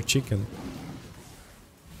other chicken?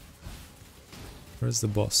 Where's the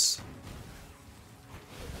boss?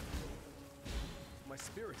 My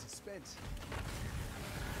spirit is spent.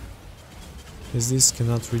 Is this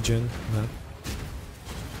cannot regen? No.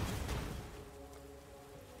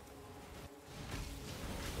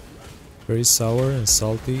 Very sour and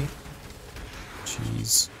salty.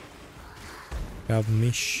 Jeez. Have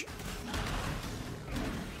mish.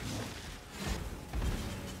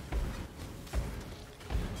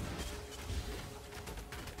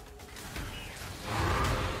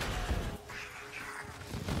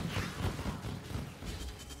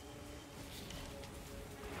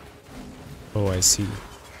 Oh, I see.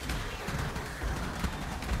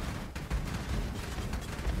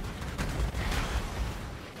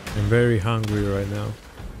 I'm very hungry right now.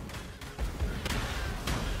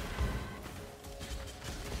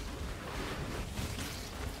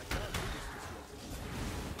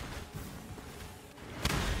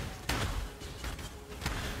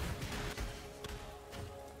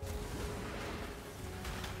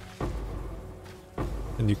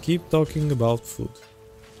 And you keep talking about food.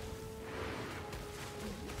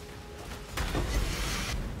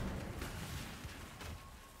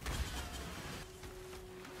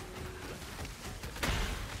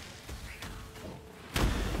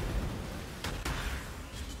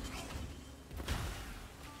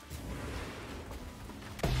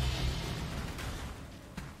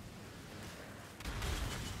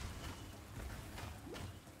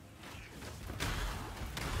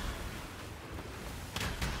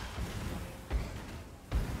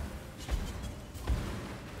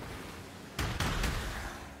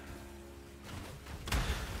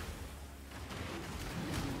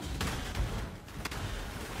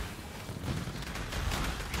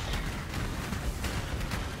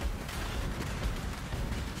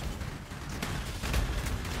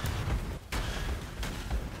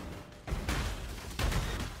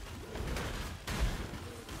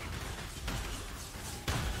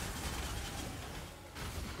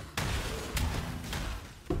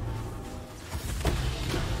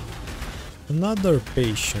 Another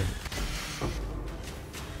patient.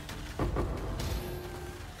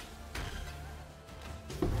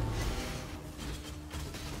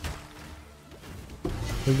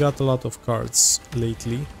 We got a lot of cards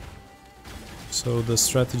lately, so the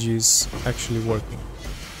strategy is actually working.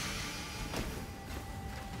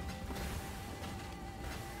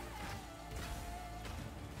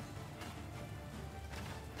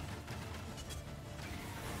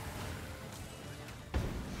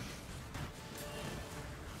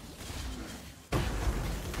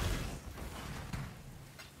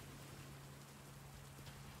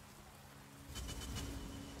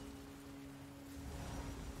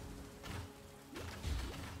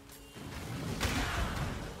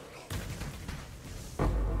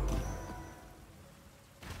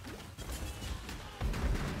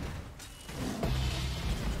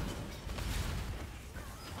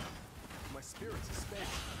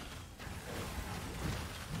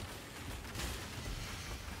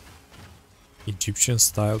 Egyptian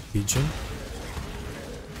style pigeon.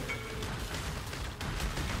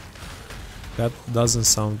 That doesn't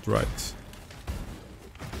sound right.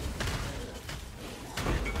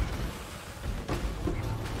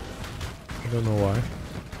 I don't know why.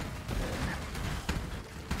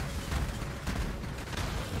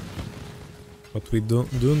 But we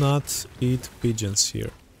do not eat pigeons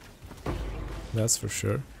here. That's for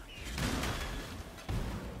sure.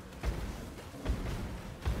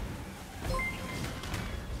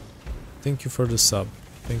 Thank you for the sub.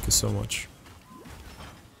 Thank you so much.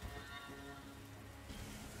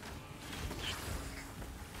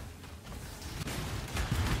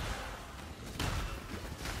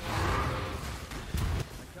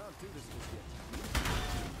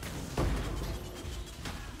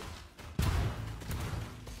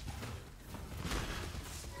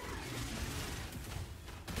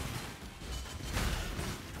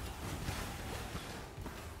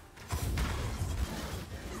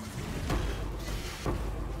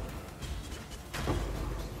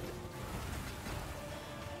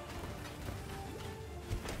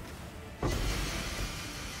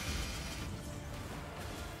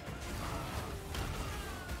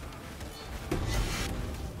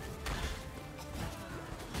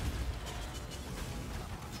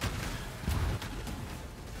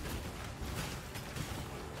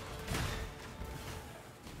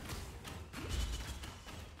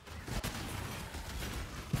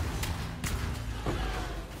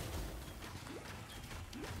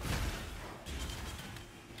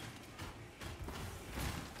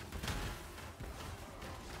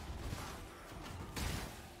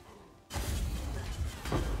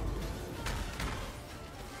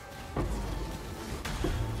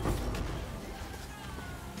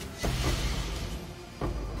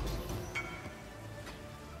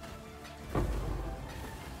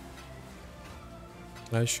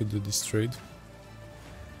 I should do this trade.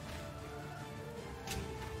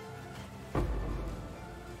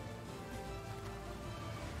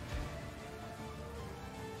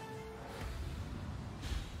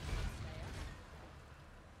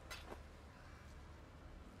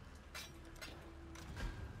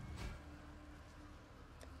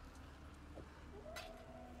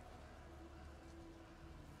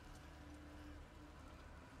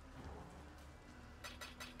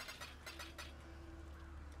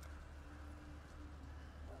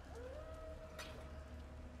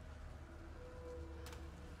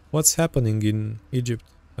 What's happening in Egypt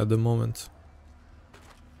at the moment?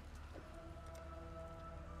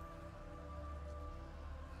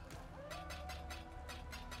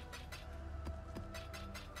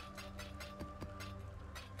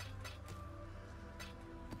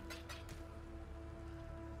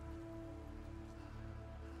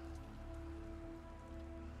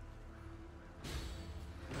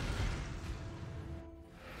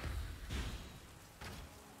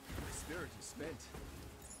 My spirit is spent.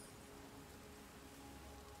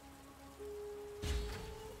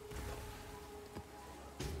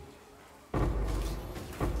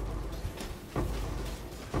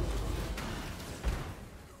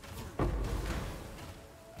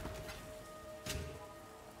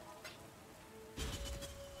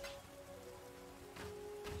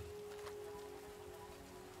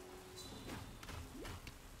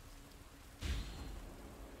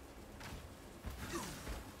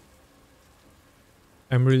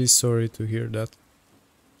 I'm really sorry to hear that.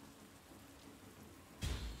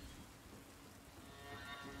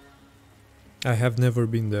 I have never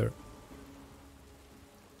been there.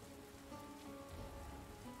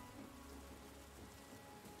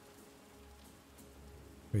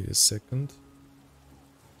 Wait a second.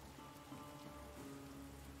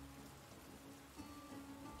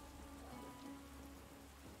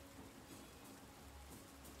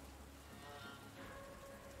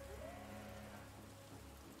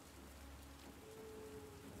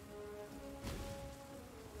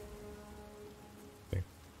 Okay.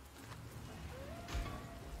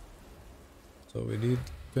 So we did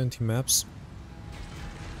 20 maps.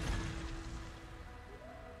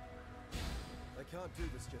 I can't do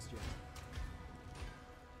this just yet.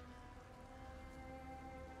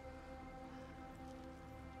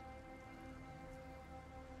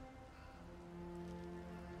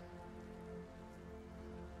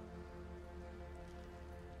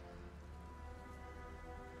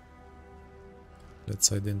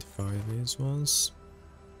 Let's identify these ones.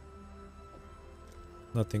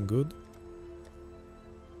 Nothing good.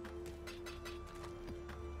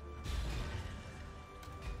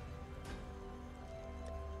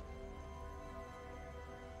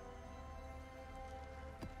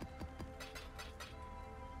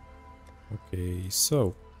 Okay,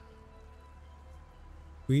 so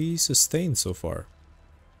we sustained so far.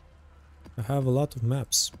 I have a lot of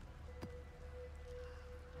maps.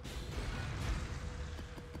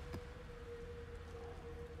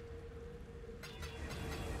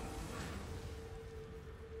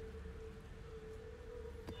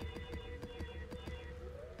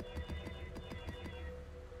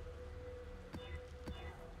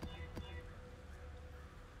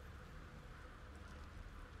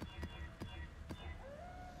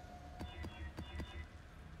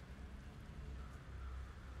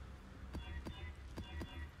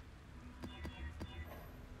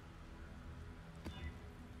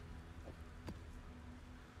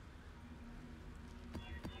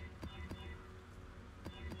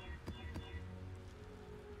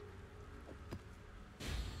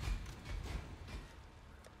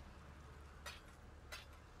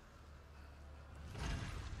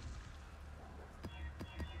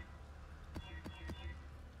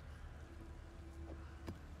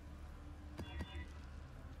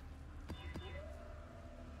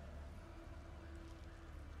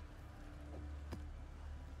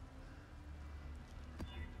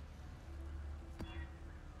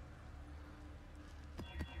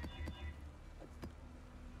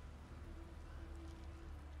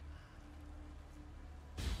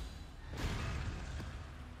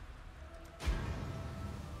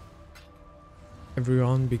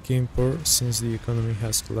 Everyone became poor since the economy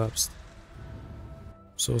has collapsed.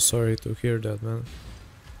 So sorry to hear that, man.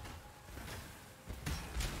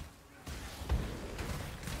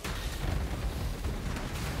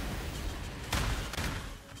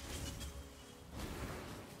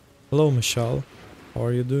 Hello, Michelle. How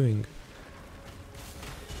are you doing?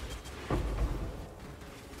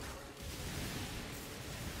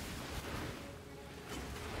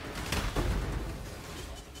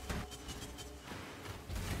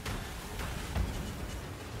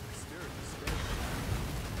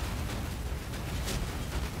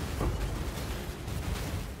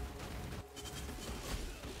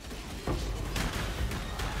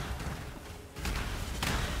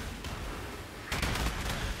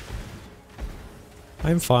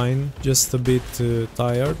 I'm fine, just a bit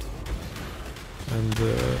tired, and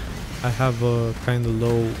I have a kind of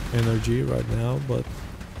low energy right now, but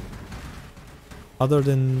other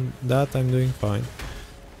than that I'm doing fine.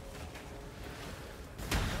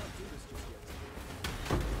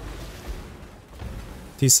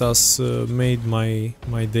 Tisas made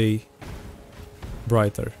my day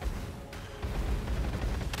brighter.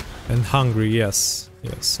 And hungry, yes.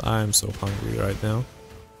 Yes, I am so hungry right now.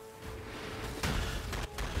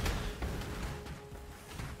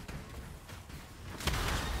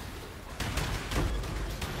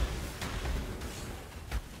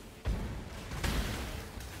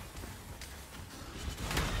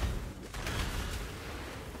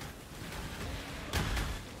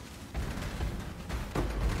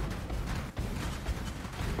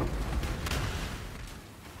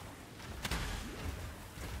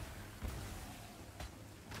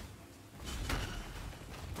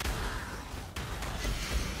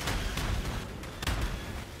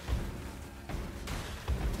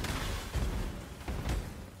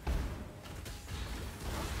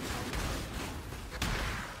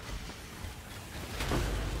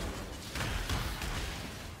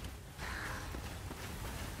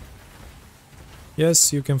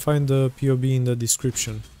 Yes, you can find the POB in the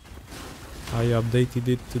description. I updated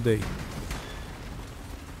it today.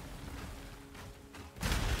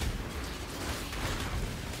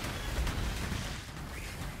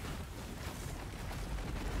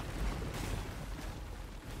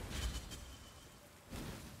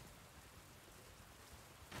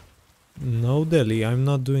 No daily, I'm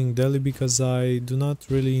not doing daily because I do not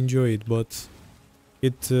really enjoy it, but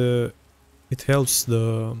it helps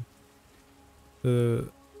the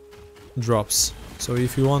drops. So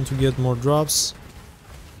if you want to get more drops,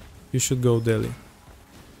 you should go daily.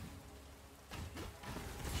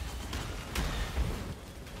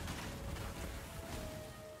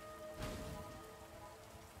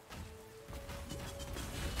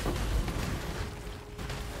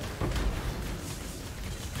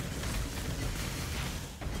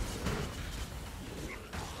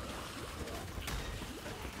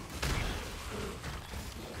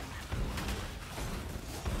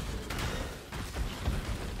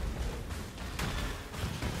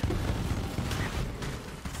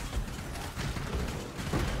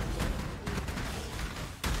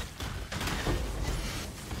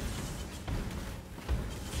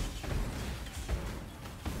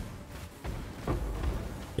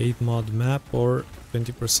 Eight mod map or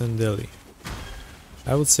 20% daily.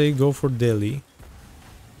 I would say go for daily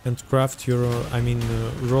and craft your,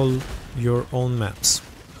 roll your own maps.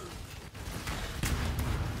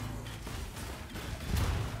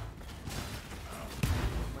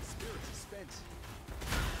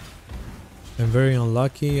 I'm very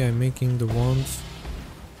unlucky. I'm making the wand.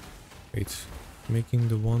 Wait, making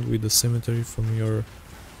the wand with the cemetery from your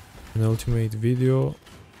penultimate video.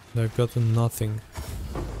 I've gotten nothing.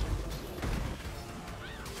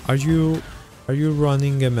 Are you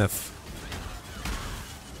running MF?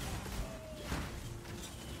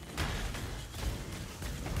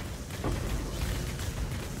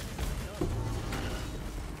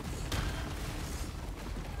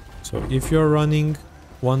 So if you're running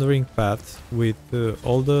Wandering Path with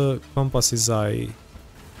all the compasses I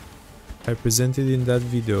presented in that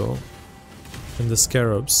video and the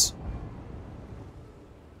scarabs,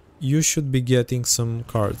 you should be getting some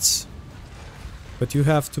cards. But you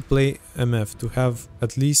have to play MF to have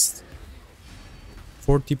at least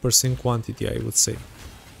 40% quantity, I would say.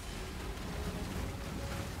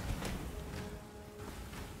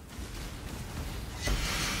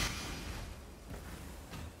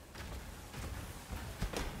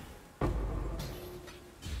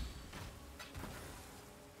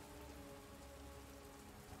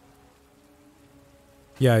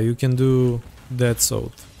 Yeah, you can do Dead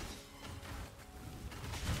Salt.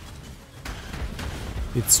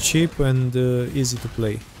 It's cheap and easy to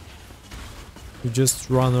play. You just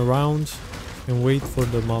run around and wait for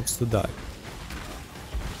the mobs to die.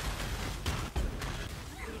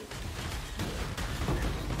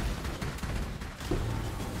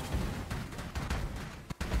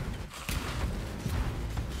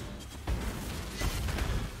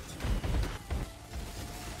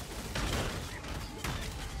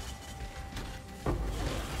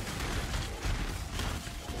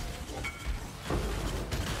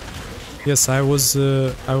 Yes, I was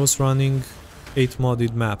running 8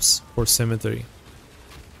 modded maps for Cemetery.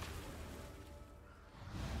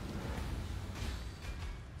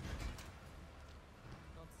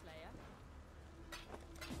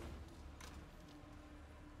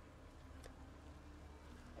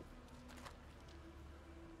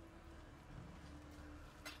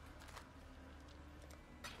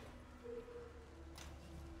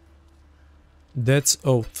 Death's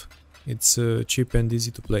Oath. It's cheap and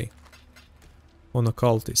easy to play. On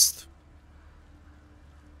Occultist.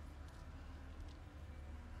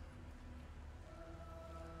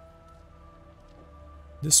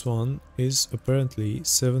 This one is apparently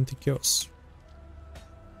 70 chaos.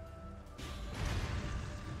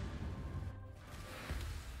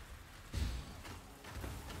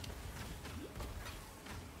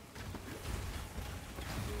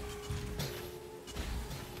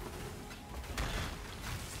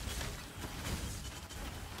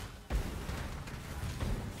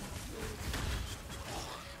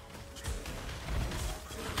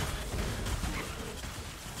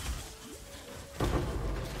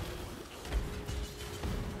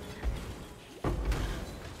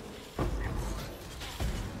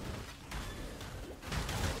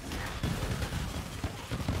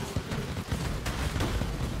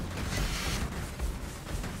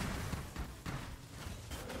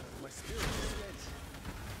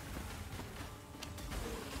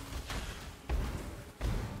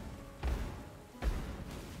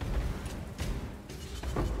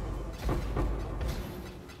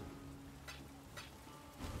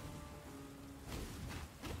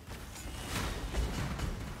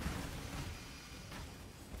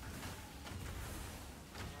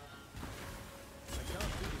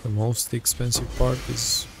 The most expensive part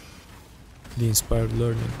is the inspired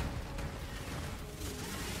learning.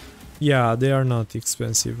 Yeah, they are not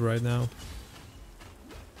expensive right now.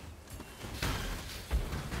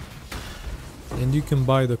 And you can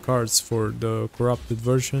buy the cards for the corrupted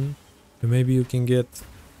version, and maybe you can get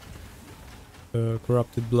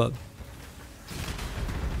corrupted blood.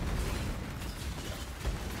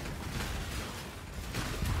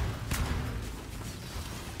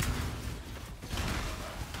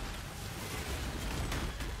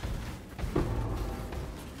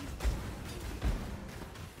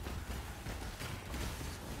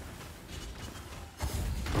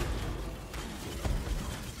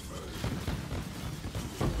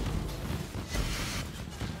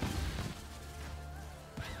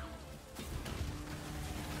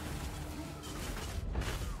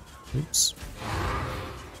 Oops.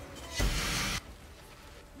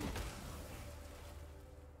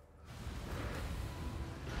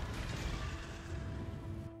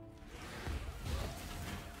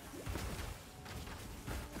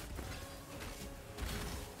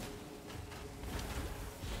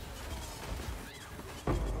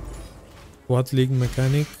 What league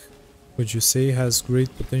mechanic would you say has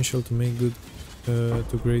great potential to make good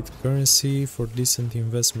to great currency for decent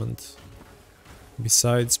investment?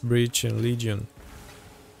 Besides Breach and Legion.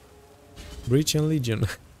 Breach and Legion.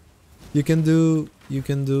 you can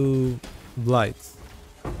do Blight.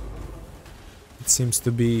 It seems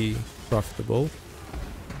to be profitable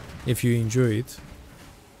if you enjoy it.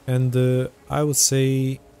 And I would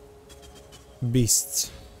say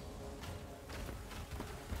Beasts.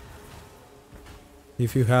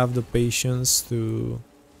 If you have the patience to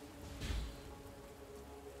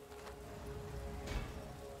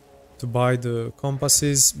buy the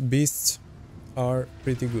compasses, Beasts are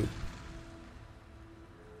pretty good.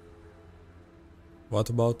 What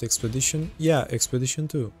about Expedition? Yeah, Expedition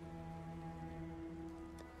too.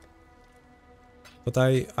 But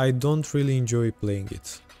I don't really enjoy playing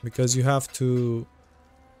it, because you have to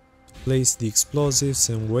place the explosives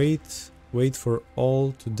and wait for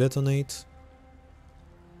all to detonate.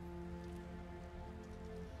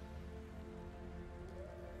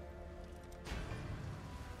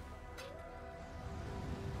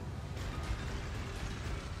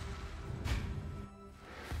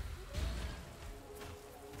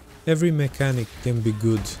 Every mechanic can be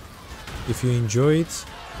good. If you enjoy it,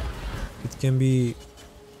 it can be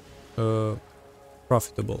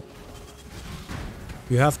profitable.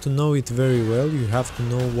 You have to know it very well, you have to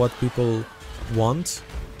know what people want.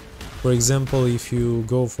 For example, if you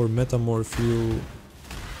go for Metamorph,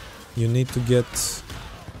 you need to get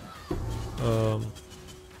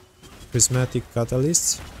prismatic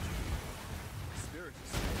catalysts.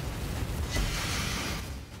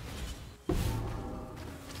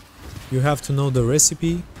 You have to know the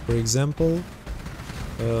recipe. For example,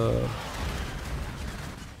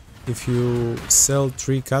 if you sell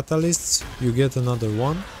 3 catalysts, you get another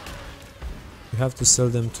one. You have to sell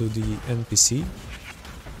them to the NPC.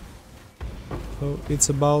 So it's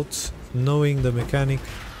about knowing the mechanic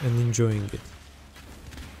and enjoying it.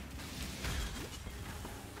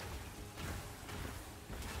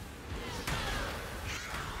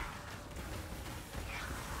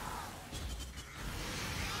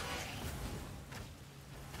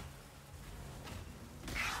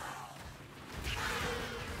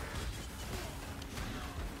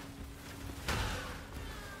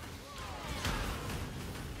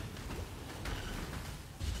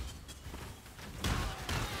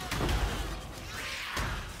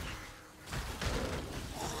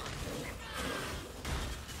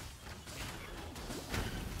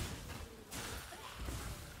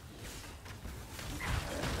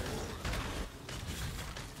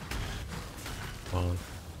 on.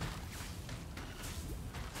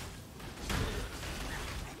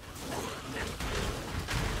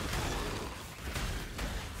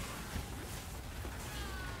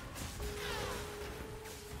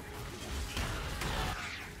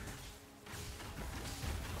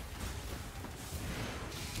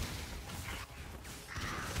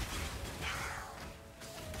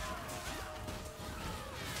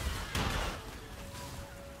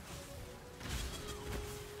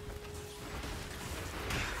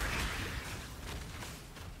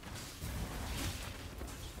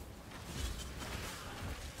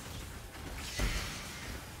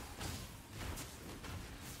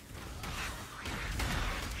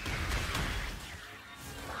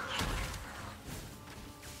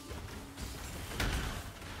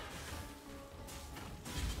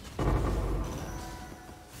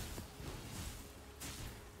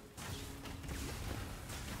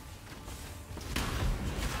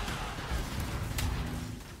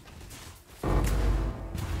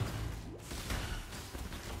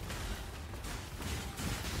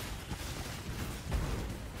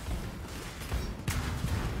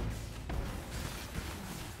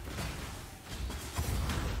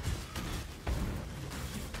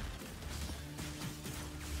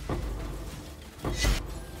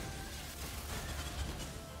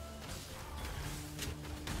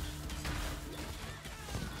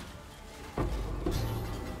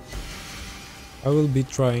 I will be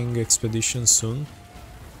trying Expedition soon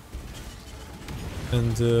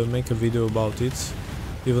and make a video about it,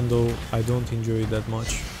 even though I don't enjoy it that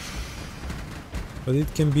much. But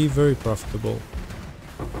it can be very profitable,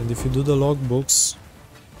 and if you do the logbooks,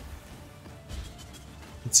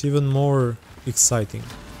 it's even more exciting.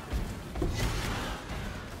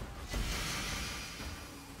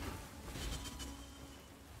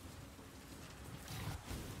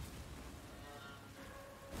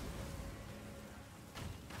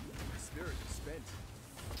 Spirit is spent.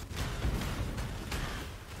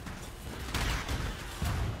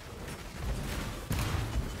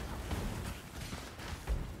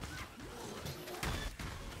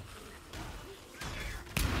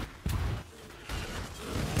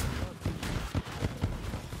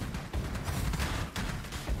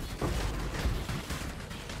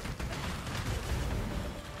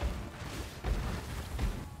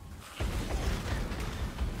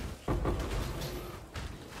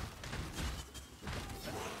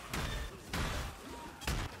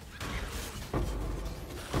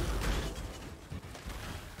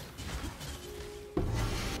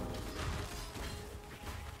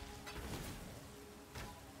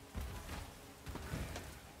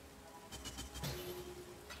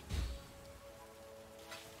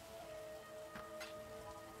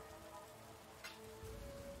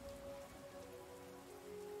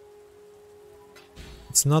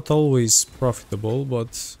 It's not always profitable,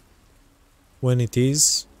 but when it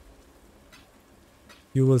is,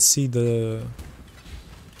 you will see the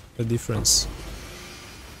difference.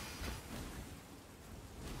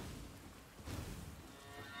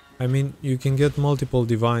 I mean, you can get multiple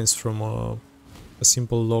divines from a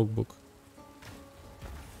simple logbook.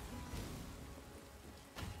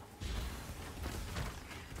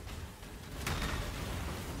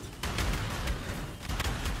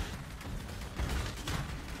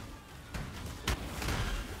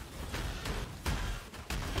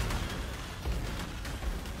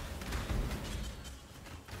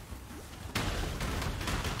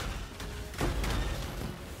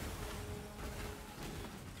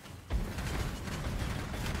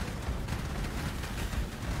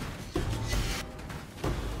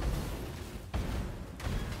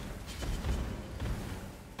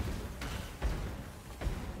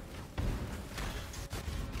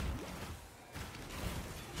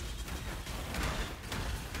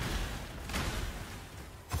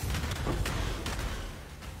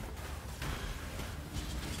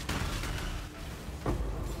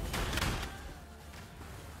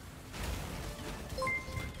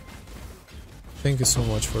 Thank you so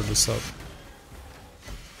much for the sub.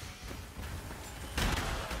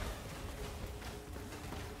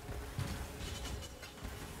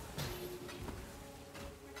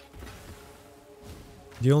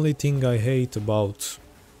 The only thing I hate about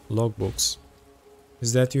logbooks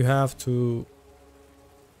is that you have to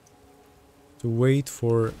wait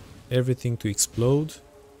for everything to explode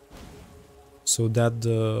so that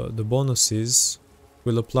the bonuses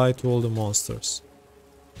will apply to all the monsters.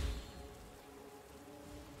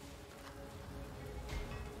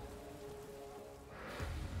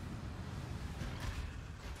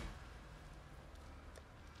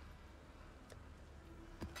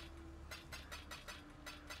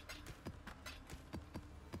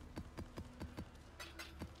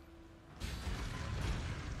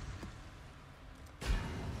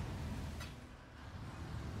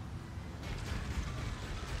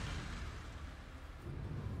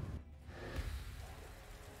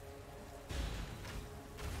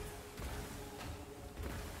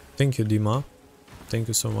 Thank you, Dima. Thank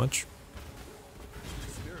you so much.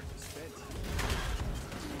 Spirit is spent.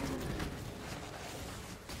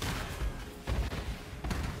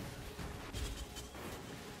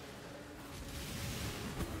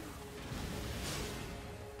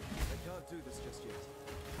 I can't do this just yet.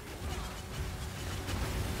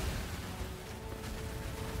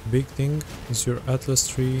 Big thing is your Atlas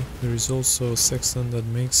tree. There is also a sextant that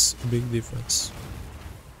makes a big difference.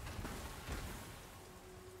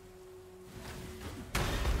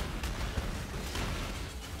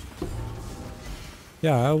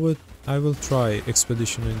 Yeah, I will try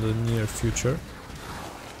expedition in the near future,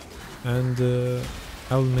 and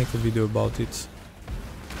I will make a video about it.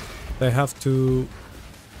 I have to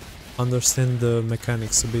understand the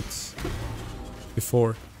mechanics a bit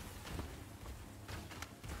before.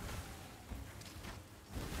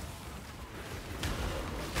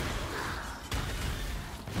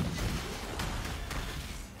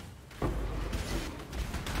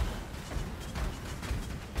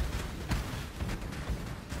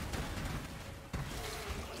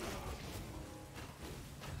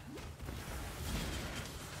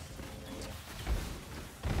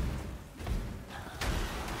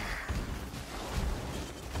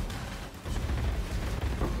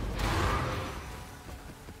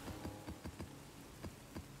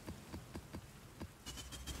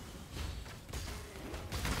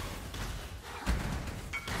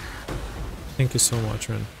 Thank you so much,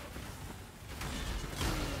 man.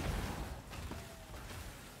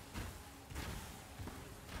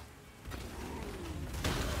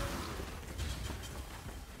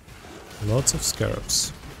 Lots of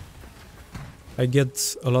scarabs. I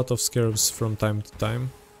get a lot of scarabs from time to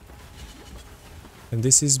time. And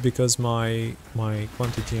this is because my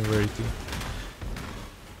quantity and rarity.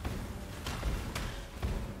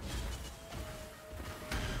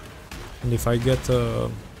 And if I get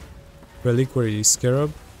a reliquary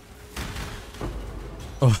scarab...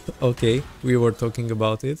 Oh, okay, we were talking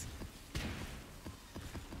about it.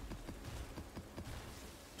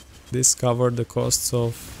 This covered the costs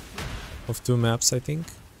of 2 maps, I think.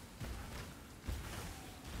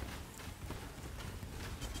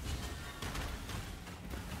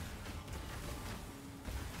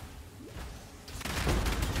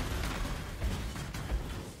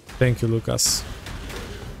 Thank you, Lucas.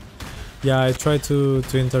 Yeah, I try to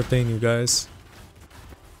entertain you guys.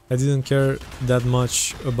 I didn't care that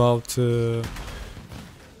much about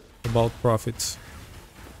profit.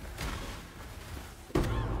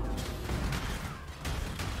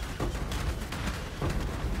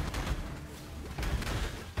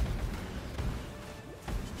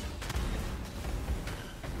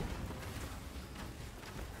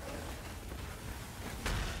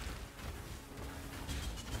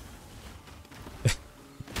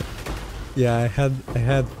 Yeah, I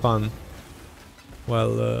had fun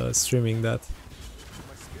while streaming that.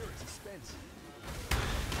 My spirit is spent.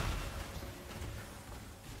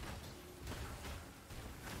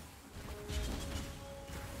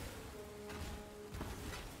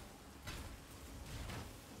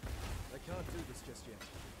 I can't do this just yet.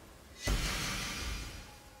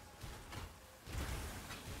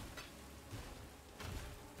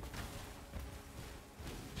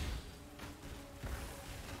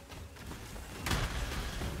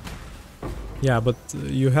 Yeah, but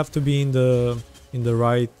you have to be in the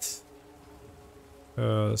right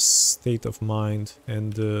state of mind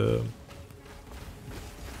and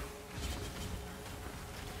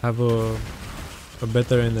have a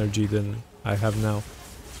better energy than I have now.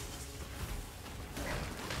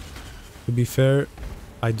 To be fair,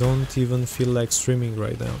 I don't even feel like streaming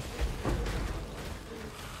right now.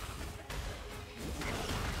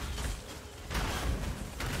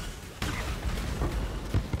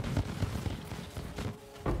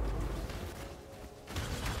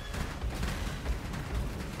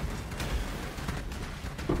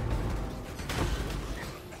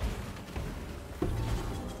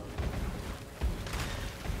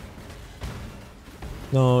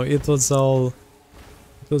 No, it was all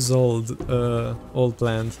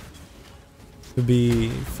planned to be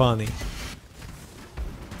funny.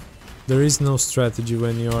 There is no strategy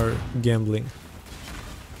when you are gambling.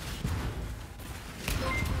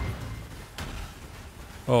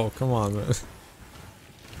 Oh, come on, man.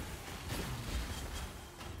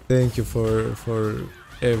 Thank you for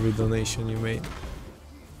every donation you made.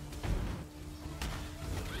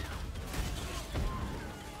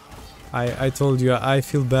 I told you I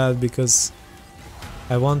feel bad because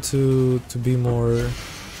I want to be more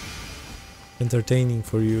entertaining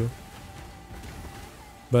for you,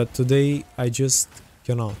 but today I just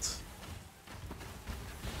cannot.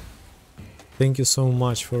 Thank you so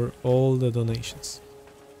much for all the donations.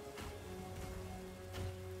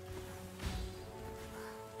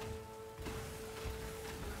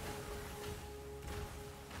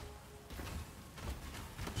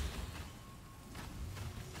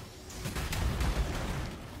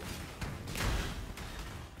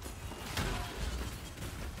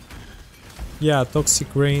 Yeah,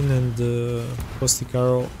 Toxic Rain and Caustic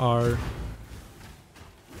Arrow are...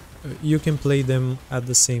 you can play them at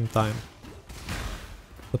the same time.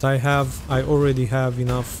 But I already have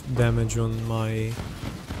enough damage on my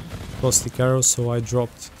Caustic Arrow, so I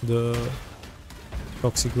dropped the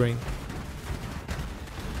Toxic Rain.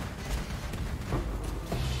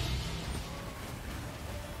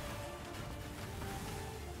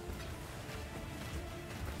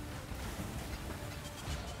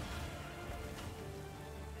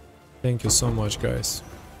 Thank you so much, guys.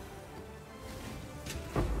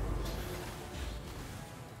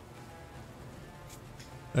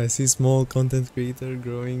 I see small content creator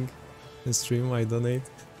growing in stream, I donate.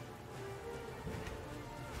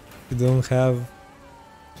 You don't have...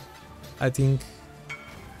 I think...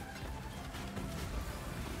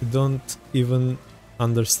 you don't even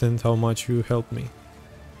understand how much you help me.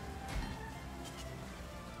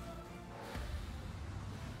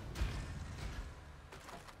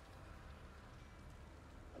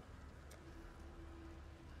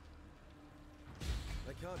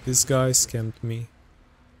 This guy scammed me.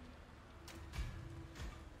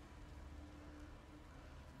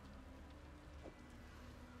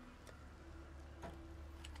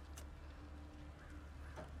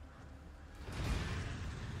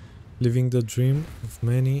 Living the dream of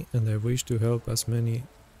many, and I wish to help as many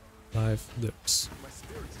lifers.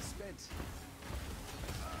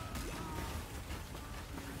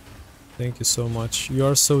 Thank you so much. You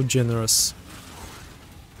are so generous.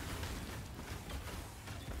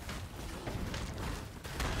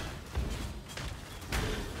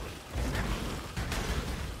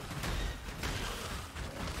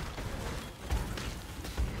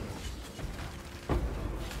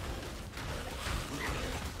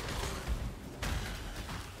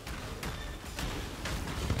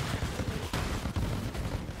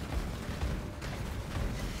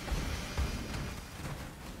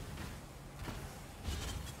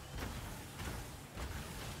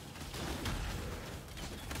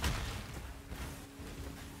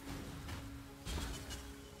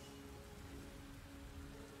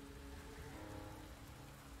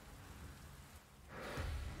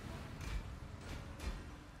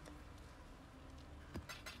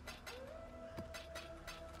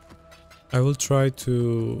 I will try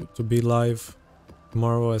to be live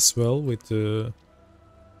tomorrow as well with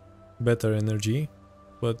better energy,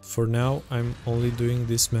 but for now I'm only doing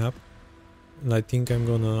this map, and I think I'm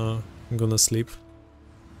gonna sleep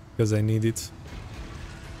because I need it.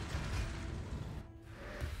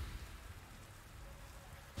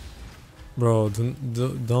 Bro, don't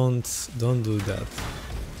do that.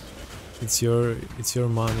 It's your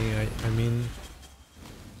money. I mean.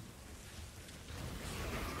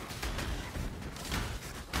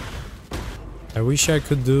 I wish I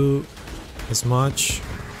could do as much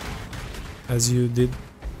as you did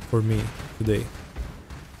for me today.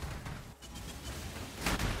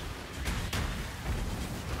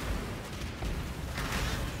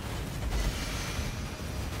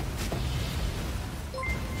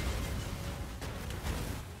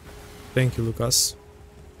 Thank you, Lucas.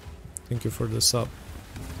 Thank you for the sub.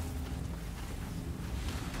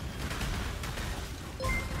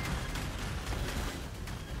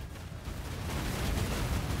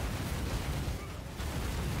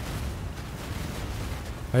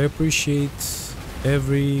 I appreciate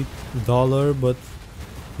every dollar, but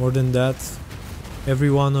more than that, every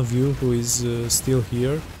one of you who is still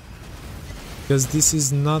here, because this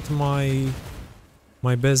is not my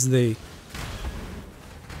best day,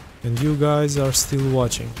 and you guys are still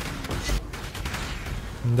watching,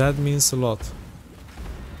 and that means a lot.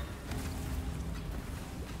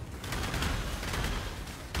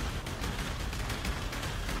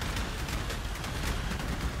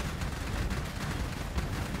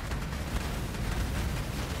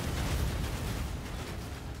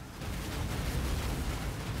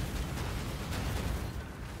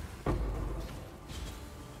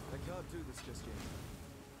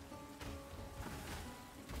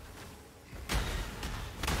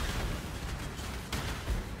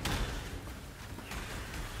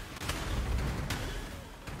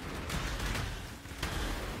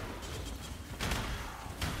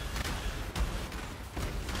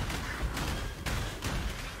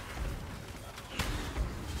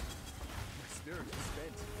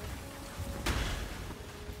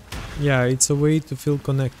 Yeah, it's a way to feel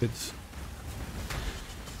connected.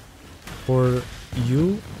 For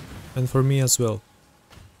you and for me as well.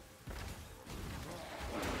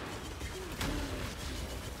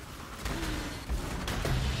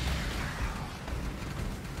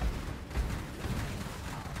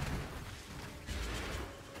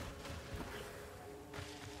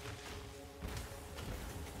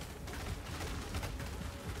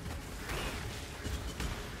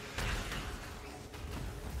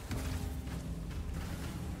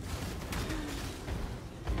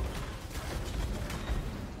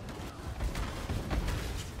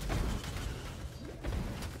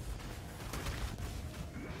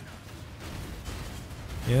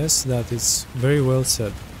 Yes, that is very well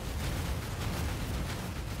said.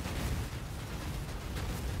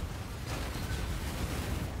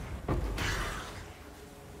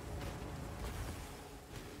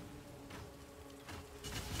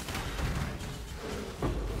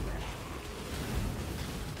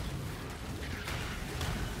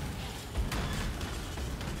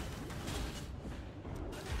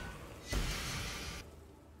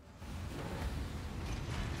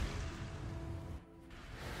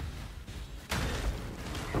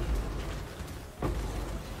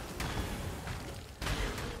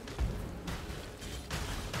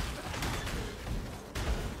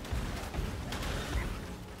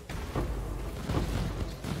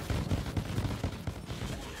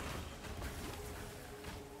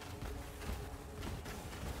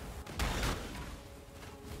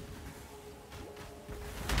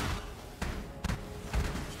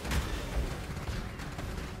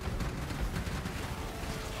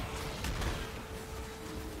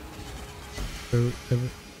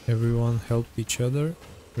 Everyone helped each other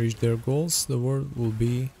reach their goals, the world will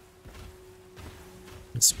be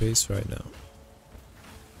in space right now.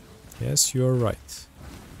 Yes, you are right.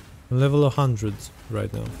 I'm level 100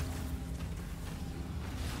 right now.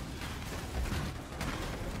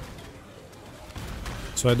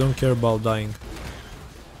 So I don't care about dying.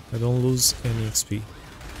 I don't lose any XP.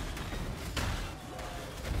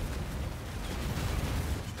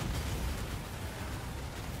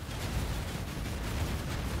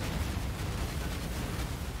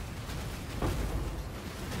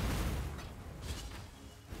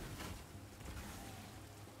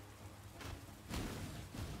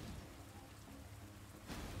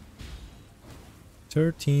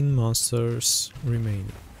 "13 monsters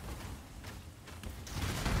remaining.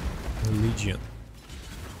 The Legion.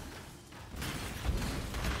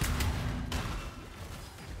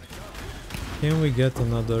 Can we get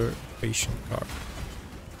another patient card?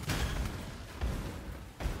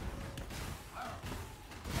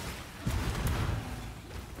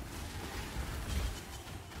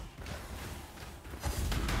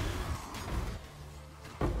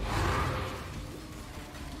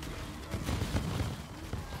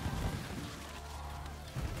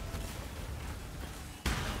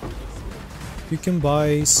 You can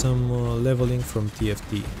buy some leveling from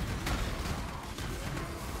TFT.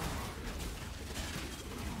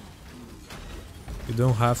 You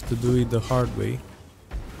don't have to do it the hard way.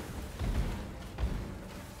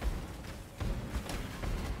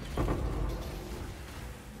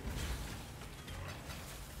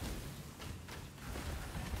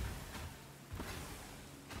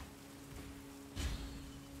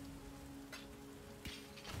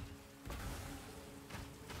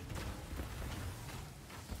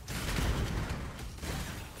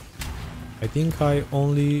 I think I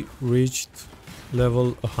only reached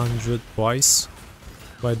level 100 twice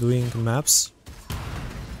by doing maps,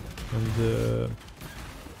 and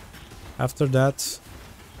after that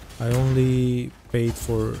I only paid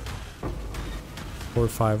for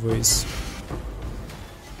 5 ways.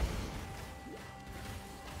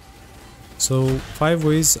 So 5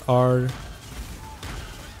 ways are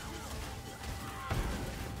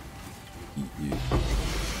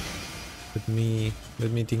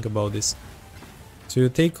let me think about this. So you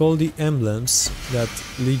take all the emblems that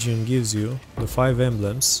Legion gives you, the 5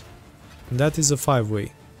 emblems, and that is a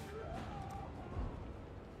 5-way.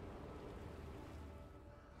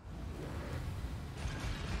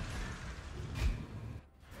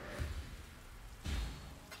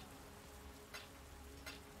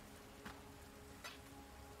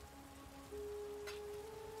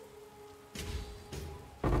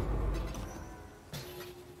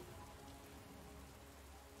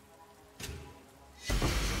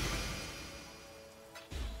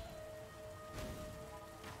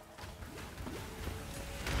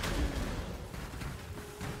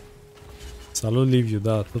 Salut, Liviu,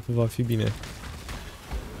 da, totul va fi bine.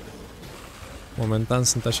 Momentan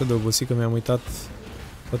sunt așa de obosit că mi-am uitat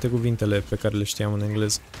toate cuvintele pe care le știam în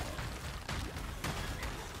engleză.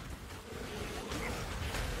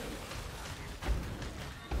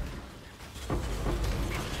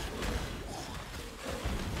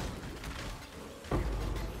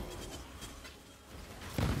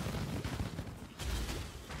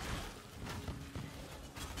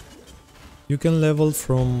 You can level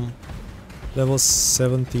from level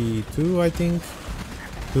 72, I think,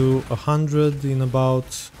 to 100 in about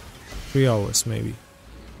 3 hours maybe.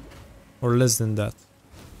 Or less than that.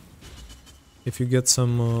 If you get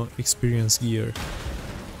some experience gear.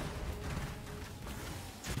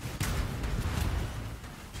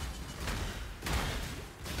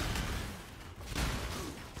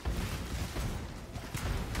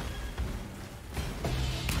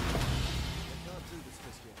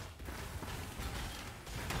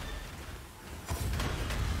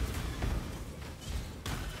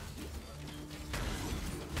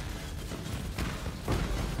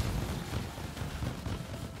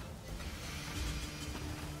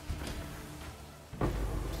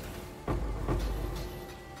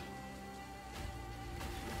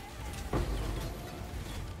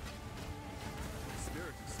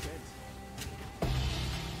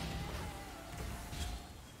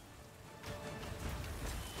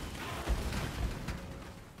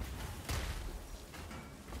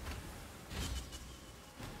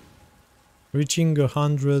 Reaching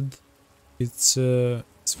 100, it's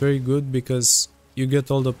very good because you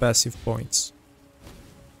get all the passive points.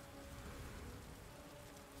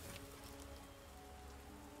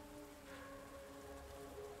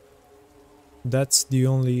 That's the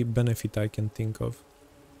only benefit I can think of.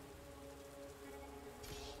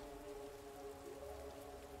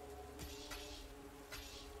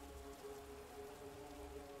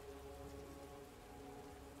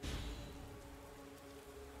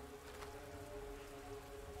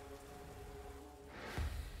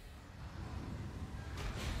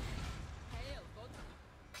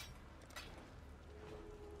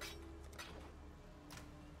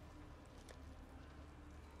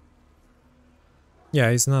 Yeah,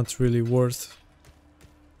 it's not really worth.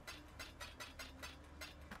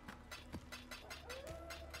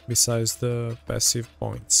 Besides the passive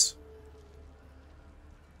points.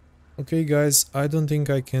 Okay guys, I don't think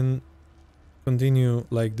I can continue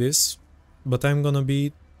like this, but I'm gonna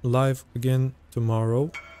be live again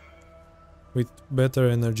tomorrow with better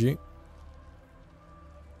energy.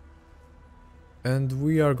 And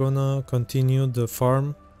we are gonna continue the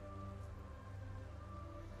farm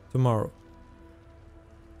tomorrow.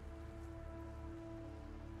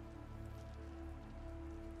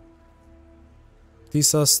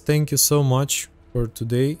 Tisas, thank you so much for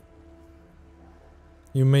today.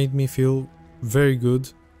 You made me feel very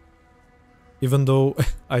good, even though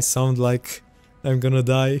I sound like I'm gonna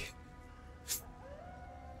die.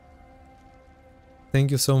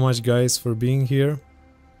 Thank you so much guys for being here.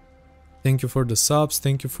 Thank you for the subs,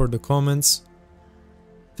 thank you for the comments.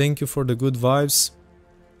 Thank you for the good vibes.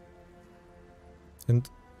 And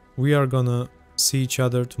we are gonna see each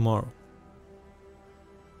other tomorrow.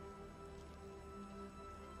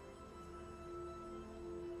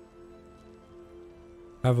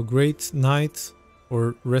 Have a great night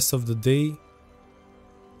or rest of the day,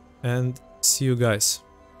 and see you guys.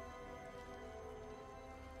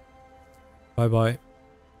 Bye bye.